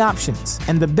 live betting options,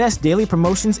 and the best daily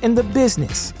promotions in the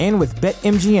business. And with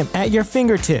BetMGM at your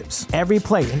fingertips, every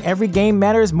play and every game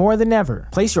matters more than ever.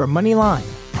 Place your money line,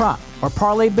 prop, or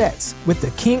parlay bets with the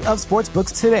king of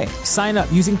sportsbooks today. Sign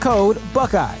up using code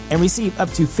Buckeye and receive up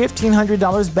to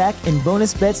 $1,500 back in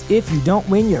bonus bets if you don't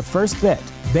win your first bet.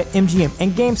 BetMGM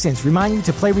and GameSense remind you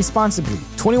to play responsibly.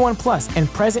 21 plus and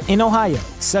present in Ohio,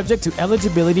 subject to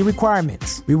eligibility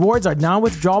requirements. Rewards are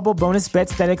non-withdrawable bonus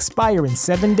bets that expire in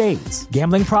 7 days.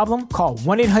 Gambling problem? Call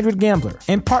 1-800-GAMBLER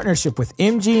in partnership with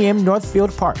MGM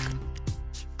Northfield Park.